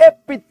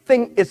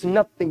everything is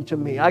nothing to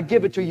me. I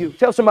give it to you.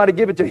 Tell somebody,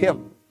 give it to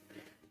him.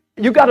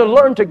 You got to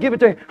learn to give it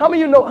to him. How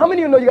many of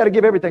you know you got to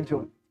give everything to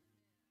him?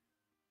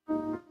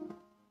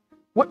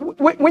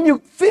 When you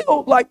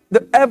feel like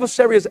the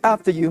adversary is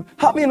after you,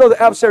 how many of you know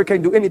the adversary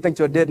can't do anything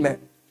to a dead man?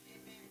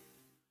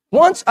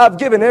 Once I've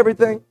given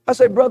everything, I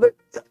say, brother,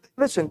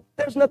 listen,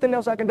 there's nothing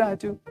else I can die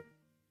to.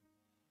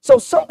 So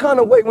some kind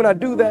of way when I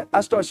do that,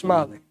 I start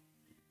smiling.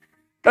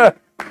 I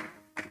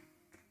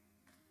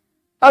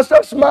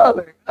start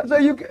smiling. I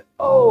say,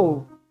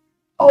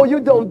 Oh,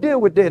 you don't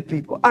deal with dead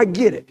people. I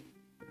get it.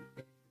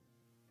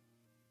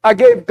 I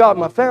gave God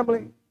my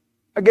family.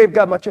 I gave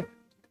God my church.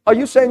 Are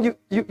you saying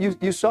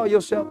you saw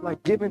yourself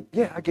like giving?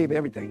 Yeah, I gave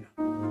everything.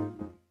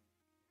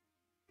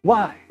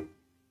 Why?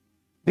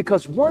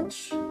 Because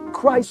once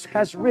Christ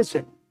has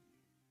risen,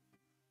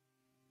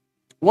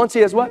 once he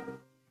has what?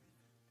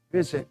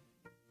 Risen.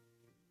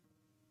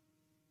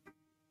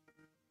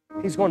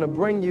 He's going to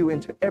bring you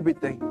into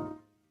everything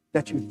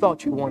that you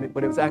thought you wanted,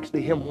 but it was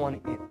actually him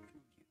wanting it.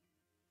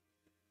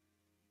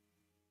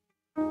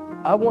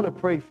 I want to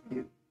pray for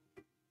you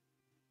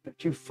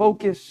that you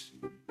focus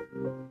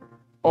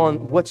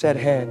on what's at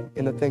hand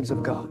in the things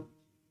of God.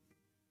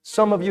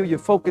 Some of you, you're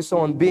focused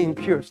on being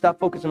pure. Stop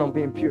focusing on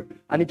being pure.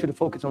 I need you to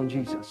focus on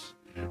Jesus.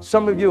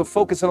 Some of you are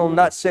focusing on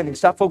not sinning.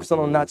 Stop focusing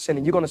on not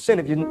sinning. You're going to sin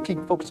if you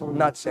keep focusing on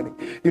not sinning.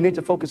 You need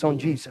to focus on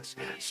Jesus.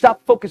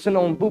 Stop focusing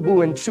on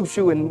boo-boo and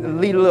shoo-shoo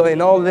and Lila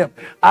and all of them.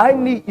 I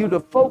need you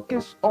to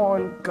focus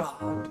on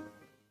God.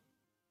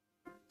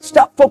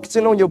 Stop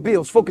focusing on your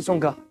bills. Focus on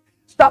God.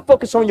 Stop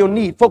focusing on your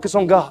need. Focus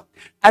on God.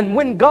 And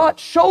when God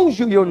shows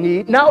you your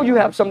need, now you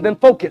have something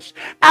focused.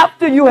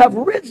 After you have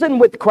risen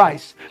with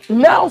Christ,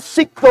 now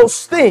seek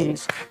those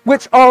things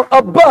which are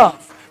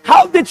above.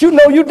 How did you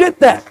know you did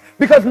that?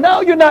 Because now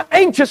you're not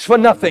anxious for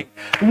nothing.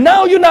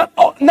 Now you're not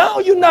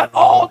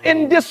all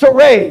in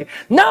disarray.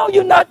 Now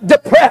you're not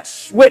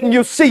depressed when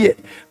you see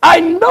it. I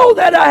know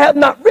that I have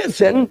not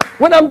risen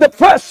when I'm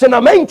depressed and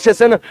I'm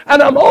anxious and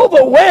I'm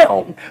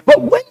overwhelmed.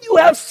 But when you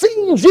have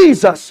seen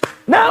Jesus,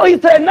 now he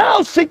said,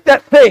 now seek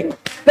that thing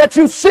that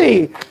you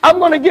see. I'm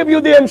going to give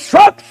you the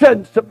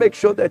instructions to make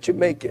sure that you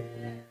make it.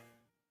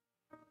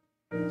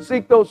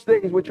 Seek those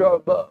things which are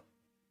above.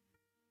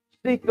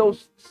 Seek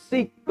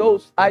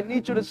those. I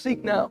need you to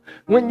seek now.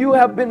 When you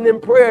have been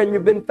in prayer and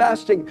you've been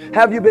fasting,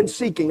 have you been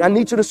seeking? I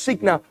need you to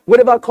seek now. What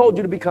have I called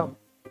you to become?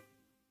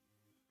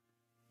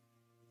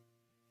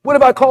 What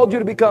have I called you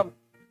to become?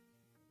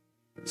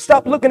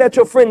 Stop looking at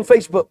your friend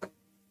Facebook.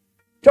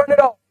 Turn it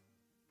off.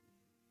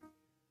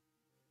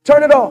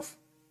 Turn it off.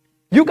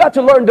 You got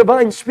to learn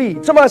divine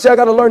speed. Somebody say, I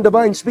got to learn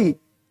divine speed.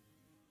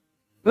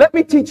 Let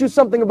me teach you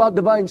something about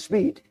divine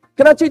speed.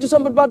 Can I teach you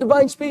something about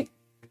divine speed?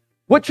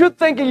 What you're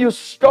thinking you're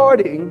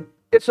starting,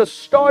 it's a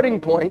starting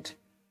point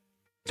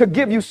to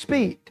give you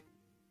speed.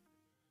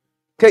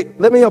 Okay,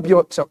 let me help you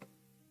with something.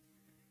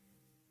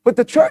 What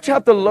the church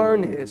have to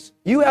learn is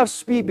you have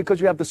speed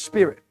because you have the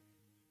Spirit.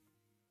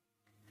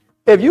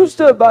 If you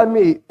stood by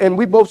me and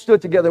we both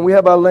stood together and we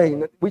have our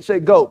lane, we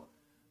say go,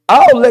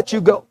 I'll let you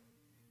go.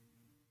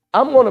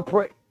 I'm going to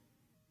pray.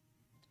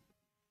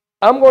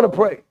 I'm going to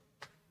pray.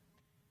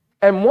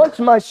 And once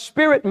my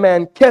spirit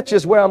man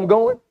catches where I'm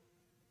going,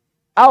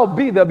 I'll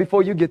be there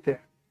before you get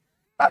there.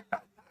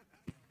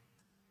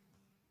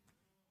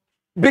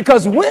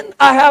 Because when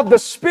I have the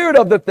spirit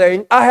of the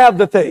thing, I have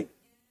the thing.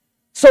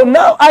 So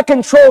now I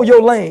control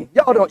your lane.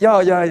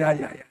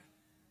 Yeah.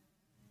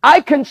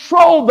 I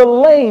control the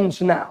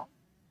lanes now.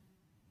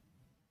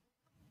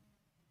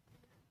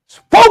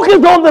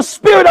 Focus on the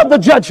spirit of the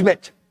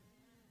judgment.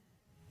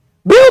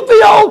 Build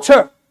the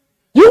altar.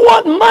 You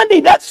want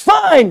money, that's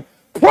fine.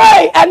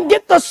 Pray and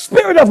get the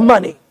spirit of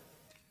money.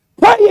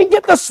 Pray and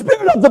get the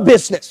spirit of the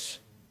business.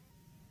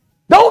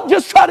 Don't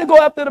just try to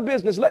go after the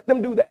business. Let them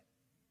do that.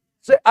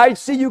 Say, I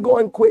see you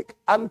going quick.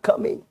 I'm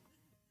coming.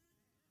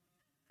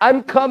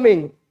 I'm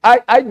coming.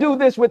 I do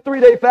this with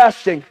 3-day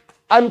fasting.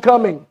 I'm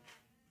coming.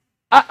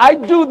 I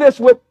do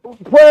this with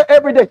prayer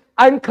every day.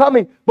 I'm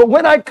coming. But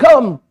when I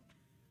come,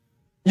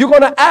 you're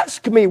going to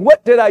ask me,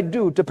 what did I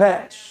do to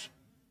pass?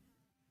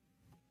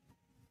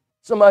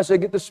 Somebody say,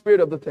 get the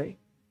spirit of the thing.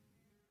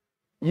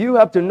 You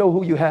have to know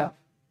who you have.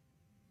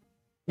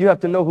 You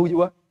have to know who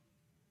you are.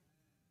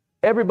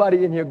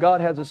 Everybody in here,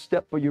 God has a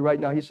step for you right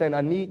now. He's saying,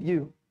 I need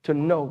you to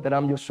know that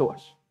I'm your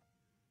source.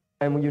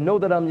 And when you know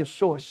that I'm your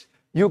source,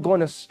 you're going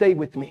to stay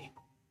with me.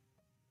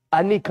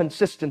 I need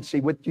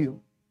consistency with you.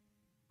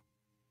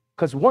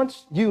 Because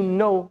once you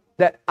know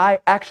that I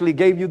actually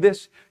gave you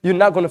this, you're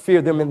not going to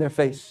fear them in their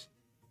face.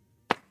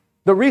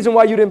 The reason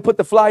why you didn't put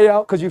the flyer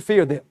out, because you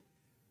fear them.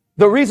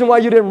 The reason why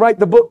you didn't write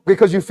the book,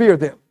 because you fear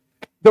them.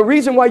 The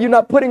reason why you're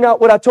not putting out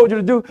what I told you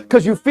to do,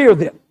 because you fear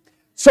them.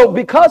 So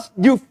because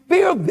you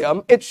fear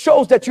them, it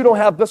shows that you don't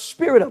have the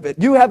spirit of it.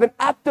 You haven't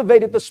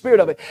activated the spirit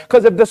of it.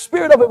 Because if the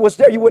spirit of it was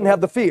there, you wouldn't have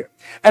the fear.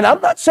 And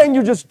I'm not saying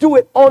you just do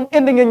it on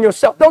ending in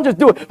yourself. Don't just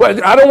do it.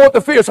 Well, I don't want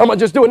the fear, so I'm going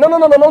to just do it. No,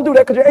 don't do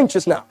that because you're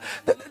anxious now.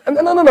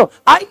 No.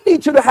 I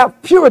need you to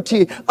have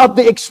purity of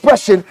the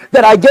expression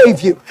that I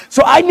gave you.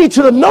 So I need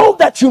you to know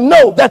that you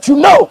know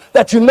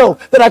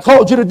that I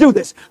called you to do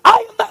this.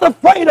 I am not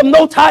afraid of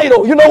no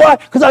title. You know why?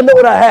 Because I know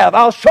what I have.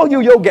 I'll show you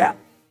your gap.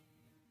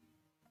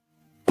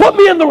 Put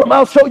me in the room.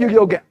 I'll show you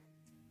your gap.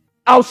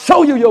 I'll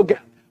show you your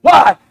gap.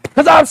 Why?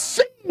 Because I've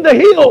seen the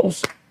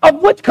hills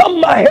of which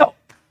come my help.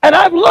 And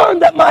I've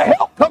learned that my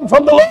help comes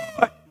from the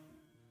Lord.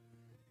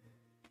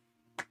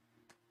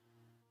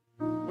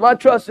 My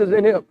trust is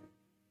in him.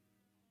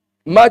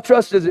 My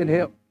trust is in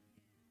him.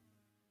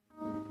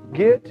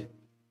 Get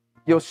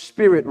your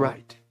spirit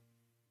right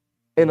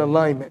in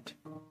alignment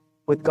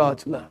with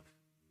God's love.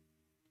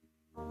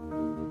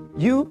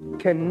 You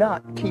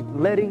cannot keep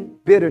letting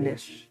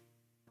bitterness,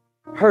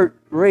 hurt,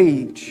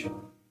 rage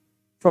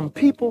from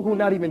people who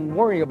are not even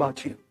worrying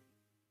about you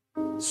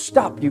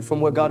stop you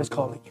from where God is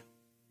calling you.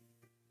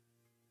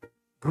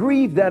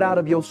 Grieve that out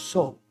of your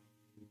soul.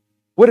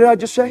 What did I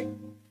just say?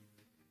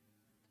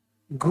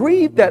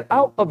 Grieve that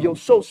out of your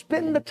soul.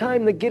 Spend the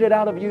time to get it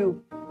out of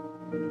you.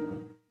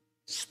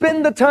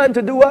 Spend the time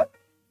to do what?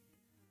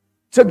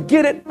 To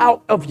get it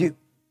out of you.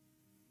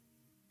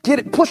 Get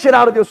it, push it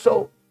out of your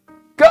soul.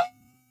 Go.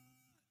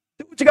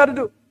 Do what you got to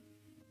do.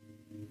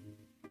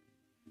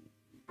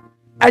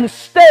 And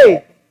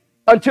stay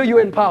until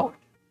you're empowered.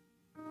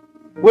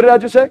 What did I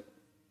just say?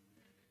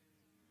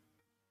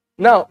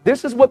 Now,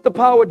 this is what the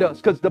power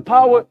does, because the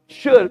power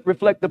should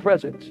reflect the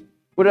presence.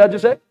 What did I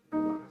just say?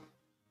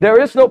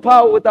 There is no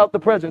power without the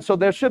presence, so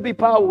there should be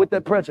power with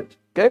that presence.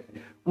 Okay?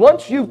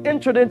 Once you've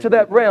entered into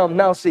that realm,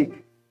 now seek.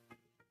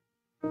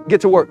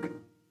 Get to work.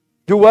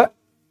 Do what?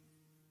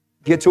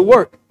 Get to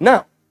work.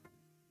 Now,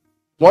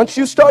 once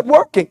you start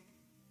working,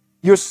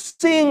 you're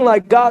seeing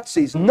like God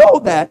sees. Know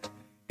that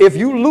if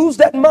you lose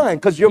that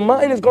mind, because your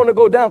mind is going to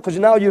go down, because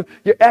now you're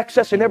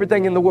accessing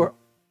everything in the world.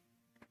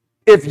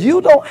 If you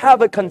don't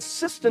have a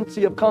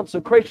consistency of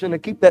consecration to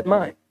keep that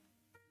mind,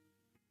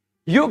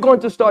 you're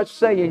going to start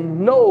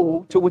saying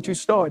no to what you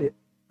started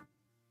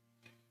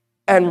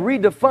and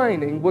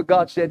redefining what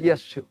God said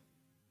yes to.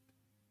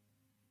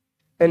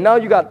 And now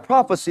you got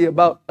prophecy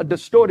about a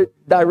distorted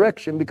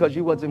direction because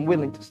you wasn't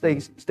willing to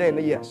stay in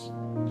the yes.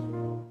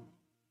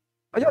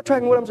 Are y'all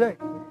tracking what I'm saying?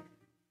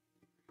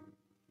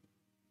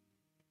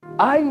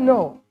 I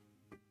know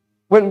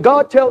when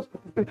God tells,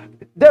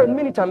 there are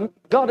many times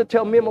God will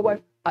tell me and my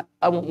wife,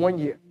 I want 1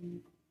 year.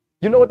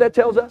 You know what that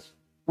tells us?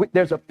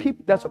 That's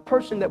a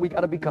person that we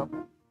got to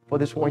become for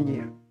this 1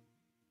 year.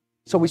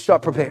 So we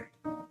start preparing.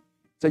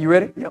 So you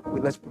ready? Yep,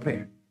 let's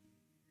prepare.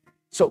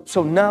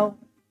 So now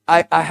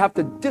I have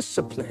to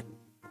discipline.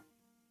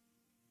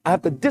 I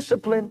have to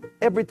discipline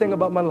everything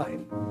about my life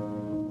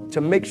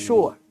to make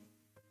sure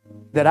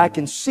that I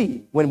can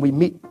see when we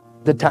meet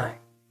the time.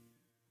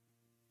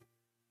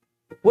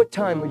 What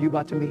time are you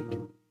about to meet?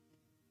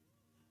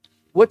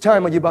 What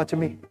time are you about to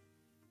meet?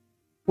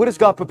 What is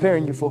God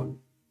preparing you for?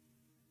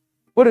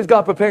 What is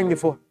God preparing you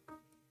for?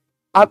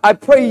 I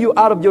pray you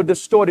out of your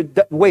distorted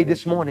way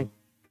this morning.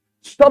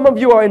 Some of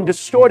you are in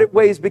distorted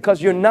ways because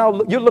you're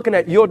looking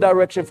at your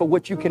direction for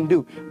what you can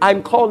do.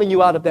 I'm calling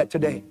you out of that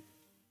today.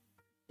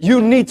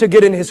 You need to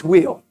get in His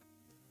will.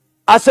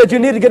 I said you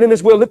need to get in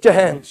His will. Lift your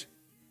hands.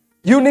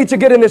 You need to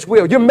get in His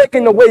will. You're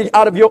making a way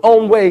out of your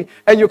own way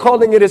and you're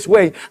calling it His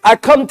way. I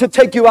come to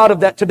take you out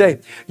of that today.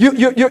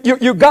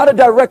 You got a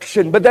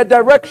direction, but that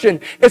direction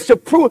is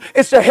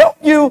to help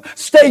you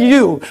stay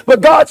you.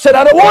 But God said,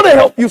 I don't want to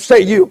help you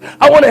stay you.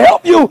 I want to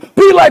help you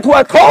be like who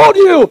I called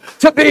you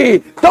to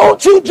be.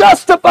 Don't you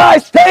justify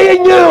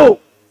staying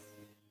you.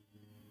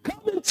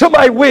 Come into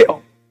my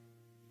will.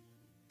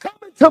 Come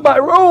into my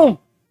room.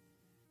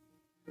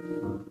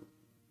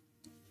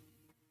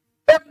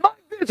 If my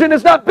vision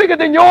is not bigger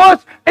than yours,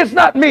 it's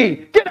not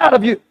me. Get out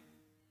of you.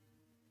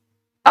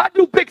 I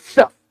do big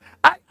stuff.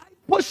 I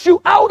push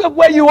you out of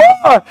where you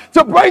are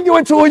to bring you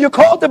into who you're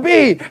called to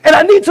be. And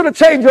I need you to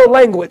change your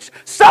language.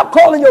 Stop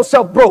calling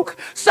yourself broke.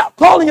 Stop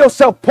calling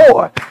yourself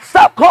poor.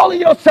 Stop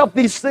calling yourself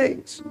these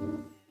things.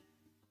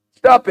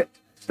 Stop it.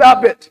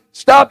 Stop it.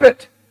 Stop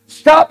it.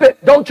 Stop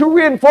it. Don't you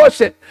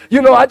reinforce it.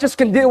 You know, I just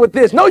can deal with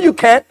this. No, you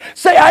can't.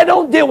 Say, I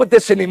don't deal with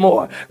this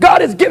anymore.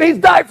 God is He's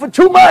died for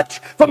too much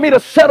for me to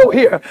settle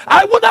here.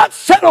 I will not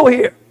settle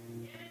here.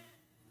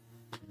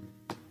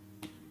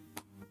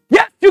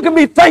 Yes, you can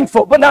be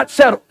thankful, but not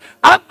settle.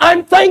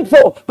 I'm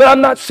thankful, but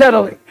I'm not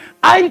settling.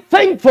 I'm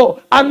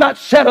thankful, I'm not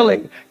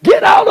settling.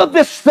 Get out of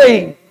this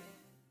thing.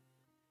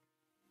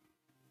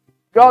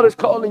 God is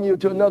calling you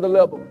to another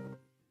level.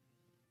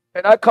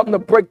 And I come to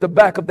break the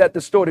back of that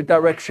distorted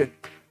direction.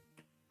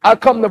 I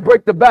come to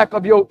break the back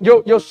of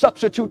your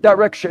substitute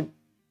direction.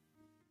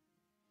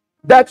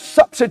 That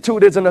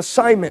substitute is an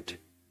assignment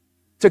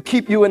to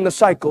keep you in the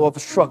cycle of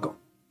struggle.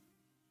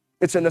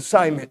 It's an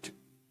assignment.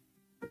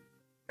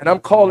 And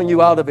I'm calling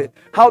you out of it.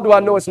 How do I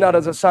know it's not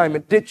an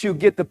assignment? Did you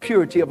get the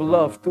purity of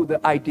love through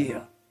the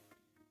idea?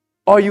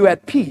 Are you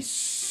at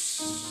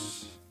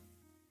peace?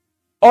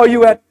 Are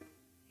you at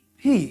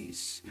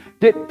peace?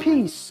 Did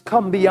peace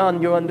come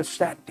beyond your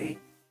understanding?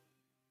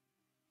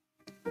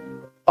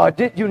 Or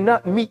did you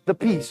not meet the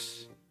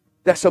peace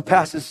that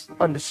surpasses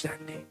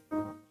understanding?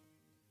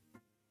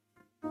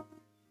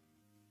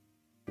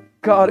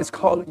 God is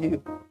calling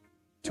you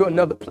to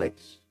another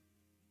place.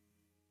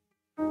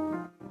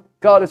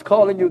 God is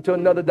calling you to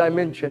another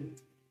dimension.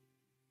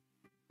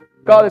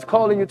 God is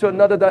calling you to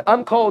another.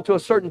 I'm called to a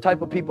certain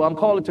type of people. I'm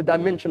called to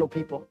dimensional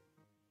people.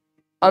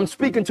 I'm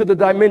speaking to the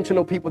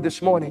dimensional people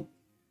this morning.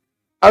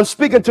 I'm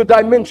speaking to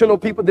dimensional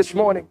people this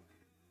morning.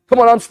 Come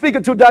on, I'm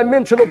speaking to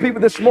dimensional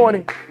people this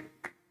morning.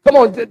 Come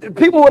on,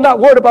 people were not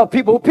worried about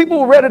people.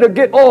 People were ready to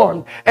get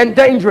armed and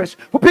dangerous.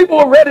 People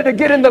were ready to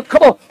get in the,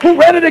 come on, who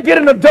ready to get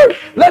in the dirt?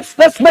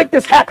 Let's make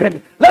this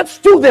happen. Let's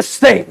do this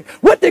thing.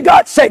 What did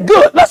God say?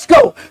 Good, let's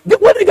go.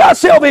 What did God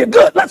say over here?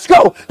 Good, let's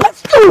go.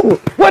 Let's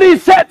do what he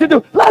said to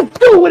do. Let's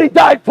do what he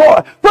died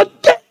for.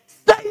 Forget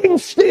staying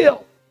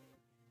still.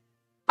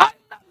 I'm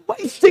not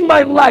wasting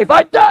my life.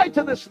 I died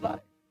to this life.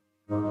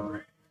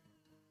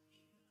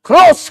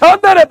 Cross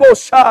under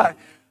the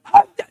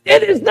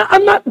It is not,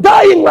 I'm not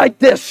dying like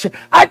this.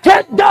 I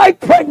can't die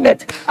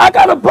pregnant. I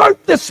got to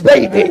birth this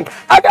baby.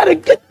 I got to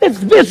get this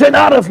vision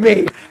out of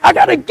me. I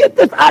got to get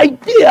this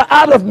idea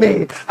out of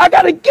me. I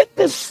got to get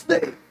this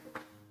thing.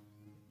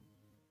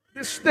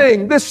 This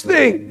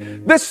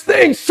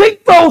thing.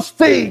 Seek those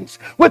things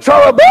which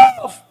are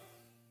above.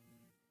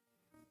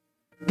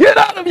 Get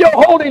out of your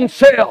holding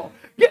cell.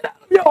 Get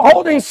out of your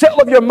holding cell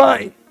of your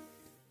mind.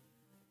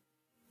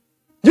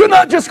 You're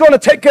not just going to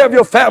take care of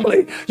your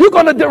family. You're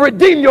going to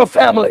redeem your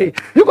family.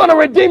 You're going to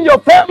redeem your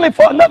family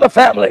for another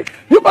family.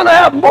 You're going to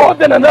have more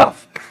than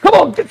enough. Come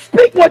on,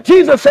 speak what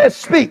Jesus says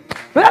speak.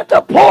 Let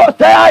the poor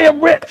say, I am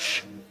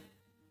rich.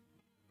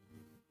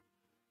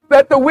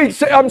 Let the weak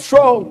say, I'm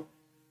strong.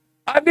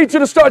 I need you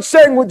to start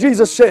saying what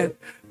Jesus said.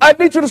 I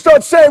need you to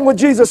start saying what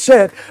Jesus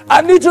said.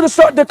 I need you to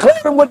start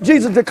declaring what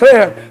Jesus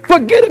declared.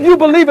 Forget if you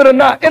believe it or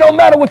not. It don't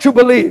matter what you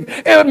believe.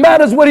 It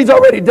matters what he's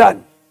already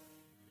done.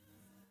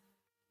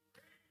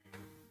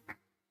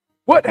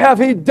 What have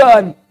he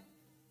done?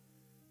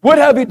 What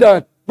have he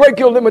done? Break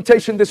your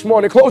limitation this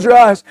morning. Close your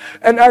eyes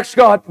and ask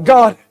God,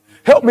 God,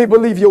 help me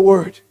believe your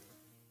word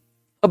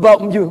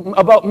about you,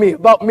 about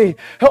me.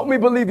 Help me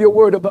believe your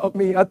word about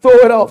me. I throw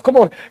it off. Come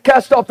on,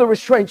 cast off the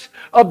restraints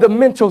of the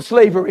mental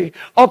slavery,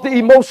 of the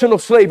emotional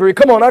slavery.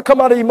 Come on, I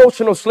come out of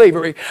emotional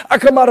slavery. I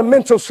come out of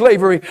mental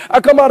slavery.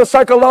 I come out of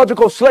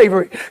psychological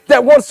slavery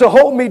that wants to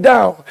hold me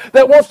down,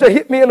 that wants to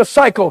hit me in a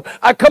cycle.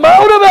 I come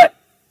out of it.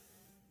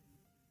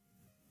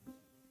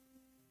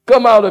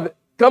 Come out of it.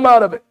 Come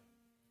out of it.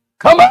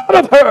 Come out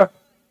of her.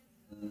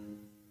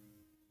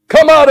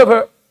 Come out of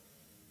her.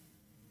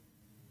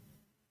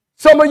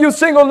 Some of you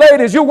single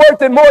ladies, you're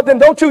worth it more than,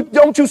 don't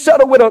you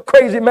settle with a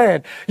crazy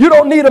man. You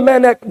don't need a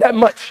man that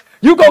much.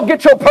 You go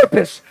get your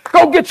purpose.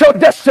 Go get your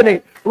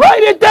destiny.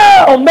 Write it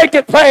down. Make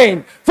it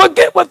plain.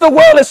 Forget what the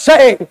world is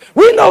saying.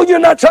 We know you're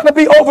not trying to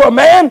be over a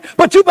man,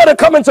 but you better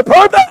come into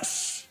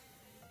purpose.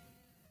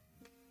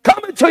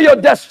 Come into your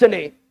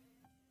destiny.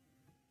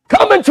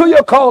 Come into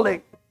your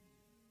calling.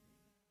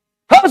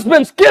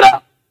 Husbands, get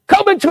up.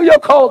 Come into your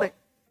calling.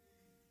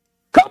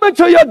 Come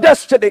into your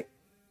destiny.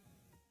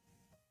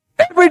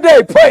 Every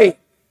day, pray.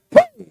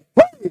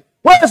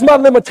 Where's my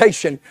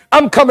limitation?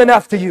 I'm coming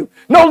after you.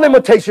 No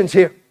limitations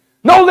here.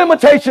 No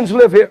limitations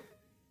live here.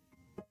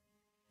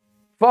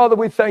 Father,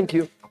 we thank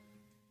you.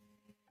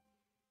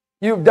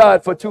 You've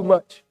died for too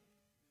much.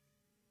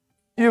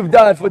 You've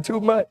died for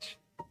too much.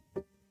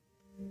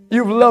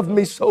 You've loved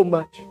me so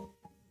much.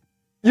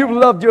 You've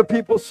loved your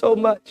people so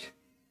much.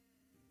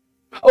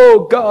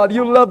 Oh God,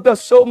 you loved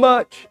us so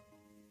much.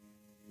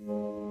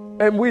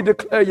 And we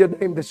declare your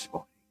name this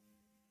morning.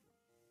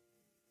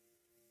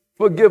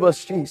 Forgive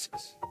us,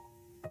 Jesus.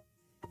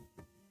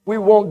 We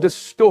won't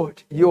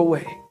distort your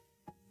way,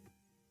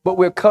 but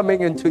we're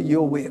coming into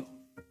your will.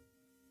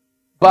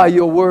 By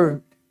your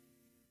word.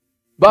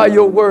 By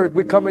your word,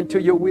 we come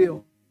into your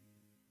will.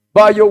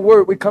 By your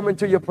word, we come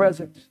into your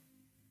presence.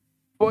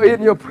 For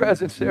in your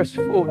presence, there's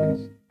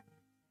fullness.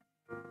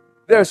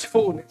 There's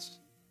fullness.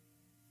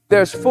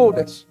 There's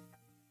fullness.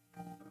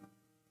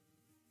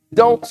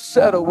 Don't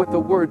settle with the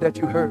word that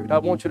you heard. I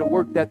want you to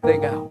work that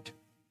thing out.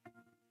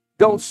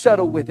 Don't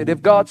settle with it.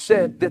 If God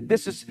said that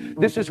this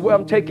is where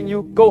I'm taking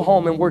you, go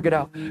home and work it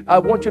out. I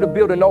want you to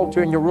build an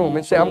altar in your room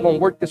and say, I'm going to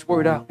work this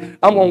word out.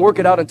 I'm going to work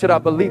it out until I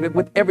believe it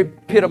with every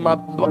bit of my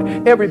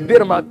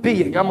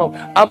being. I'm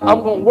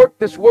going to work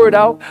this word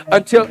out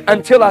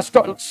until I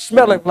start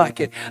smelling like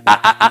it.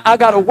 I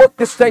got to work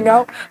this thing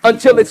out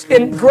until it's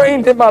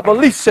ingrained in my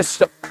belief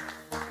system.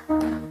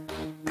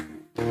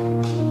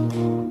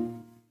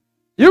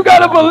 You got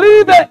to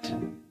believe it.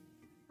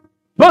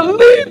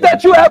 Believe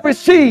that you have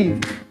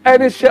received,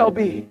 and it shall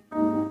be.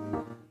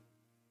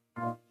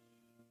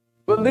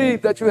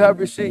 Believe that you have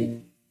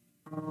received.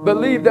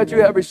 Believe that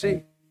you have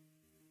received.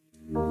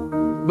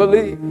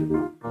 Believe.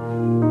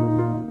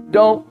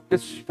 Don't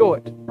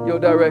distort your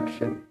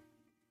direction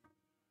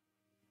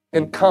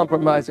and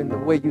compromising the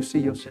way you see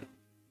yourself.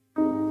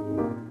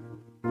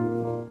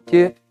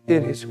 Get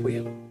in his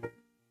will.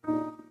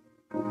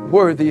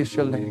 Worthy is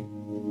your name.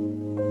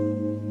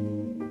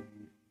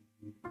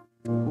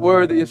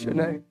 Worthy is your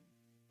name.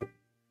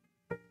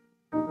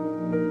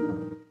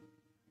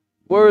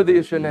 Worthy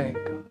is your name,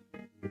 God.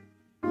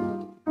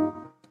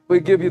 We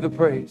give you the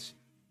praise.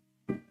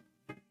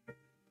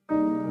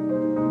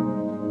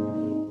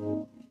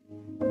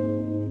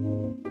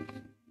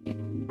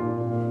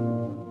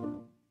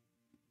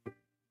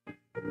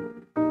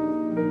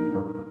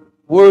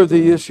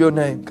 Worthy is your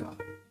name, God.